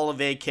have all of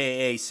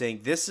AKA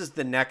saying this is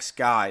the next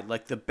guy.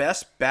 Like the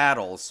best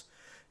battles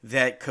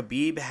that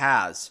Khabib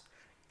has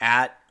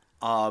at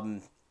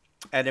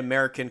at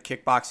American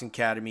Kickboxing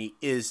Academy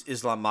is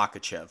Islam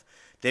Makhachev.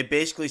 They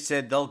basically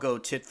said they'll go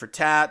tit for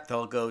tat,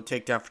 they'll go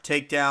takedown for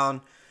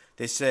takedown.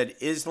 They said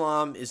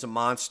Islam is a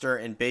monster,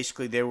 and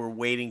basically they were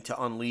waiting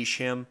to unleash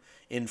him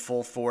in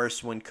full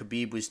force when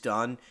Khabib was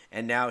done,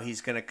 and now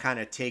he's going to kind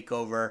of take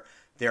over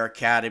their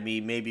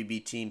academy, maybe be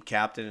team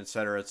captain, et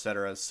cetera, et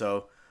cetera.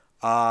 So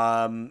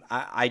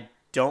I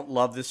don't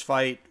love this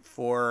fight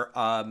for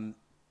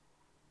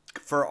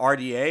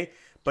RDA,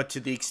 but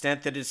to the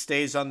extent that it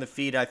stays on the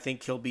feet, I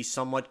think he'll be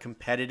somewhat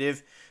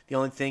competitive. The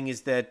only thing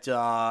is that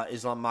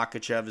Islam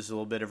Makhachev is a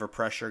little bit of a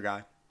pressure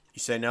guy. You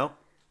say no?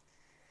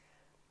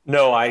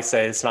 No, I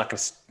say it's not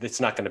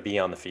going to be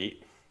on the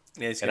feet.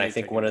 Yeah, and I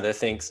think one of the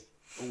things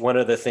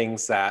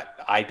that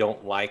I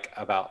don't like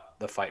about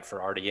the fight for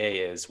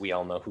RDA is we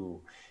all know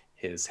who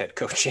his head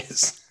coach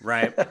is.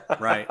 Right.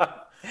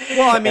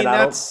 Well, I mean,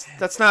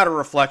 that's not a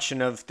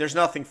reflection of. There's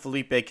nothing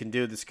Felipe can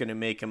do that's going to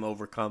make him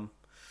overcome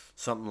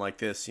something like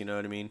this. You know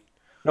what I mean?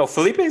 No,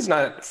 Felipe's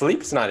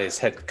not his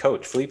head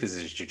coach. Felipe is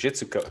his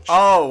jiu-jitsu coach.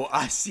 Oh,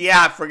 I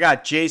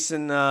forgot.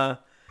 Jason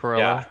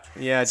Perillo.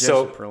 Yeah,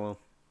 Jason Perillo.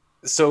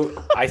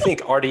 So I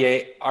think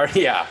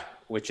RDA,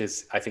 which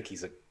is, I think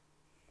he's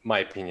my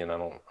opinion. I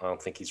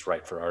don't think he's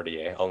right for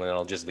RDA.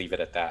 I'll just leave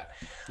it at that.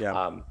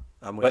 Yeah,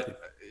 I'm with you.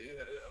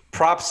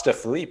 Props to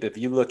Felipe. If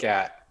you look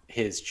at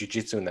his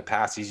jiu-jitsu in the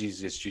past, he's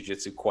used his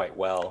jiu-jitsu quite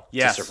well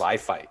to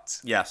survive fights.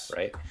 Yes.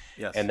 Right?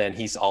 Yes. And then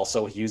he's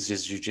also used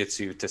his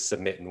jiu-jitsu to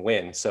submit and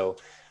win. So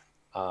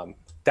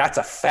that's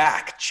a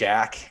fact,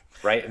 Jack,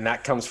 right? And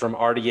that comes from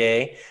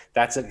RDA.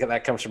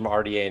 That comes from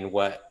RDA and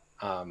what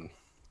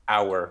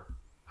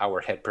our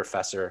head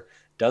professor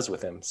does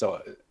with him.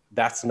 So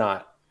that's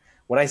not,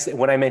 when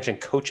I mention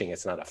coaching,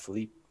 it's not a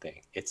Felipe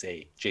thing. It's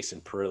a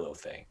Jason Perillo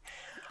thing.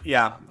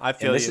 Yeah, I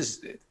feel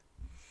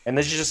And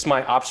this is just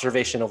my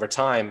observation over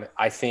time.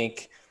 I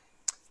think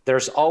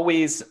there's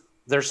always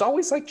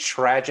like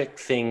tragic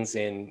things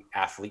in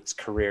athletes'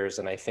 careers.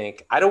 And I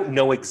don't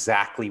know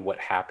exactly what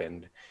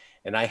happened.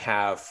 And I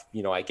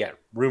get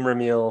rumor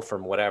mill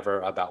from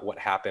whatever about what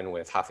happened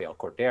with Rafael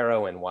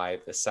Cordero and why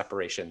the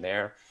separation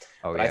there.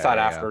 I thought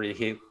after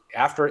he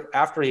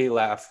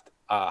left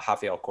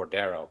Rafael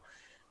Cordero,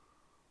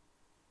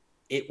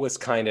 it was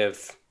kind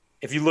of,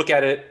 if you look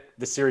at it,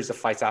 the series of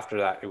fights after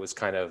that, it was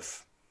kind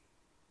of,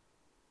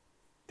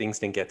 the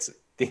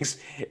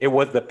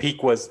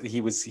peak was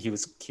he was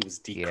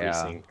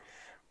decreasing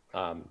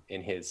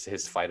in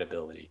his fight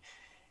ability.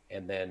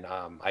 And then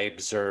I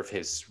observe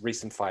his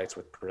recent fights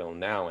with Perillo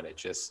now, and it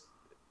just,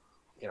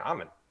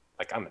 I'm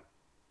an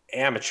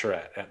amateur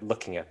at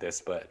looking at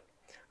this, but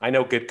I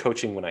know good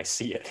coaching when I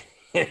see it.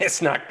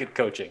 It's not good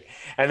coaching.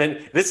 And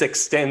then this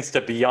extends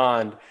to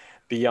beyond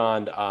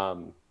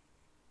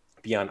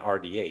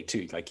RDA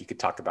too. Like you could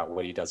talk about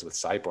what he does with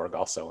Cyborg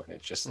also, and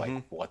it's just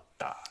like, what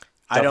the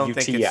I don't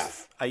think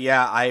it's.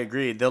 Yeah, I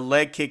agree. The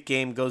leg kick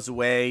game goes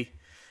away.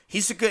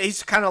 He's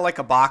kind of like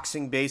a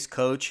boxing based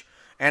coach,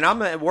 and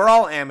we're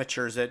all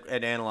amateurs at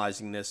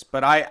analyzing this.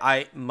 But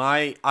I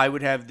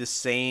would have the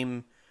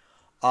same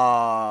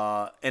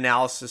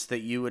analysis that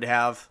you would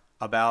have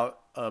about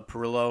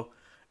Perillo,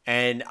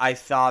 and I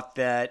thought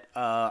that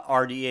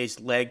RDA's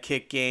leg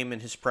kick game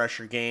and his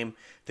pressure game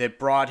that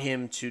brought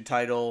him to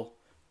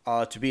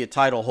be a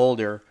title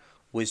holder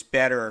was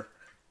better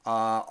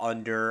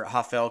under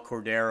Rafael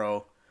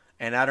Cordero.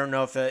 And I don't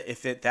know if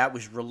that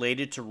was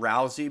related to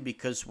Rousey,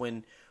 because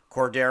when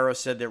Cordero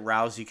said that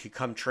Rousey could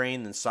come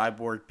train, then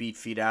Cyborg beat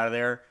feet out of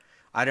there.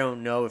 I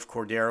don't know if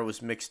Cordero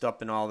was mixed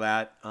up in all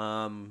that.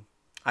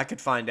 I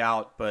could find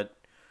out, but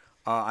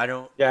I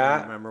don't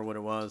remember what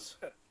it was.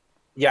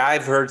 Yeah,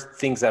 I've heard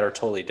things that are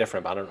totally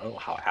different, but I don't know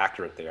how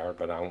accurate they are,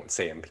 but I won't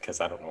say them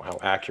because I don't know how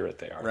accurate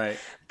they are. Right.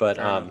 But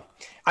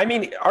I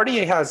mean,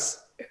 RDA has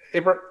a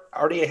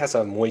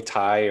Muay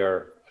Thai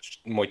or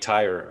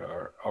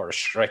a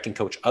striking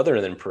coach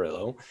other than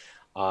Perillo,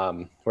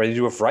 where they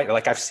do a variety.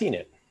 Like I've seen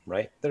it,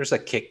 right? There's a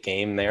kick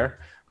game there,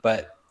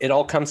 but it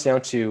all comes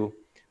down to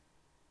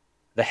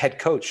the head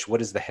coach.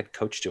 What is the head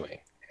coach doing?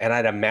 And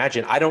I'd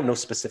imagine, I don't know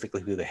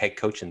specifically who the head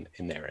coach in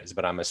there is,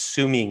 but I'm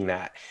assuming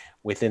that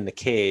within the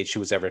cage, who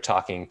was ever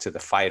talking to the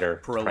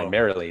fighter Perillo.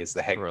 Primarily is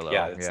the head,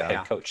 Perillo, the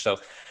head coach. So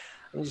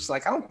I'm just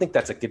like, I don't think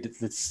that's a good,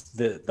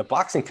 the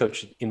boxing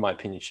coach, in my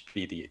opinion, should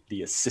be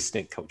the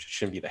assistant coach. It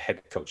shouldn't be the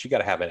head coach. You got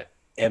to have an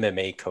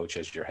MMA coach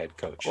as your head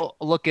coach. Well,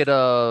 look at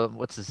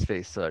what's his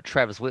face,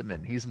 Travis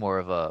Whitman. He's more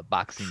of a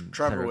boxing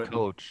center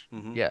coach.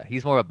 Mm-hmm. Yeah,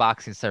 he's more of a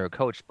boxing center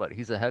coach, but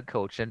he's a head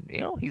coach, and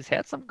he's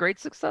had some great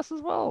success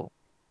as well.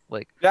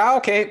 Like, yeah,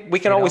 okay, we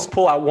can always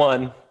pull out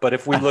one, but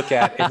if we look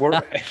at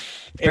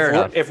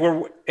if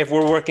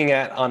we're working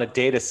on a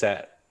data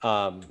set,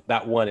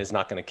 that one is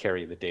not going to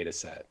carry the data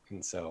set,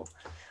 and so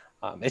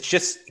it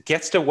just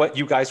gets to what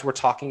you guys were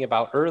talking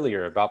about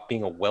earlier about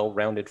being a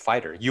well-rounded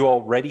fighter. You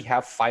already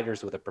have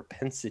fighters with a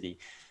propensity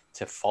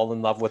to fall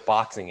in love with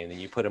boxing, and then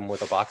you put them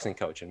with a boxing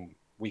coach, and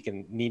we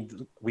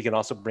can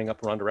also bring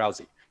up Ronda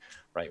Rousey,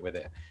 right, with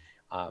it.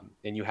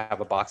 and you have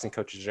a boxing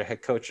coach as your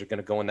head coach, you're going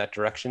to go in that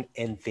direction,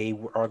 and they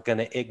are going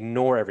to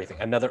ignore everything.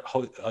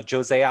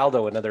 Jose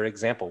Aldo, another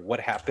example. What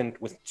happened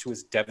to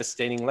his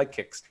devastating leg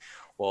kicks?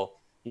 Well,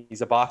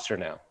 he's a boxer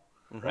now,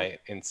 right?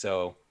 And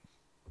so,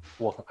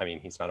 well, I mean,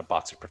 he's not a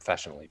boxer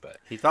professionally, but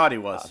he thought he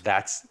was.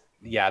 That's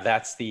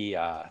the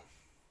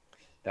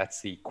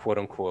quote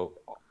unquote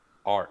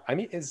art. I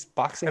mean, is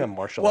boxing a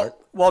martial art?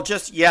 Well,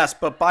 just yes,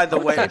 but by the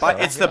way,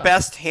 it's the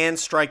best hand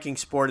striking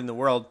sport in the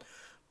world.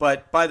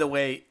 But by the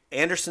way,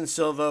 Anderson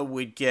Silva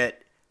would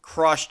get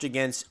crushed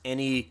against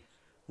any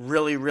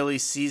really, really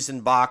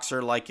seasoned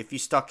boxer. Like if you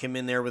stuck him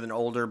in there with an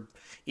older,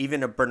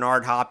 even a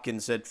Bernard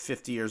Hopkins at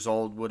 50 years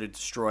old would have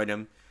destroyed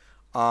him.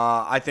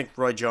 I think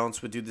Roy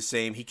Jones would do the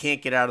same. He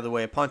can't get out of the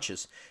way of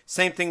punches.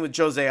 Same thing with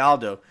Jose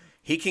Aldo.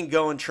 He can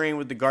go and train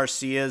with the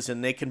Garcias,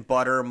 and they can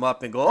butter him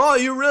up and go, "Oh,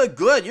 you're really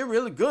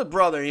good,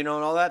 brother," and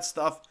all that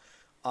stuff.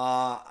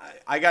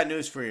 I got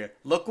news for you.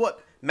 Look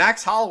what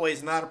Max Holloway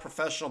is not a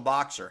professional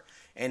boxer.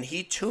 And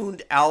he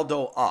tuned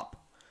Aldo up.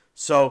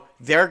 So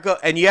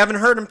and you haven't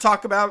heard him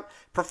talk about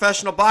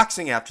professional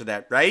boxing after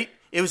that, right?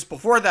 It was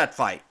before that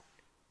fight.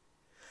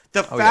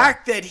 The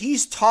fact that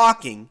he's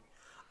talking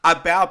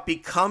about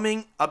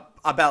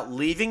about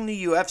leaving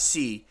the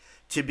UFC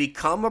to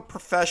become a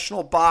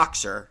professional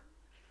boxer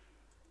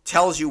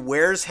tells you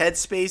where his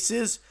headspace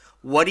is,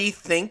 what he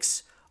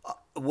thinks,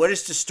 what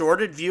his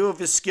distorted view of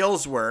his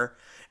skills were,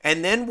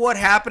 and then what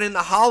happened in the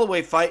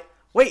Holloway fight.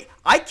 Wait,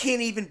 I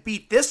can't even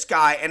beat this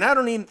guy, and I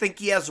don't even think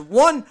he has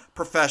one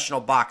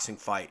professional boxing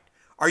fight.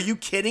 Are you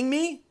kidding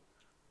me?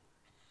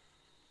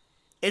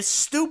 It's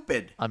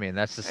stupid. I mean,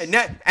 that's just...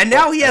 And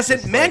now he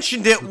hasn't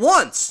mentioned it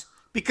once,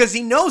 because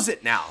he knows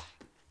it now.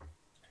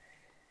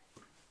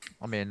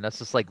 I mean, that's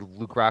just like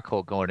Luke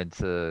Rockhold going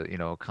into,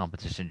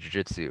 competition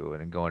jiu-jitsu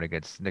and then going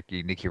against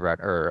Nick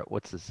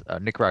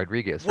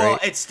Rodriguez, right? Well,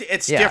 it's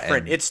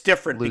different. It's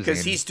different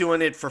because he's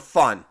doing it for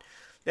fun.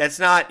 That's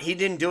not. He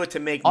didn't do it to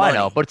make money. I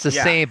know, but it's the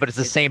same. But it's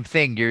the same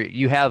thing.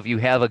 You have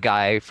a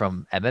guy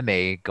from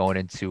MMA going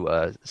into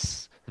a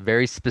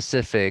very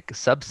specific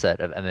subset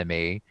of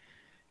MMA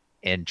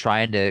and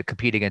trying to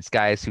compete against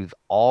guys who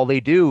all they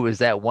do is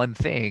that one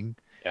thing.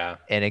 Yeah.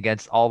 And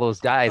against all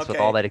those guys with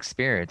all that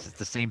experience, it's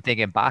the same thing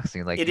in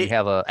boxing. Like you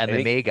have a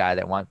MMA guy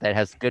that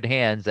has good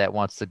hands that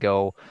wants to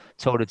go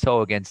toe to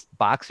toe against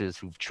boxers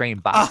who've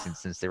trained boxing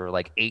since they were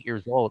like 8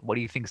 years old. What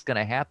do you think is going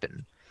to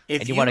happen?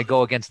 And you want to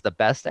go against the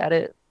best at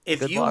it?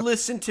 If you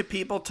listen to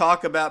people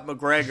talk about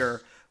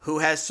McGregor, who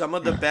has some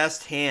of the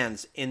best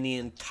hands in the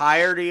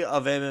entirety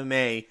of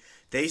MMA,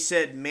 they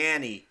said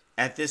Manny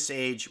at this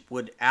age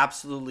would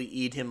absolutely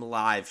eat him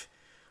alive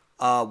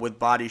with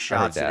body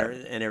shots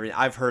and everything.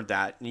 I've heard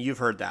that, and you've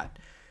heard that.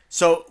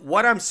 So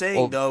what I'm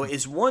saying, though,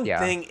 is one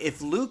thing,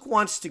 if Luke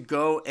wants to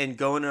go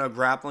into a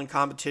grappling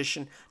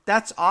competition,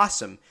 that's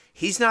awesome.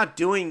 He's not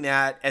doing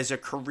that as a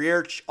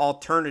career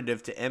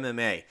alternative to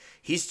MMA.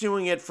 He's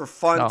doing it for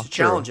fun to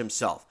challenge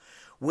himself.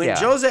 When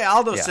Jose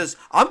Aldo says,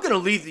 "I'm going to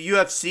leave the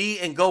UFC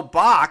and go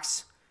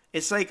box,"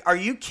 it's like, are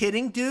you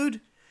kidding, dude?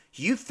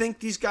 You think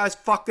these guys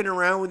fucking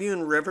around with you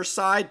in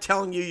Riverside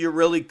telling you you're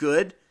really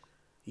good?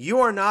 You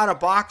are not a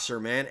boxer,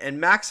 man.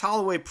 And Max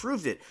Holloway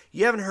proved it.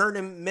 You haven't heard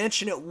him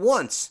mention it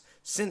once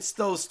since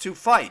those two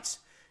fights,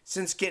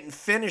 since getting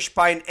finished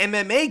by an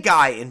MMA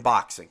guy in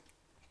boxing.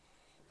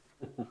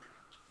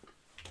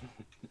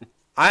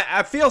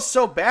 I feel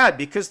so bad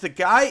because the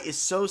guy is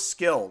so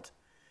skilled.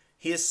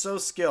 He is so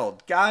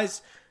skilled.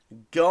 Guys,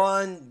 go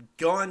on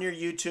your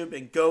YouTube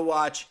and go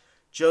watch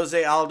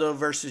Jose Aldo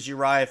versus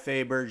Uriah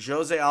Faber,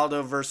 Jose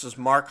Aldo versus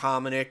Mark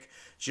Hominick,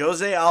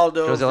 Jose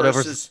Aldo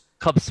versus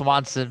Cub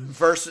Swanson.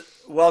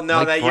 You're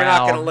not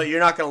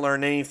going to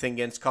learn anything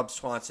against Cub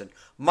Swanson.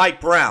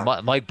 Mike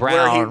Brown. Mike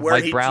Brown.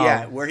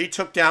 Where he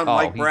took down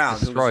Mike Brown,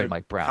 destroyed who was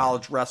Mike Brown,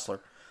 college wrestler.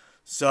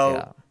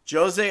 So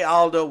Jose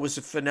Aldo was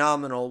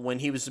phenomenal when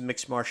he was a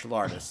mixed martial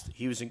artist.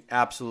 He was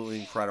absolutely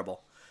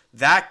incredible.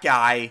 That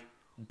guy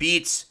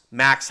beats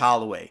Max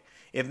Holloway.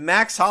 If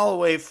Max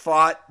Holloway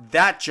fought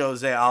that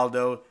Jose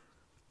Aldo,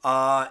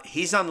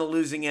 he's on the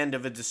losing end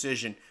of a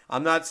decision.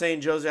 I'm not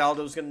saying Jose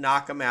Aldo is going to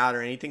knock him out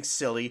or anything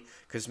silly,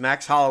 because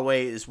Max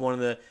Holloway is one of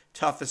the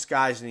toughest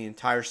guys in the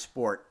entire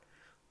sport.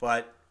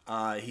 But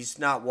he's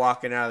not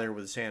walking out of there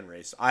with his hand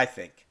raised, I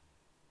think.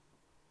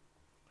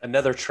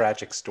 Another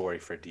tragic story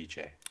for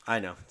DJ. I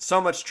know.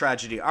 So much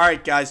tragedy. All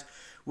right, guys.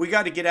 We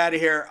got to get out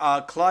of here.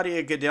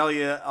 Claudia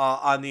Gadelha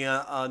on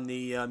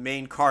the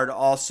main card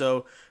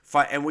also.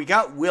 And we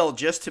got Will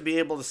just to be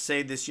able to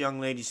say this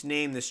young lady's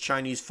name, this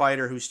Chinese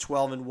fighter who's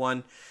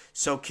 12-1.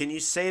 So can you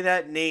say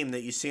that name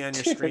that you see on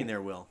your screen there,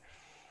 Will?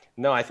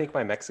 No, I think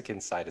my Mexican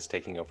side is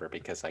taking over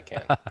because I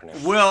can't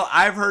pronounce. Will,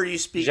 I've heard you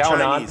speak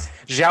Chinese.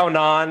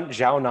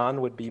 Zhao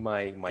would be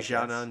my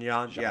Zhao Nan,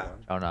 yeah.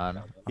 Zhao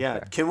Nan. Yeah.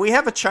 Okay. Can we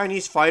have a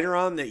Chinese fighter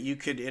on that you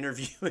could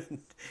interview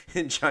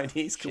in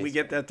Chinese? Can we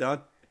get that done?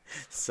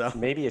 So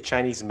maybe a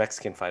Chinese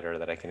Mexican fighter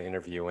that I can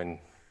interview and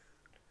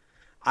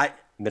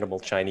minimal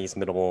Chinese,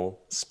 minimal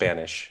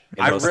Spanish,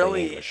 and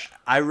mostly English.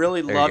 I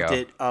really There you loved go.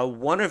 it.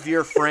 One of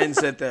your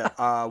friends at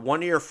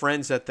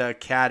the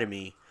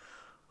academy,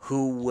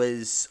 who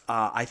was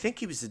I think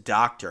he was a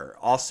doctor,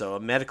 also a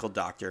medical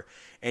doctor,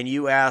 and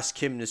you asked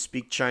him to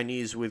speak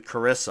Chinese with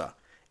Carissa,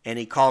 and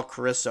he called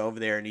Carissa over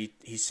there, and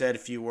he said a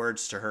few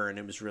words to her, and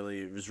it was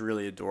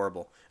really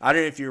adorable. I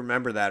don't know if you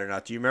remember that or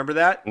not. Do you remember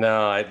that?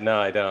 No, I don't.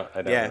 I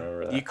don't Yeah,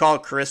 remember that. you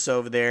called Carissa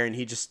over there, and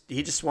he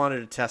just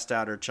wanted to test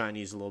out her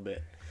Chinese a little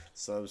bit.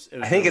 So it was I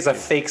think really it's a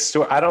cute. fake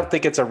story. I don't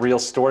think it's a real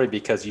story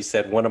because you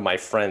said one of my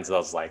friends. I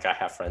was like, I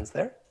have friends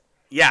there.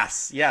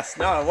 Yes.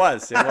 No, it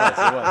was.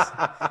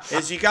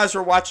 As you guys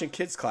were watching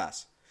kids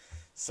class.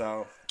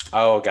 So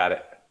Oh, got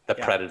it. The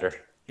Yeah. Predator.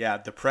 yeah,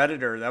 the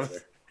Predator. That was.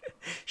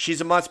 She's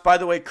a monster. By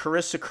the way,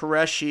 Carissa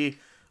Qureshi.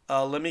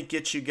 Let me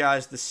get you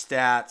guys the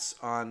stats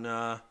on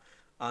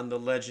the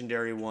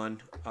legendary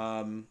one,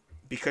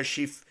 because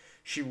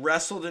she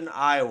wrestled in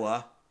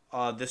Iowa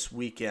this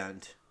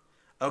weekend.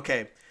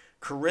 Okay,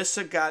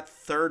 Carissa got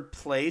third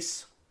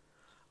place.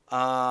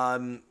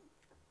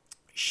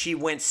 She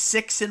went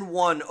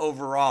 6-1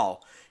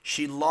 overall.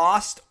 She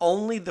lost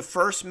only the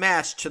first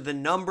match to the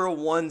number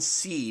 1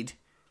 seed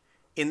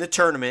in the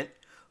tournament,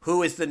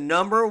 who is the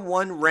number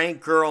 1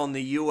 ranked girl in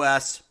the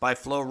U.S. by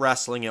Flow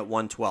Wrestling at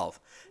 112.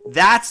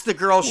 That's the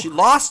girl she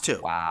lost to.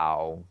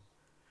 Wow.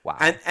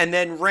 And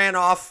then ran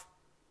off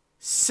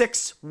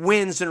 6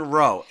 wins in a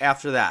row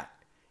after that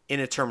in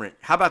a tournament.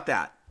 How about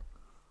that?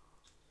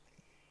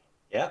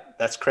 Yeah,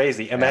 that's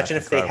crazy. Imagine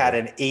that's if they had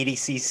incredible. an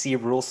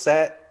 80cc rule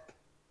set.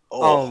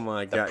 Oh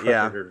my the God,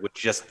 yeah. Predator would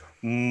just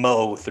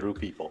mow through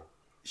people.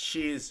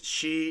 She is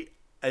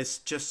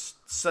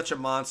just such a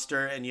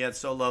monster, and yet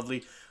so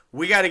lovely.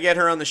 We got to get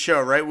her on the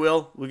show, right,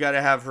 Will? We got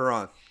to have her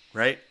on,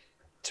 right?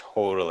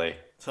 Totally.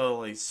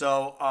 Totally.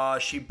 So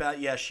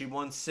she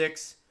won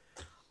 6.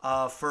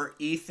 For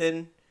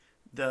Ethan,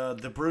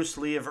 the Bruce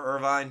Lee of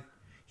Irvine,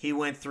 he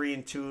went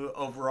 3-2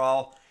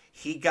 overall.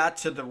 He got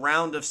to the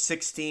round of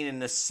 16 in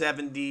the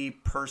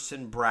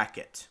 70-person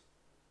bracket.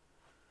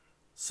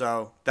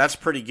 So that's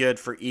pretty good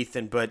for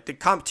Ethan, but the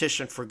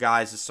competition for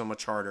guys is so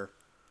much harder.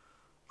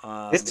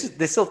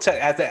 This will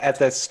at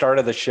the start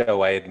of the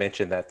show. I had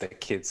mentioned that the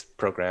kids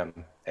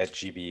program at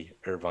GB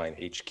Irvine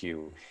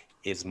HQ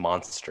is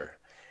monster.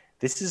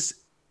 This is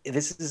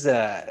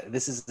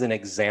an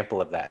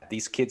example of that.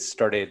 These kids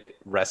started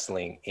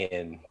wrestling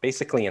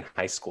basically in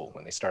high school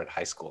when they started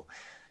high school,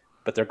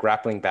 but their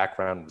grappling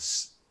background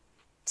was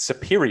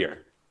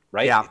superior,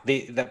 right? Yeah.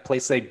 That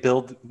place, they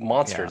build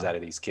monsters Yeah. out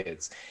of these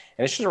kids,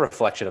 and it's just a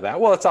reflection of that.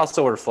 Well, it's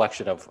also a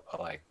reflection of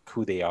like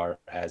who they are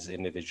as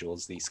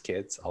individuals. These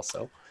kids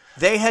also.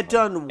 They had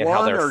done And how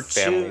one their or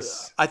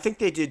families- two. I think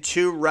they did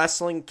 2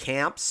 wrestling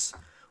camps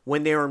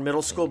when they were in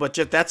middle school, but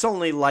that's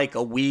only like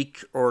a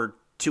week or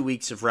 2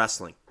 weeks of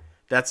wrestling.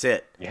 That's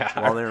it. Yeah,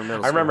 While they were in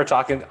middle I school.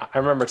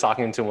 remember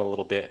talking to him a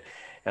little bit,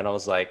 and I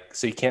was like,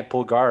 "So you can't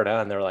pull guard, huh?"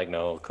 And they're like,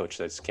 "No, coach,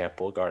 I just can't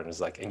pull guard." And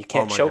it's like, "And you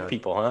can't my choke God.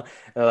 people, huh?"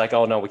 And they're like,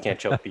 "Oh no, we can't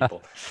choke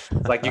people."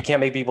 It's like, "You can't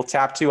make people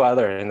tap too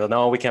either." And they're,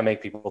 "No, we can't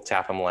make people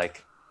tap." I'm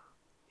like,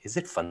 "Is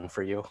it fun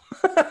for you?"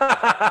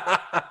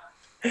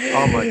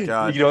 Oh my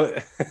God. You know,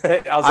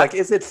 I was like,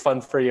 "Is it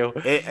fun for you?"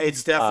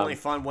 It's definitely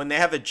fun when they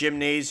have a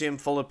gymnasium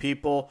full of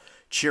people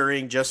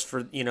cheering just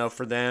for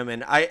them.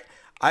 And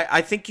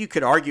I think you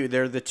could argue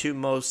they're the 2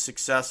 most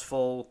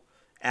successful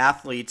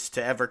athletes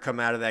to ever come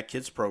out of that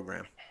kids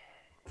program.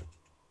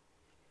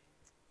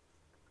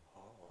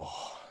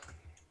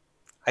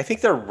 I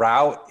think their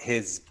route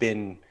has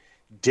been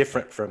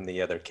different from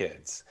the other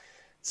kids.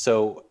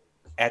 So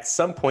at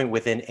some point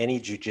within any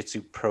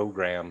jiu-jitsu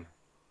program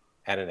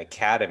at an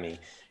academy,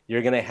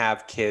 you're going to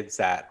have kids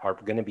that are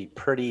going to be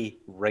pretty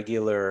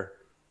regular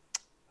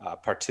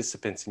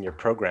participants in your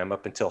program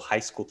up until high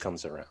school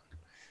comes around.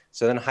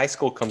 So then high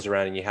school comes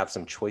around and you have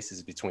some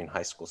choices between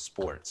high school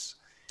sports.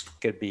 It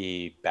could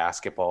be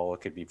basketball,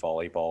 it could be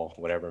volleyball,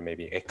 whatever,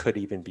 maybe it could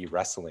even be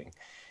wrestling.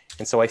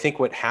 And so I think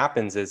what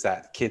happens is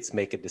that kids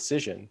make a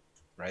decision,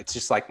 right? It's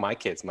just like my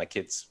kids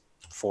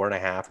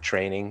 4.5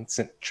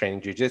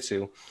 training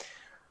jiu-jitsu.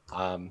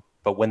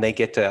 But when they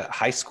get to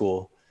high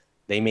school,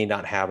 they may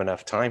not have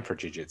enough time for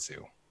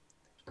jiu-jitsu.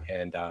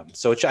 And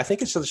so I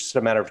think it's just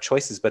a matter of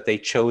choices, but they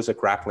chose a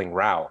grappling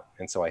route.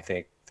 And so I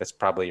think that's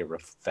probably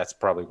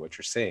what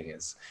you're saying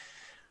is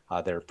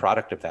they're a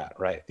product of that,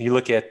 right? You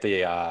look at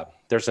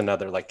there's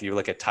another, like you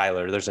look at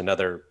Tyler, there's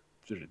another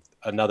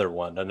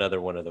one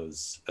of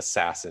those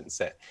assassins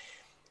that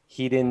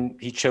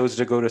he chose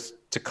to go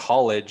to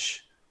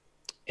college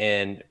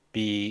and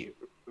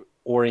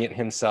orient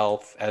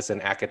himself as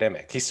an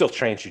academic. He still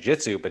trains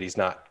jiu-jitsu, but he's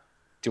not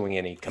doing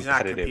any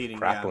competitive competing,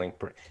 grappling.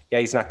 Yeah,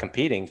 he's not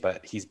competing,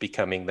 but he's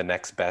becoming the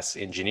next best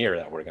engineer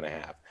that we're going to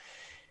have.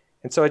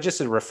 And so it's just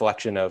a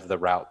reflection of the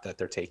route that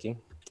they're taking.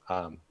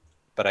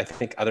 But I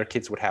think other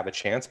kids would have a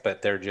chance,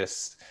 but the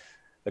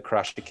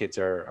Karashi kids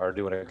are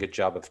doing a good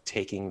job of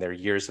taking their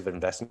years of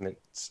investment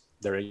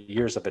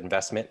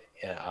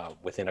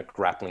within a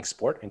grappling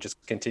sport and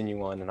just continue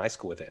on in high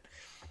school with it.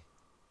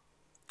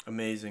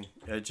 Amazing.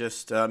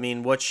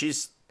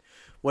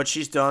 what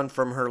she's done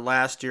from her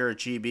last year at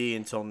GB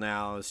until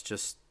now is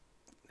just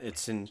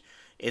it's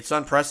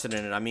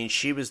unprecedented. I mean,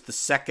 she was the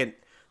second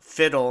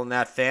fiddle in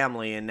that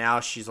family, and now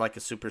she's like a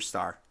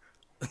superstar.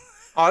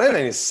 Oh, then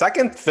his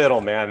second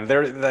fiddle, man.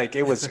 They're like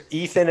it was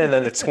Ethan and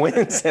then the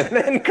twins and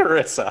then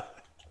Carissa.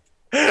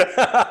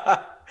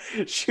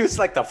 She was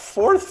like the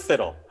fourth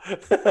fiddle.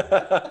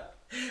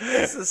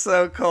 This is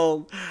so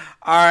cold.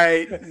 All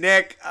right,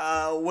 Nick,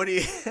 what do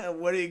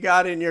you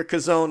got in your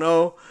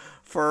Kazono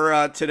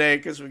for today?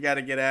 Because we got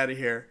to get out of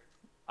here.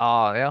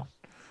 Oh yeah,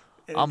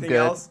 Anything I'm good.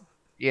 else?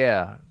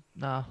 Yeah,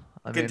 no,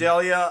 I mean,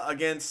 Gedalia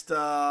against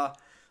Xiaonan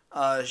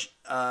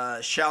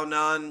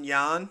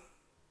Yan.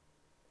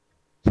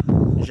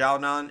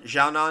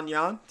 Xiaonan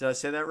Yan. Did I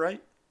say that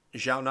right?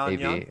 Xiaonan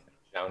Yan. maybe.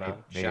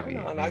 Maybe.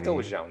 I go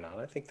with Xiaonan.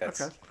 I think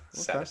that's Okay.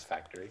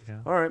 satisfactory. Yeah.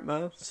 All right,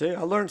 man. See,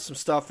 I learned some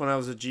stuff when I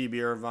was at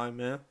GB Irvine,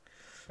 man.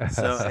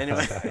 So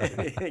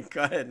anyway,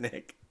 go ahead,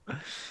 Nick.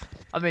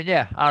 I mean,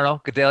 yeah, I don't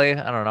know.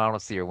 Gedalia, I don't know. I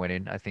don't see her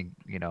winning. I think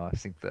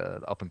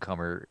the up and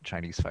comer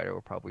Chinese fighter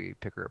will probably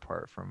pick her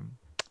apart from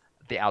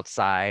the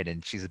outside,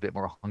 and she's a bit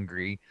more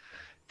hungry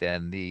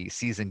than the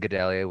seasoned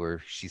Gedalia,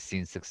 where she's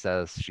seen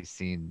success. She's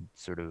seen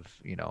sort of,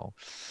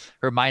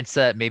 her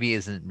mindset maybe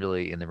isn't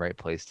really in the right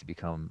place to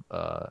become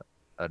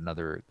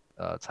another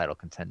title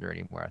contender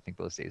anymore. I think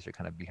those days are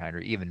kind of behind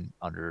her, even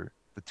under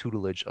the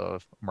tutelage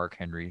of Mark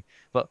Henry.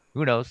 But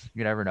who knows?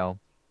 You never know.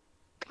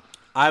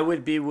 I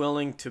would be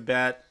willing to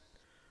bet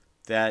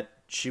that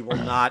she will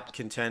not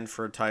contend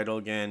for a title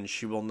again.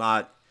 She will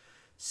not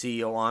see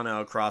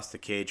Joanna across the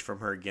cage from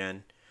her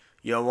again.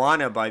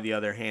 Joanna, by the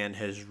other hand,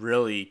 has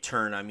really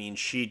turned. I mean,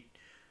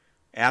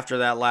 after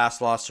that last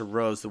loss to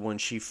Rose, the one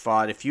she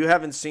fought, if you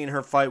haven't seen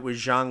her fight with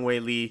Zhang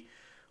Weili,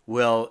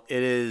 Will,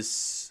 it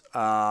is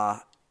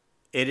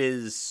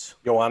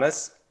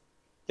Joanna's?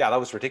 Yeah, that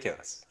was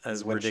ridiculous.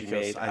 as When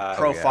ridiculous. she made I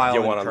profile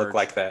Joanna and look Kurtz.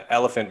 like the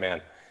Elephant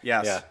Man.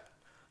 Yes.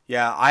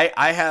 Yeah.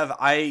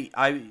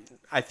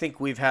 I think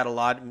we've had a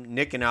lot.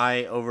 Nick and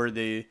I over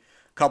the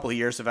couple of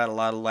years have had a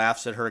lot of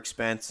laughs at her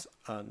expense.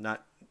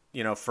 Not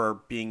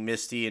for being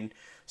misty and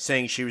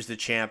saying she was the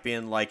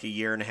champion like a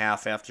year and a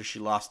half after she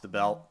lost the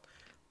belt.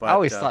 But I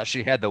always thought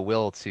she had the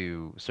will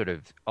to sort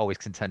of always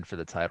contend for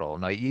the title.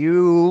 Now,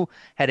 you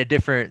had a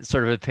different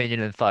sort of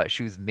opinion and thought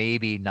she was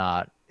maybe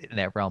not in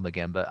that realm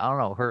again. But I don't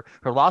know. Her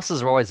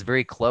losses were always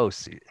very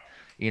close.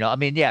 I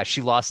mean, yeah,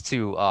 she lost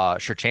to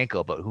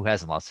Shevchenko, but who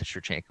hasn't lost to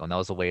Shevchenko? And that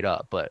was a weight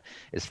up. But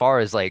as far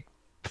as like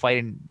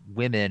fighting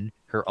women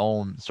her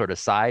own sort of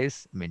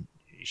size, I mean,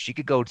 she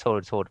could go toe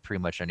to toe to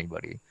pretty much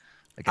anybody.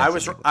 I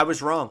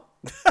was wrong.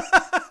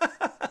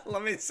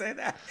 Let me say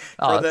that.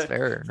 Oh, that's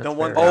fair. That's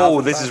fair.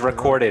 Oh, this is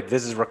recorded.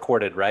 This is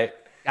recorded, right?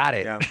 Got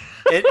it. Yeah.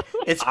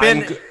 It's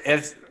been.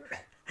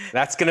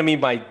 That's gonna be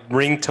my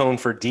ringtone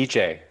for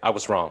DJ. I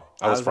was wrong.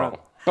 I was wrong.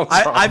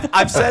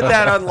 I've said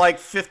that on like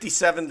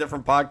 57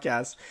 different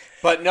podcasts,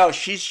 but no,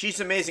 she's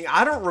amazing.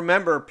 I don't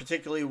remember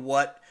particularly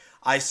what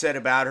I said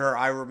about her.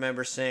 I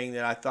remember saying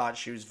that I thought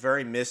she was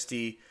very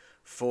misty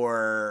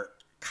for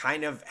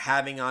kind of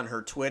having on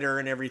her Twitter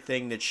and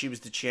everything that she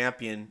was the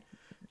champion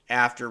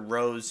after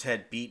Rose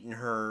had beaten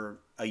her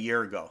a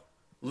year ago.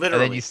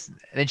 Literally. And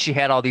then she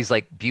had all these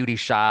like beauty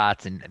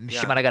shots, and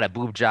she might have got a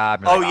boob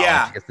job. Oh, like,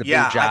 yeah. she gets the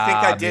Yeah. boob job, I think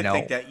I did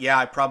think that. Yeah,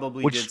 I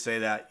probably did say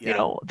that.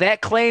 Yeah.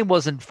 That claim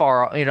wasn't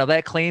far.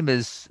 That claim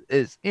is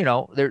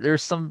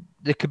there's some.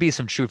 There could be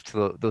some truth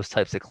to those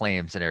types of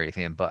claims and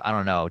everything, but I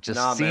don't know.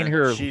 Just seeing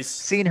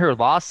her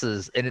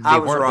losses, and they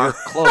were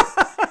close.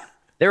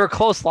 They were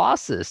close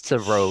losses to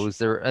Rose.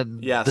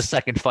 The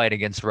second fight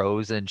against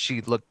Rose, and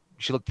she looked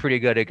pretty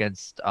good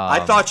against. I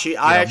actually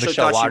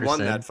thought she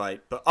won that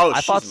fight, but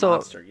she's thought a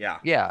monster. Yeah.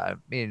 Yeah, I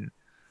mean,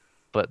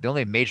 but the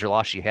only major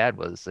loss she had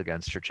was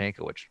against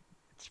Shevchenko, which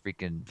it's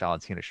freaking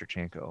Valentina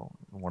Shevchenko,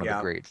 one of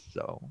the greats.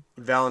 So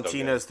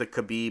Valentina is the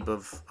Khabib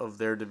of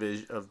their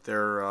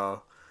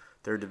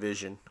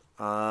division.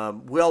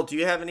 Will, do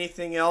you have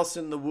anything else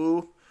in the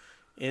woo?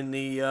 In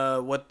the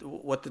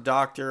what the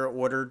doctor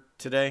ordered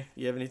today?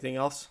 You have anything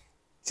else?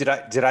 Did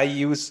I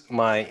use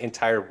my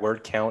entire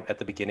word count at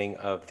the beginning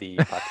of the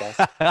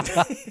podcast?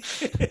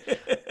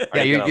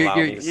 Yeah,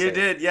 you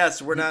did.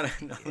 Yes, we're not.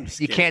 No,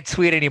 you can't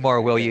tweet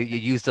anymore, Will. You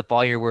used up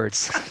all your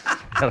words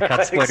on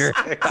Twitter.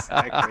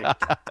 Exactly.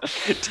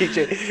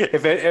 DJ,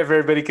 if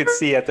everybody could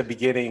see at the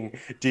beginning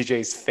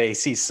DJ's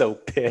face, he's so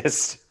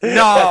pissed.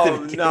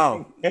 No,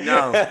 not at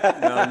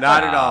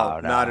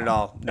all. Not at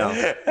all. No,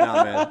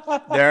 man.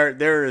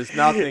 There is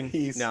nothing.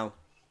 He's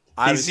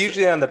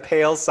usually on the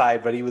pale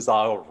side, but he was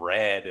all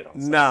red. And I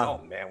was like,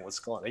 oh, man, what's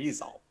going on? He's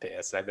all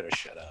pissed. I better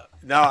shut up.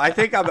 No, I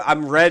think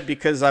I'm red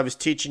because I was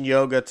teaching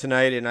yoga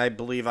tonight, and I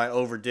believe I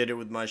overdid it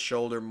with my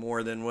shoulder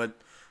more than what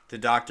the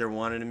doctor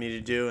wanted me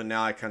to do, and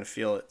now I kind of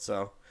feel it.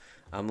 So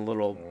I'm a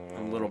little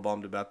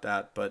bummed about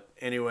that. But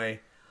anyway,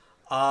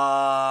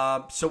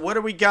 so what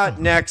do we got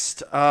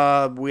next?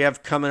 We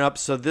have coming up.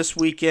 So this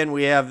weekend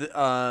we have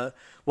Dos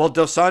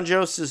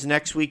Anjos is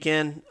next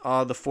weekend,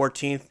 the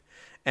 14th.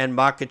 And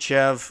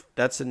Makhachev,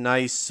 that's a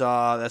nice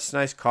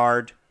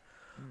card.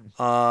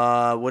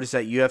 What is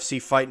that?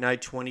 UFC Fight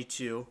Night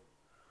 22.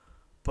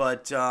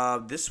 But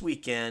this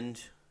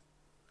weekend,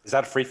 Is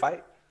that a free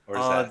fight? Or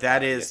is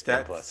that is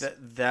ESPN Plus?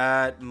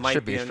 that might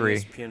Should be be on free.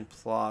 ESPN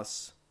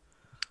Plus.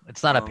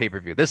 It's not a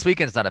pay-per-view. This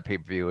weekend's not a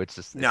pay-per-view. It's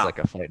just No. like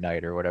a fight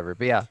night or whatever.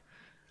 But yeah,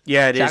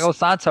 Yeah, it is. Thiago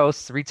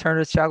Santos, return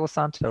of Thiago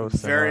Santos.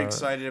 Very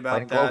excited about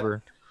fighting that.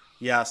 Glover.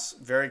 Yes,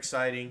 very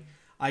exciting.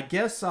 I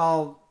guess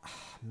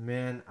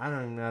man, I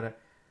don't even know how to.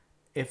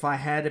 If I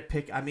had to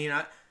pick, I mean,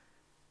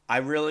 I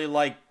really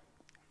like.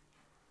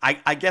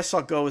 I guess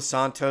I'll go with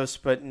Santos,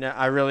 but no,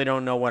 I really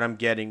don't know what I'm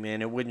getting,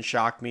 man. It wouldn't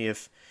shock me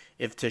if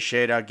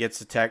Teixeira gets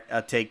a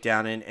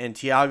takedown, and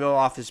Thiago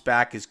off his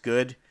back is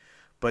good,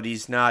 but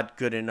he's not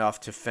good enough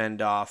to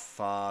fend off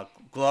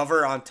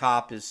Glover on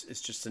top is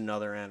just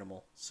another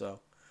animal. So,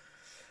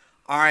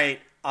 all right.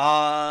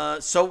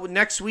 So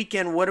next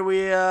weekend, what do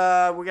we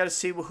got to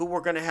see who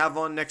we're going to have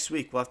on next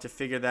week. We'll have to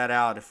figure that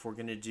out if we're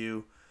going to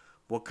do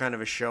what kind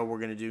of a show we're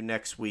going to do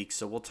next week.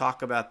 So we'll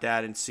talk about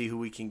that and see who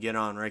we can get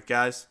on, right,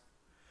 guys?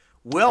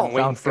 Will. I'm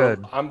waiting Sounds for.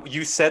 good.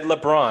 You said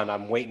LeBron.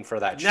 I'm waiting for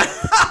that. Shit.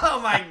 Oh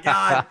my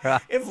God!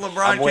 If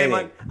LeBron came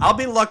on, I'll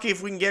be lucky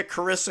if we can get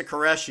Carissa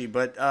Qureshi,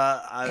 but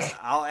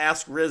I'll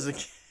ask Riz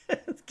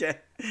again.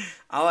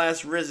 I'll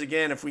ask Riz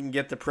again if we can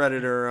get the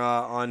Predator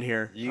on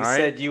here. You All right?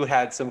 said you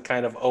had some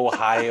kind of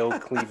Ohio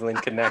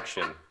Cleveland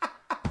connection.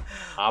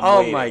 Oh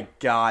waiting. my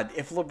God!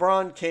 If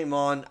LeBron came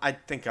on, I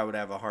think I would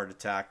have a heart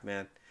attack,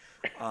 man.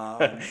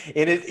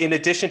 In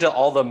addition to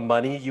all the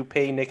money you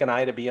pay Nick and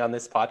I to be on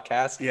this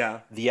podcast,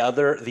 Yeah. the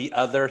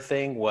other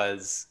thing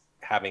was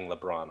having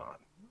LeBron on.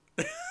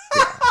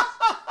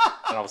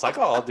 And I was like,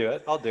 oh, I'll do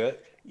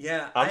it.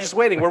 Yeah, I'm just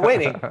waiting. We're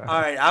waiting.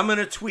 All right, I'm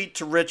gonna tweet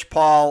to Rich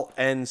Paul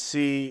and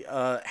see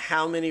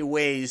how many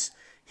ways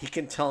he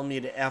can tell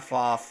me to f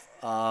off,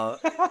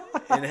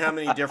 and how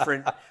many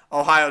different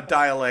Ohio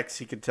dialects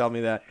he can tell me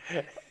that.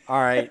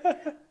 All right,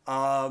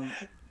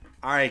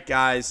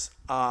 guys.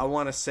 I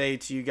want to say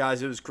to you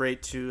guys, it was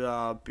great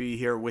to be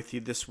here with you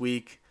this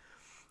week.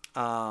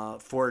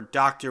 For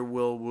Dr.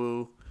 Will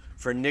Wu,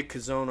 for Nick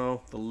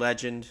Kazono, the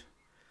legend,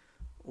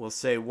 we'll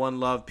say one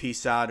love,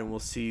 peace out, and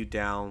we'll see you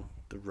down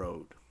the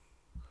road.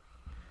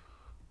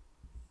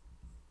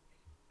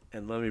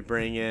 And let me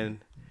bring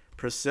in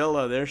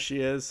Priscilla. There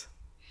she is.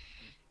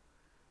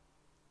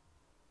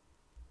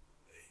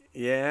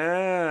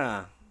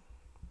 Yeah.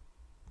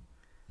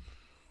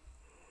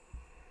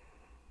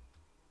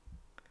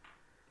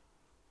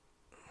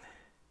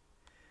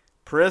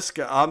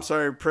 Priska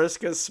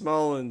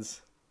Smollins.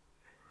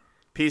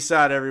 Peace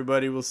out,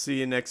 everybody. We'll see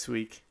you next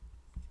week.